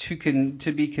just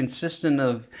to be consistent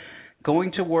of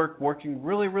going to work, working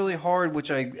really, really hard,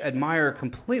 which I admire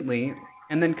completely,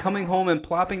 and then coming home and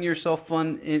plopping yourself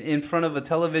in front of a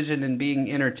television and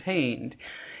being entertained.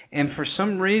 And for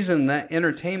some reason, that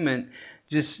entertainment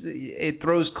it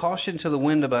throws caution to the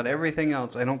wind about everything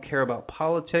else. I don't care about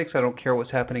politics. I don't care what's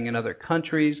happening in other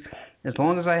countries. As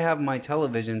long as I have my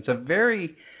television.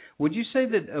 Would you say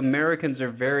that Americans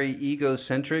are very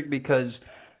egocentric? Because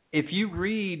if you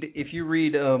read,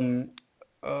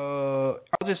 I'll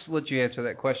just let you answer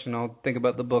that question. I'll think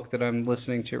about the book that I'm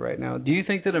listening to right now. Do you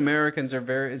think that Americans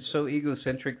are so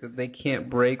egocentric that they can't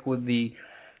break with the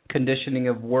conditioning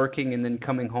of working and then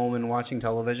coming home and watching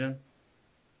television?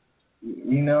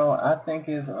 I think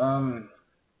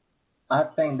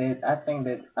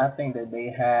that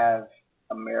they have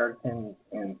Americans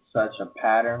in such a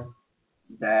pattern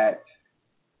that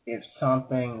if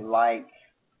something like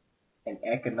an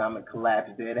economic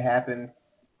collapse did happen,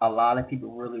 a lot of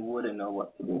people really wouldn't know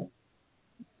what to do.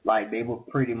 Like, they would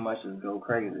pretty much just go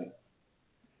crazy.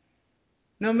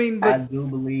 No, I mean,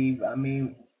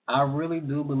 I really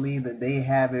do believe that they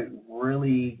have it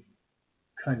really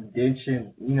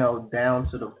conditioned, down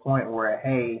to the point where,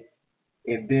 hey,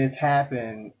 if this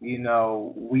happened,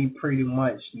 we pretty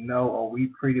much know, or we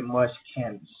pretty much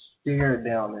can steer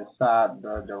them inside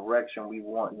the direction we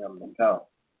want them to go.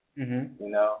 Mm-hmm.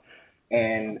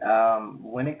 And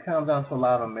when it comes down to a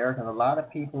lot of Americans, a lot of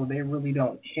people, they really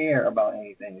don't care about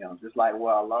anything else. It's like,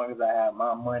 well, as long as I have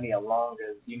my money, as long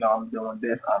as, I'm doing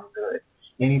this, I'm good.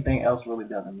 Anything else really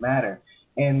doesn't matter.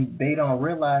 And they don't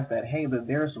realize that, hey, that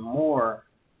there's more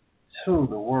to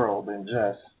the world than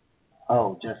just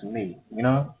me,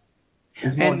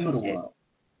 There's more to the world.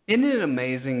 Isn't it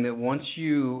amazing that once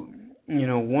you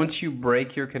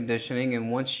break your conditioning,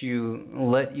 and once you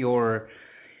let your,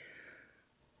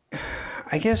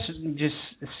 I guess, just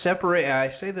separate.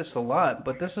 I say this a lot,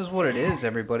 but this is what it is,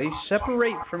 everybody.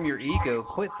 Separate from your ego.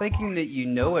 Quit thinking that you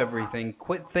know everything.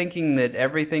 Quit thinking that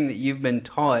everything that you've been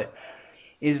taught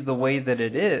is the way that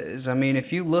it is. I mean,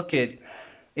 if you look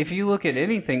at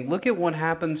anything, look at what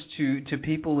happens to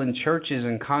people in churches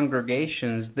and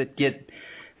congregations that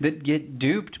get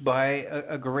duped by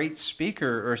a great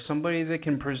speaker or somebody that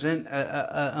can present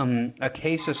a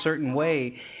case a certain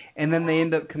way, and then they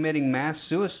end up committing mass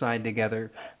suicide together.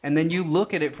 And then you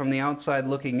look at it from the outside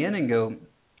looking in and go,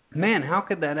 man, how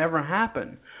could that ever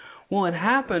happen? Well, it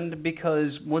happened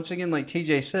because, once again, like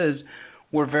TJ says,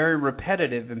 we're very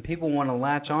repetitive, and people want to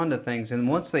latch on to things. And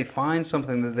once they find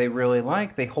something that they really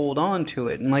like, they hold on to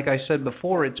it. And like I said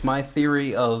before, it's my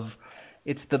theory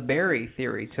it's the berry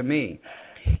theory to me.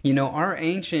 Our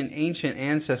ancient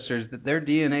ancestors, that their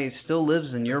DNA still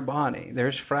lives in your body.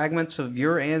 There's fragments of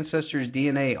your ancestors'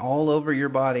 DNA all over your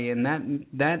body, and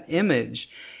that image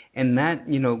and that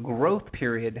growth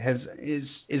period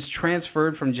is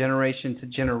transferred from generation to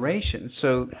generation.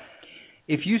 So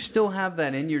if you still have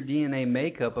that in your DNA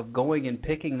makeup of going and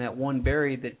picking that one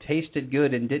berry that tasted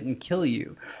good and didn't kill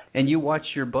you, and you watch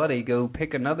your buddy go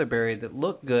pick another berry that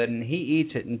looked good and he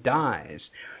eats it and dies,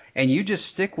 and you just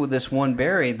stick with this one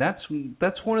berry, that's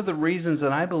one of the reasons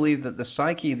that I believe that the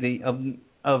psyche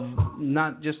of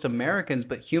not just Americans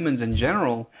but humans in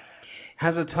general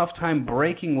has a tough time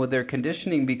breaking with their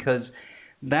conditioning, because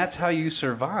that's how you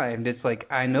survived. It's like,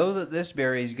 I know that this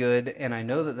berry's good and I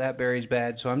know that that berry's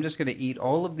bad, so I'm just going to eat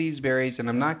all of these berries and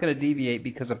I'm not going to deviate,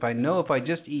 because if I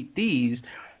just eat these,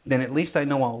 then at least I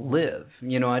know I'll live.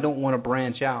 I don't want to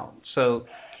branch out. So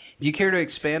Do you care to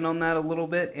expand on that a little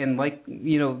bit? And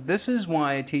this is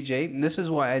why, TJ, and this is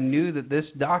why I knew that this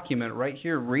document right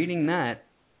here, reading that,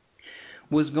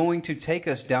 was going to take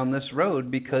us down this road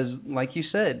because, like you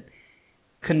said,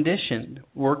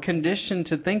 we're conditioned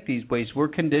to think these ways. We're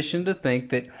conditioned to think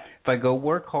that if I go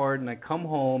work hard and I come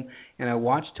home and I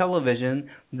watch television,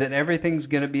 that everything's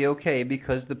going to be okay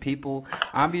because the people,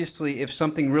 obviously, if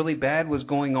something really bad was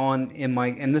going on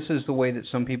and this is the way that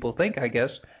some people think, I guess,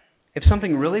 if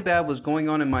something really bad was going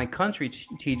on in my country,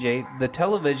 TJ, the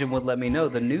television would let me know.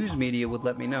 The news media would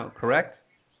let me know, correct?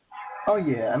 Oh,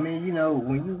 yeah. I mean,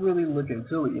 when you really look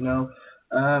into it,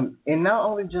 and not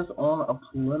only just on a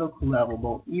political level,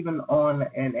 but even on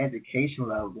an education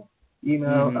level,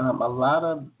 a lot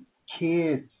of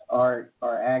kids are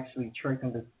actually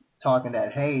tricking to talking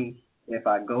that, hey, if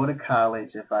I go to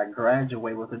college, if I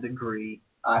graduate with a degree,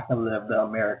 I can live the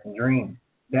American dream.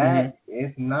 That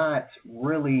is not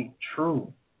really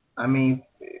true. I mean,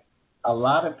 a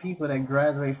lot of people that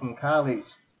graduate from college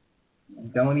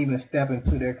don't even step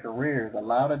into their careers. A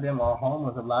lot of them are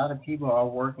homeless. A lot of people are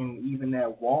working even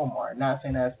at Walmart. Not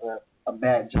saying that's a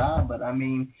bad job, but I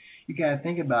mean, you got to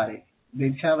think about it.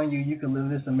 They're telling you can live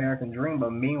this American dream,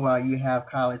 but meanwhile you have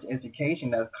college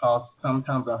education that costs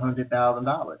sometimes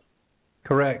 $100,000.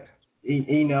 Correct.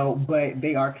 But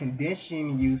they are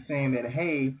conditioning you saying that,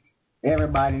 hey,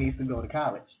 everybody needs to go to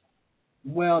college.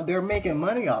 Well, they're making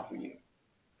money off of you.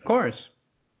 Of course.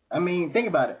 I mean, think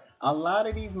about it. A lot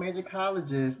of these major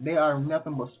colleges, they are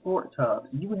nothing but sports hubs.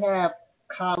 You have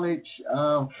college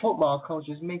football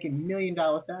coaches making $1 million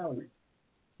salaries,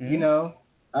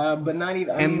 but not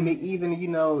even,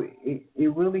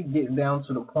 it really gets down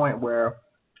to the point where,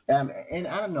 and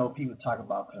I don't know if people talk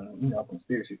about,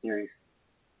 conspiracy theories.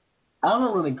 I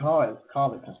don't really call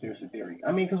it conspiracy theory.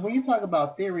 I mean, because when you talk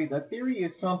about theories, a theory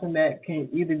is something that can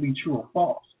either be true or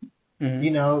false.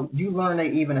 Mm-hmm. You learn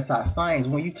that even inside science.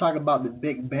 When you talk about the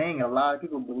Big Bang, a lot of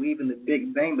people believe in the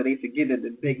Big Bang, but they forget that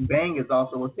the Big Bang is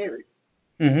also a theory.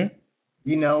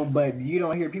 Mm-hmm. But you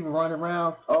don't hear people running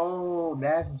around, oh,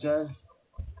 that's just,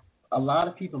 a lot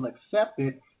of people accept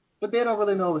it, but they don't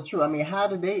really know it's true. I mean, how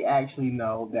do they actually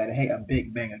know that, hey, a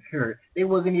Big Bang occurred? They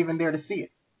wasn't even there to see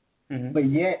it. Mm-hmm.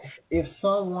 But yet, if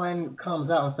someone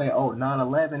comes out and say, oh,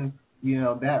 9/11,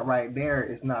 that right there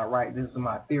is not right, this is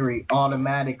my theory,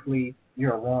 automatically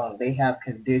you're wrong. They have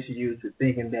conditioned you to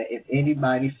thinking that if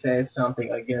anybody says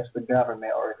something against the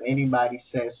government or if anybody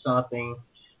says something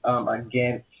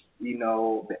against,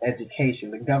 the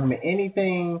education, the government,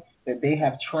 anything that they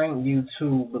have trained you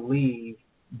to believe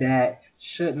that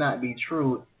should not be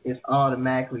true is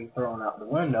automatically thrown out the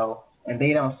window, and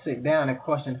they don't sit down and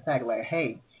question the fact like,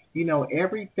 hey,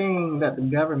 everything that the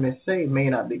government say may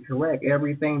not be correct.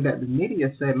 Everything that the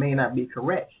media said may not be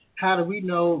correct. How do we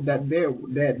know that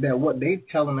that what they're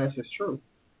telling us is true?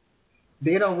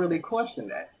 They don't really question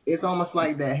that. It's almost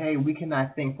like that, hey, we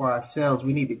cannot think for ourselves.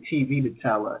 We need the TV to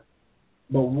tell us.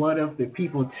 But what if the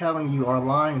people telling you are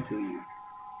lying to you?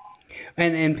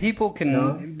 And people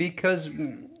can, because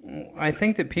I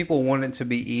think that people want it to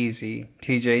be easy,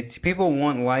 TJ. People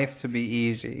want life to be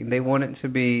easy. They want it to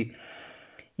be...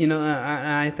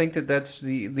 I think that that's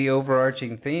the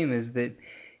overarching theme is that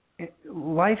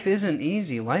life isn't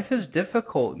easy. Life is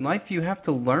difficult. In life, you have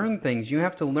to learn things. You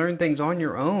have to learn things on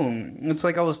your own. It's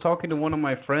like I was talking to one of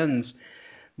my friends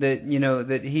that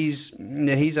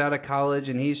he's out of college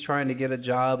and he's trying to get a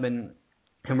job and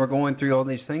we're going through all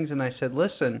these things. And I said,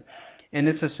 listen, and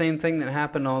it's the same thing that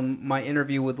happened on my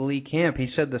interview with Lee Camp. He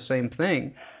said the same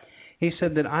thing. He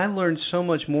said that I learned so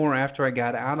much more after I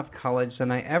got out of college than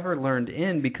I ever learned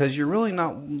in, because you're really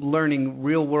not learning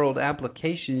real-world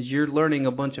applications. You're learning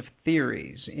a bunch of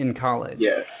theories in college.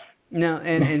 Yes. Now,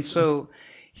 and so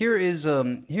here is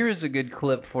a good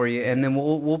clip for you, and then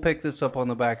we'll pick this up on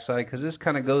the backside because this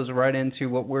kind of goes right into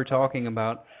what we're talking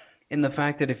about, in the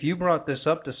fact that if you brought this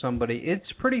up to somebody, it's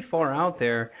pretty far out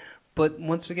there. But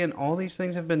once again, all these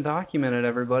things have been documented,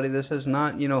 everybody. This is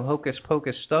not,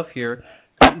 hocus-pocus stuff here.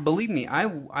 Believe me,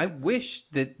 I wish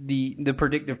that the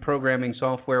predictive programming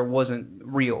software wasn't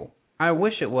real. I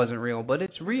wish it wasn't real, but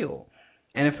it's real.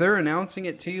 And if they're announcing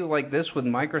it to you like this with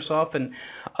Microsoft and,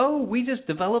 oh, we just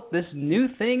developed this new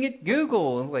thing at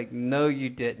Google. Like, no, you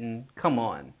didn't. Come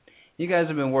on. You guys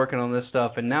have been working on this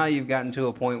stuff, and now you've gotten to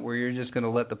a point where you're just going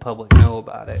to let the public know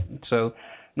about it. So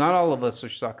not all of us are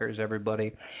suckers,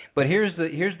 everybody. But here's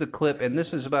the clip, and this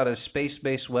is about a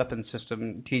space-based weapon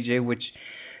system, TJ, which...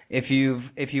 If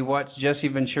you watch Jesse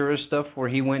Ventura's stuff where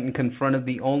he went and confronted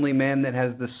the only man that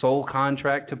has the sole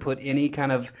contract to put any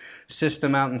kind of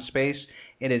system out in space,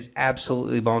 it is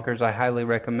absolutely bonkers. I highly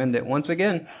recommend it. Once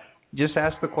again, Just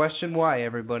ask the question why,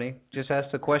 everybody. Just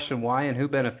ask the question why and who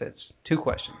benefits. 2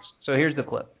 questions. So here's the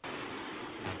clip.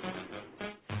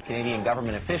 Canadian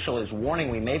government official is warning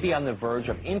we may be on the verge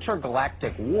of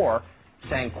intergalactic war,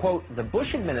 saying, quote, the Bush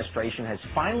administration has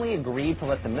finally agreed to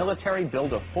let the military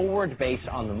build a forward base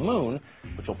on the moon,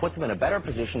 which will put them in a better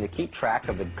position to keep track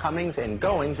of the comings and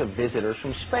goings of visitors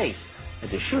from space,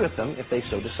 and to shoot at them if they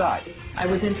so decide. I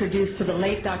was introduced to the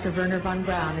late Dr. Wernher von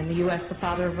Braun in the U.S., the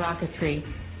father of rocketry.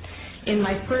 In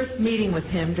my first meeting with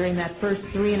him, during that first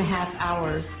 3.5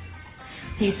 hours,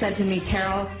 he said to me,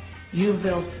 Carol, you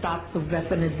will stop the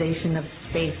weaponization of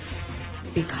space,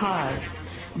 because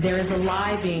there is a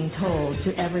lie being told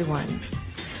to everyone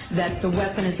that the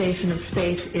weaponization of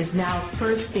space is now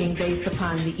first being based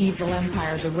upon the evil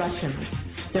empire, the Russians.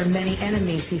 There are many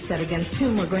enemies, he said, against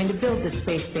whom we're going to build this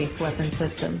space-based weapon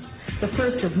system, the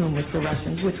first of whom was the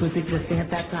Russians, which was existing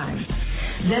at that time.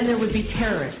 Then there would be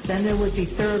terrorists. Then there would be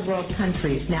third world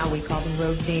countries. Now we call them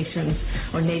rogue nations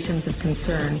or nations of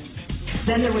concern.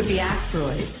 Then there would be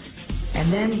asteroids. And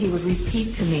then he would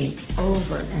repeat to me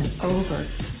over and over.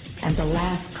 And the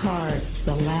last card,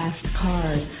 the last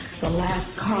card, the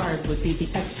last card would be the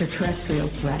extraterrestrial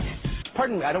threat.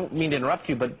 Pardon me, I don't mean to interrupt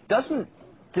you, but doesn't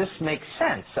this make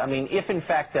sense? I mean, if in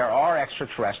fact there are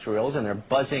extraterrestrials and they're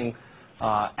buzzing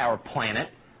our planet,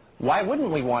 why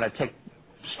wouldn't we want to take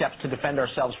steps to defend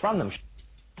ourselves from them?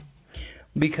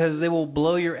 Because they will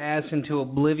blow your ass into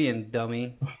oblivion,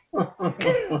 dummy.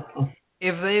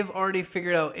 If they've already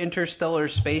figured out interstellar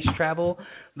space travel,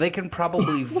 they can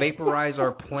probably vaporize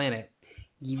our planet.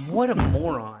 What a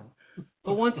moron.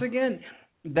 But once again,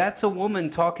 that's a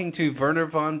woman talking to Wernher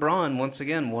von Braun, once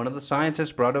again, one of the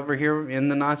scientists brought over here in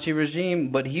the Nazi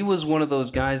regime, but he was one of those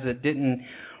guys that didn't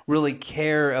really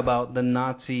care about the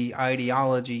Nazi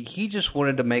ideology. He just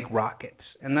wanted to make rockets,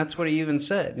 and that's what he even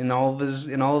said in all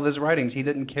of his writings. He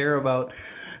didn't care about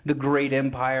the great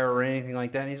empire or anything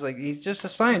like that. He's just a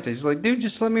scientist. He's like, dude,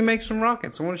 just let me make some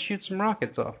rockets. I want to shoot some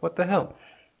rockets off. What the hell?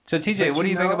 So TJ, what do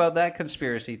you think about that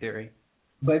conspiracy theory?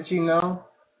 But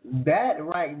that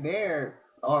right there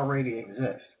already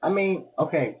exists. I mean,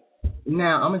 okay,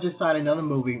 now I'm gonna just cite another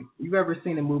movie. You ever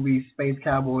seen the movie Space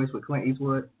Cowboys with Clint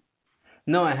Eastwood?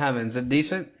 No, I haven't. Is it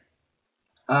decent?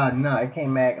 No, it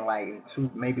came back in like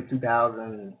maybe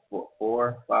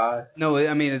 2004, 5. No,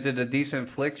 I mean, is it a decent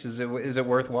flick? Is it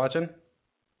worth watching?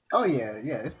 Oh yeah,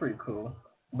 it's pretty cool.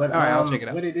 But all right, I'll check it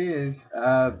out. What it is,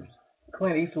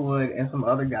 Clint Eastwood and some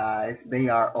other guys, they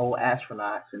are old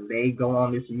astronauts, and they go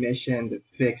on this mission to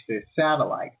fix this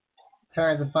satellite.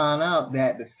 Turns to find out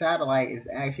that the satellite is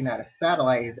actually not a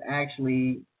satellite; it's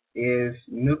actually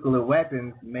nuclear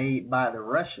weapons made by the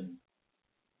Russians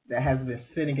that has been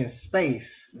sitting in space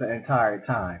the entire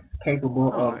time,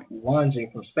 capable of lunging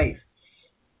from space.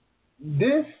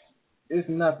 This is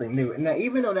nothing new. Now,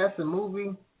 even though that's a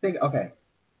movie, they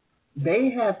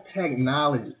have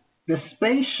technology. The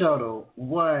space shuttle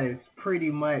was pretty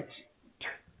much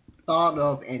thought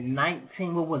of in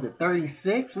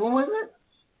 36? What was it?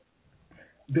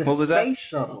 What was space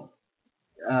shuttle.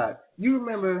 You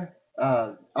remember,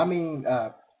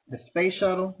 the space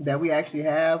shuttle that we actually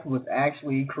have was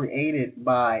actually created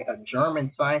by a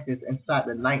German scientist inside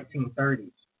the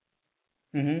 1930s.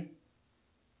 Mm-hmm.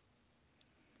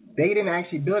 They didn't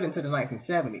actually build it until the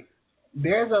 1970s.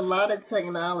 There's a lot of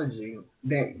technology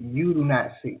that you do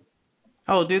not see.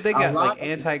 Oh, dude, they got like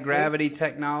anti-gravity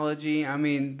technology. I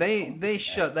mean, they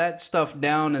shut that stuff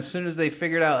down as soon as they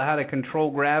figured out how to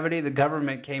control gravity. The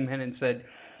government came in and said,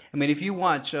 I mean, if you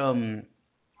watch,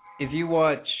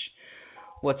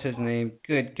 what's his name?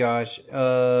 Good gosh.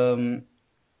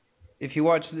 If you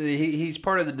watch, he's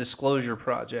part of the Disclosure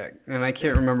Project, and I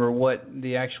can't remember what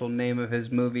the actual name of his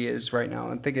movie is right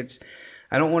now. I think it's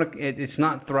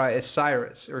not It's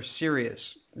Cyrus or Sirius.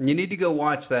 You need to go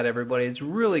watch that, everybody. It's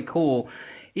really cool.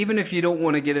 Even if you don't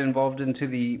want to get involved into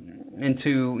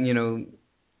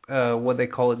what they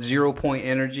call it, 0-point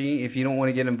energy, if you don't want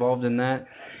to get involved in that,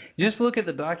 just look at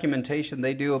the documentation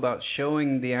they do about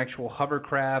showing the actual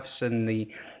hovercrafts and the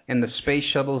space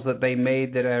shuttles that they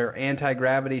made that are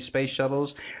anti-gravity space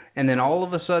shuttles, and then all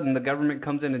of a sudden the government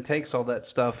comes in and takes all that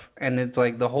stuff, and it's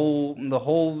like the whole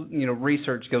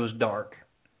research goes dark.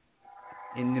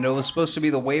 And it was supposed to be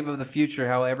the wave of the future,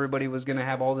 how everybody was going to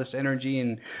have all this energy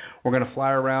and we're going to fly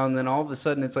around. And then all of a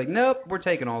sudden it's like, nope, we're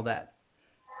taking all that.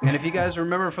 And if you guys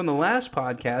remember from the last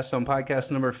podcast, on podcast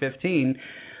number 15,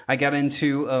 I got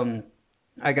into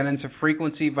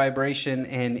frequency, vibration,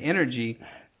 and energy,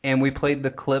 and we played the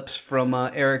clips from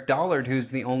Eric Dollard, who's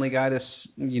the only guy to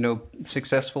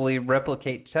successfully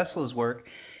replicate Tesla's work.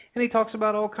 And he talks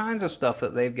about all kinds of stuff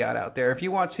that they've got out there. If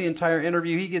you watch the entire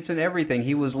interview, he gets in everything.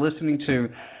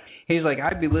 He's like,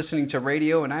 I'd be listening to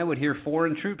radio and I would hear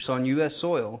foreign troops on U.S.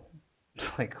 soil. It's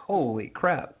like, holy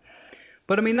crap.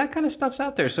 But, I mean, that kind of stuff's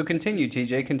out there. So continue,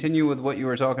 TJ. Continue with what you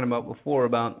were talking about before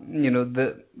about,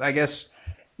 I guess,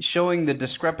 showing the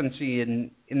discrepancy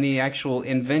in the actual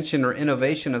invention or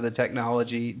innovation of the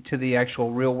technology to the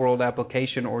actual real-world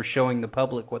application, or showing the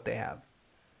public what they have.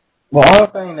 Well, all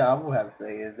the thing that I will have to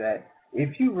say is that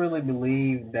if you really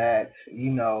believe that,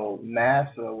 NASA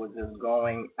was just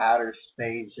going outer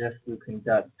space just to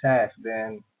conduct tests,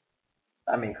 then,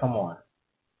 I mean, come on.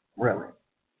 Really.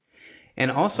 And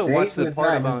also, what's the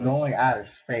part about going outer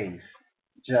space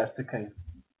just to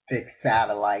fix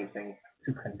satellites and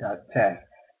to conduct tests?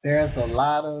 There's a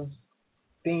lot of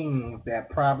things that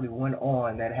probably went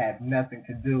on that had nothing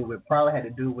to do with, probably had to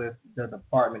do with the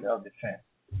Department of Defense.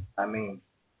 I mean,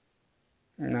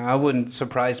 no, I wouldn't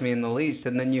surprise me in the least.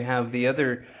 And then you have the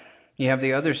other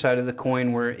side of the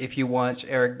coin, where if you watch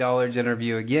Eric Dollard's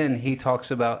interview again, he talks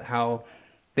about how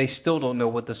they still don't know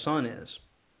what the sun is.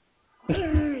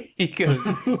 He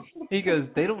goes,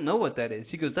 they don't know what that is.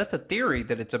 He goes, that's a theory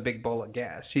that it's a big ball of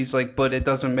gas. He's like, but it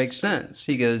doesn't make sense.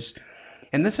 He goes,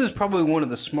 and this is probably one of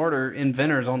the smarter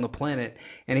inventors on the planet,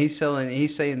 and he's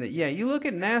saying that, yeah, you look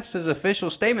at NASA's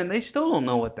official statement, they still don't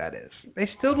know what that is. They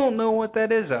still don't know what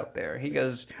that is out there. He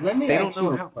goes, let me ask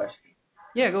you a question.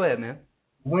 Yeah, go ahead, man.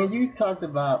 When you talked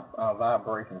about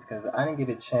vibrations, because I didn't get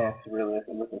a chance to really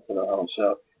listen to the whole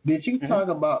show, did you talk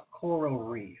about coral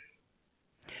reef?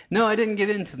 No, I didn't get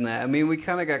into that. I mean, we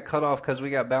kind of got cut off because we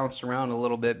got bounced around a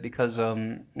little bit because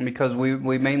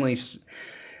we mainly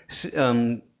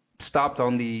stopped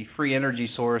on the free energy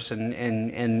source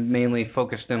and mainly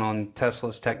focused in on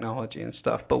Tesla's technology and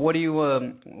stuff. But what do you?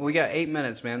 We got 8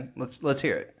 minutes, man. Let's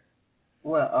hear it.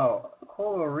 Well,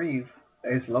 Coral Reef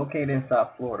is located in South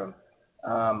Florida.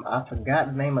 I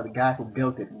forgot the name of the guy who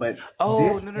built it, but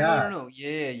no.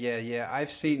 Yeah. I've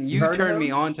seen you turn me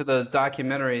on to those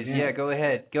documentaries. Yeah, go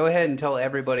ahead and tell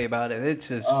everybody about it. It's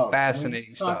just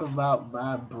fascinating stuff. Talk about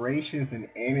vibrations and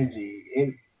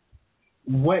energy.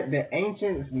 What the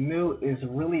ancients knew is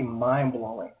really mind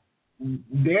blowing.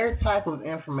 Their type of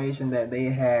information that they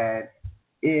had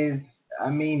is, I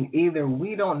mean, either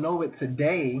we don't know it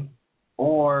today,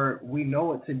 or we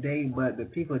know it today, but the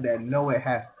people that know it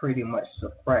have pretty much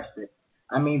suppressed it.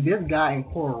 I mean, this guy in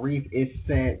Coral Reef is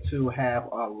said to have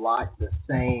unlocked the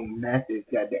same methods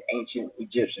that the ancient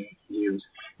Egyptians used.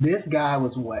 This guy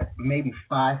was maybe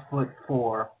 5'4"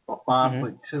 or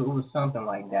 5'2", or something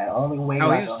like that. Only way.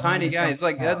 Oh, he's a tiny guy. It's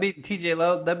like that'd be TJ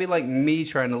Lowe. That'd be like me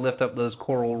trying to lift up those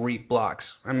Coral Reef blocks.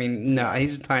 I mean, no,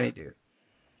 he's a tiny dude.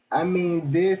 I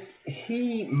mean,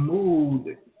 he moved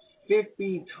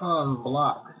 50-ton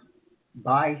blocks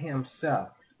by himself,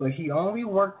 but he only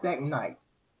worked that night.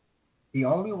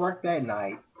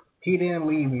 He didn't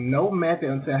leave no method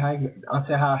until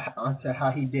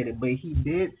how he did it. But he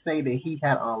did say that he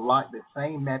had unlocked the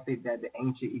same method that the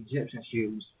ancient Egyptians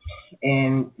used.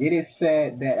 And it is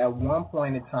said that at one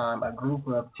point in time, a group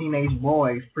of teenage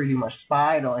boys pretty much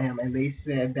spied on him, and they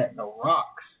said that the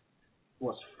rocks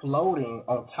was floating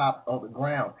on top of the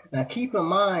ground. Now, keep in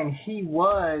mind, he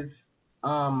was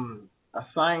a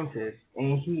scientist,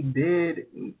 and he did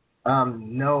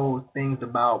know things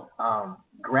about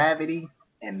gravity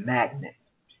and magnets.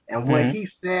 And what he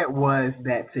said was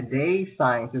that today's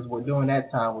scientists were doing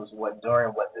that time was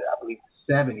during I believe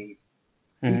the 70s.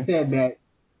 He said that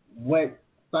what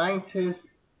scientists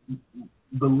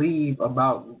believe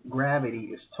about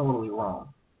gravity is totally wrong.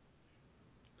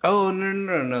 Oh,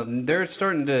 no. They're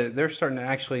starting to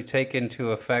actually take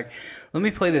into effect. Let me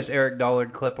play this Eric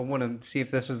Dollard clip. I want to see if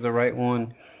this is the right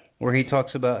one, where he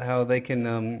talks about how they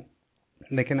can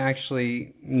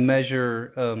actually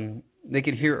measure. They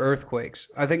can hear earthquakes.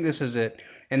 I think this is it,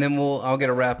 and then I'll get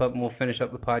a wrap up and we'll finish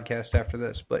up the podcast after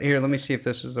this. But here, let me see if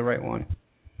this is the right one.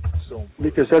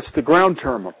 Because that's the ground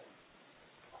terminal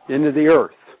into the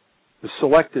earth. It's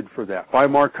selected for that by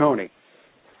Marconi.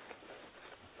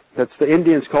 That's the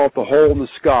Indians call it the hole in the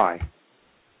sky.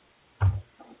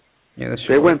 Yeah, that's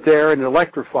they went there and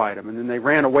electrified them, and then they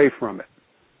ran away from it.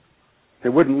 They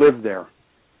wouldn't live there.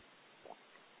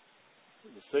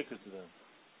 It's sacred to them.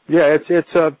 Yeah,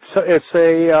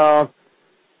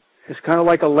 it's kind of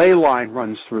like a ley line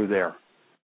runs through there.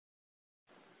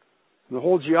 The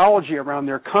whole geology around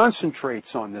there concentrates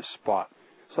on this spot.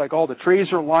 It's like all the trees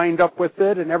are lined up with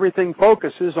it, and everything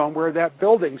focuses on where that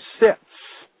building sits.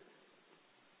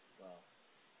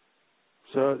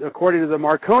 So according to the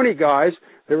Marconi guys,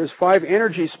 there was 5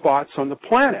 energy spots on the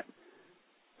planet.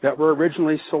 that were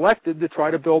originally selected to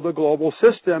try to build a global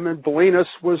system, and Bolinas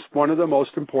was one of the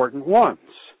most important ones.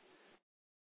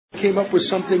 Came up with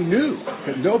something new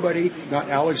that nobody, not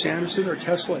Alex Anderson or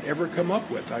Tesla, had ever come up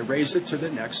with. I raised it to the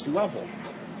next level.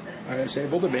 I was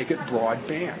able to make it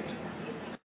broadband.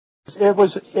 It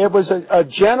was a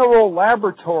general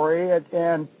laboratory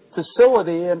and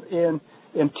facility in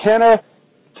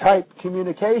antenna-type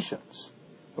communications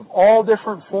of all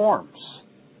different forms,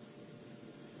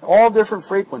 all different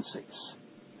frequencies,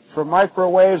 from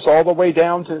microwaves all the way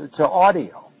down to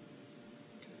audio.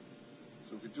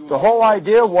 The whole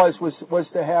idea was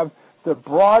to have the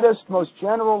broadest, most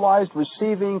generalized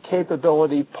receiving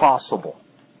capability possible.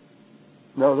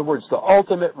 In other words, the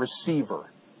ultimate receiver.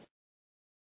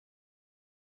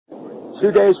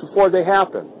 2 days before they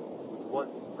happened,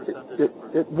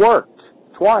 it worked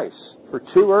twice for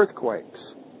 2 earthquakes.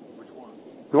 Which one?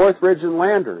 Northridge and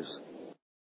Landers.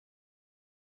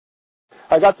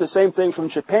 I got the same thing from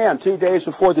Japan 2 days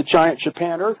before the giant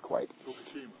Japan earthquake.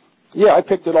 Yeah, I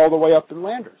picked it all the way up in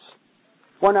Landers.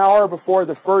 1 hour before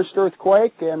the first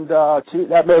earthquake, and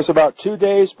that was about 2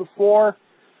 days before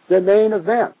the main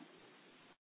event.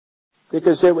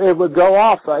 Because it would go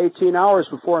off 18 hours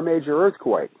before a major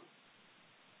earthquake.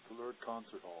 Alert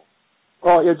concert hall.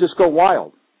 Oh, it would just go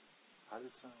wild. How did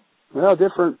it sound? Well,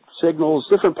 different signals,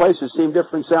 different places seem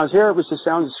different sounds. Here it was the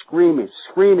sound of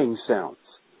screaming sounds.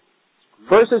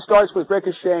 First it starts with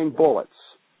ricocheting bullets.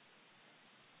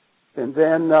 And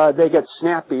then they get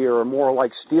snappier or more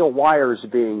like steel wires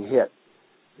being hit.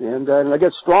 And they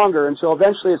get stronger. And so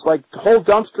eventually it's like whole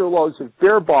dumpster loads of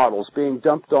beer bottles being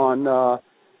dumped on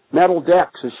metal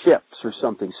decks of ships or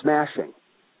something, smashing.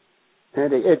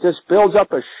 And it just builds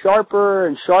up a sharper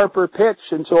and sharper pitch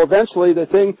until eventually the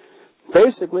thing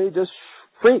basically just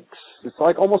freaks. It's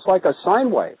like almost like a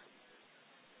sine wave.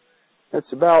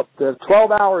 It's about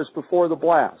 12 hours before the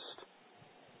blast.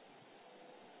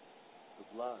 The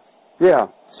blast? Yeah,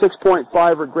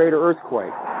 6.5 or greater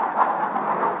earthquake.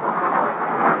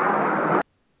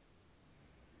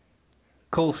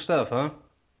 Cool stuff, huh?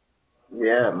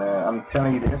 Yeah, man. I'm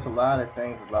telling you, there's a lot of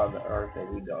things about the Earth that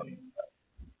we don't even know.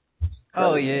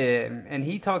 Oh yeah, and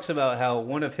he talks about how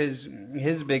one of his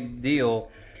big deal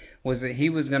was that he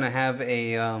was going to have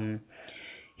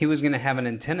an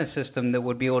antenna system that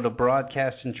would be able to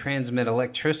broadcast and transmit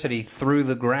electricity through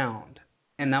the ground.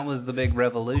 And that was the big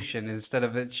revolution. Instead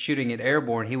of it shooting it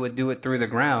airborne, he would do it through the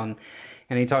ground.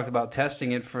 And he talked about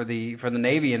testing it for the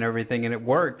Navy and everything, and it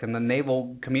worked. And the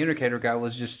naval communicator guy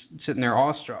was just sitting there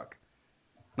awestruck.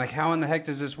 Like, how in the heck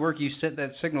does this work? You send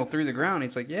that signal through the ground.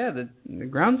 He's like, yeah, the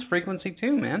ground's frequency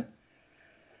too, man.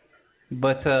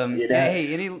 But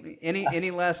hey,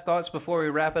 any last thoughts before we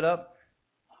wrap it up?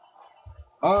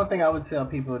 Only thing I would tell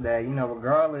people that,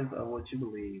 regardless of what you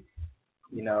believe,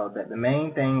 that the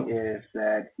main thing is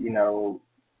that,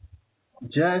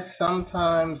 just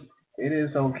sometimes it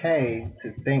is okay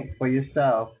to think for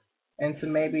yourself and to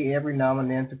maybe every now and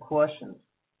then to question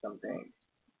some things.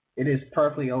 It is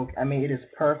perfectly okay. It is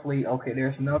perfectly okay.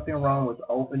 There's nothing wrong with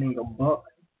opening a book,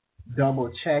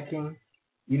 double checking,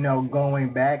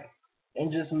 going back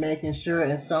and just making sure,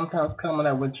 and sometimes coming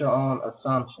up with your own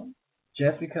assumptions.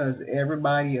 Just because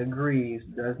everybody agrees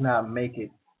does not make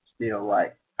it still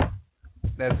right.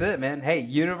 That's it, man. Hey,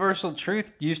 universal truth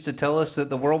used to tell us that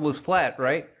the world was flat,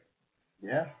 right?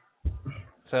 Yeah.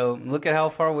 So look at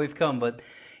how far we've come. But,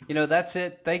 that's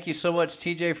it. Thank you so much,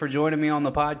 TJ, for joining me on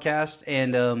the podcast.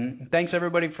 And thanks,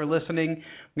 everybody, for listening.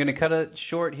 I'm going to cut it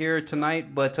short here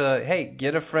tonight. But, hey,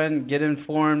 get a friend, get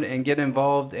informed, and get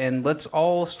involved. And let's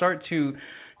all start to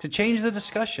change the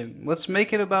discussion. Let's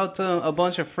make it about a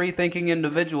bunch of free-thinking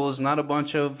individuals, not a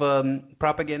bunch of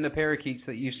propaganda parakeets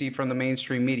that you see from the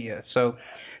mainstream media. So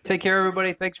take care,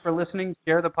 everybody. Thanks for listening.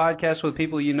 Share the podcast with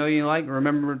people you know you like.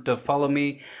 Remember to follow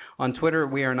me on Twitter,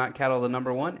 We Are Not Cattle, the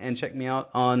number 1, and check me out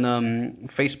on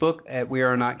Facebook at We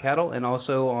Are Not Cattle, and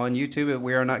also on YouTube at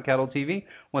We Are Not Cattle TV.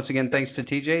 Once again, thanks to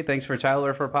TJ. Thanks for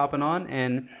Tyler for popping on,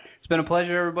 and it's been a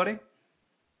pleasure, everybody.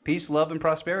 Peace, love, and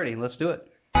prosperity. Let's do it.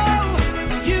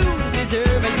 You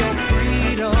deserve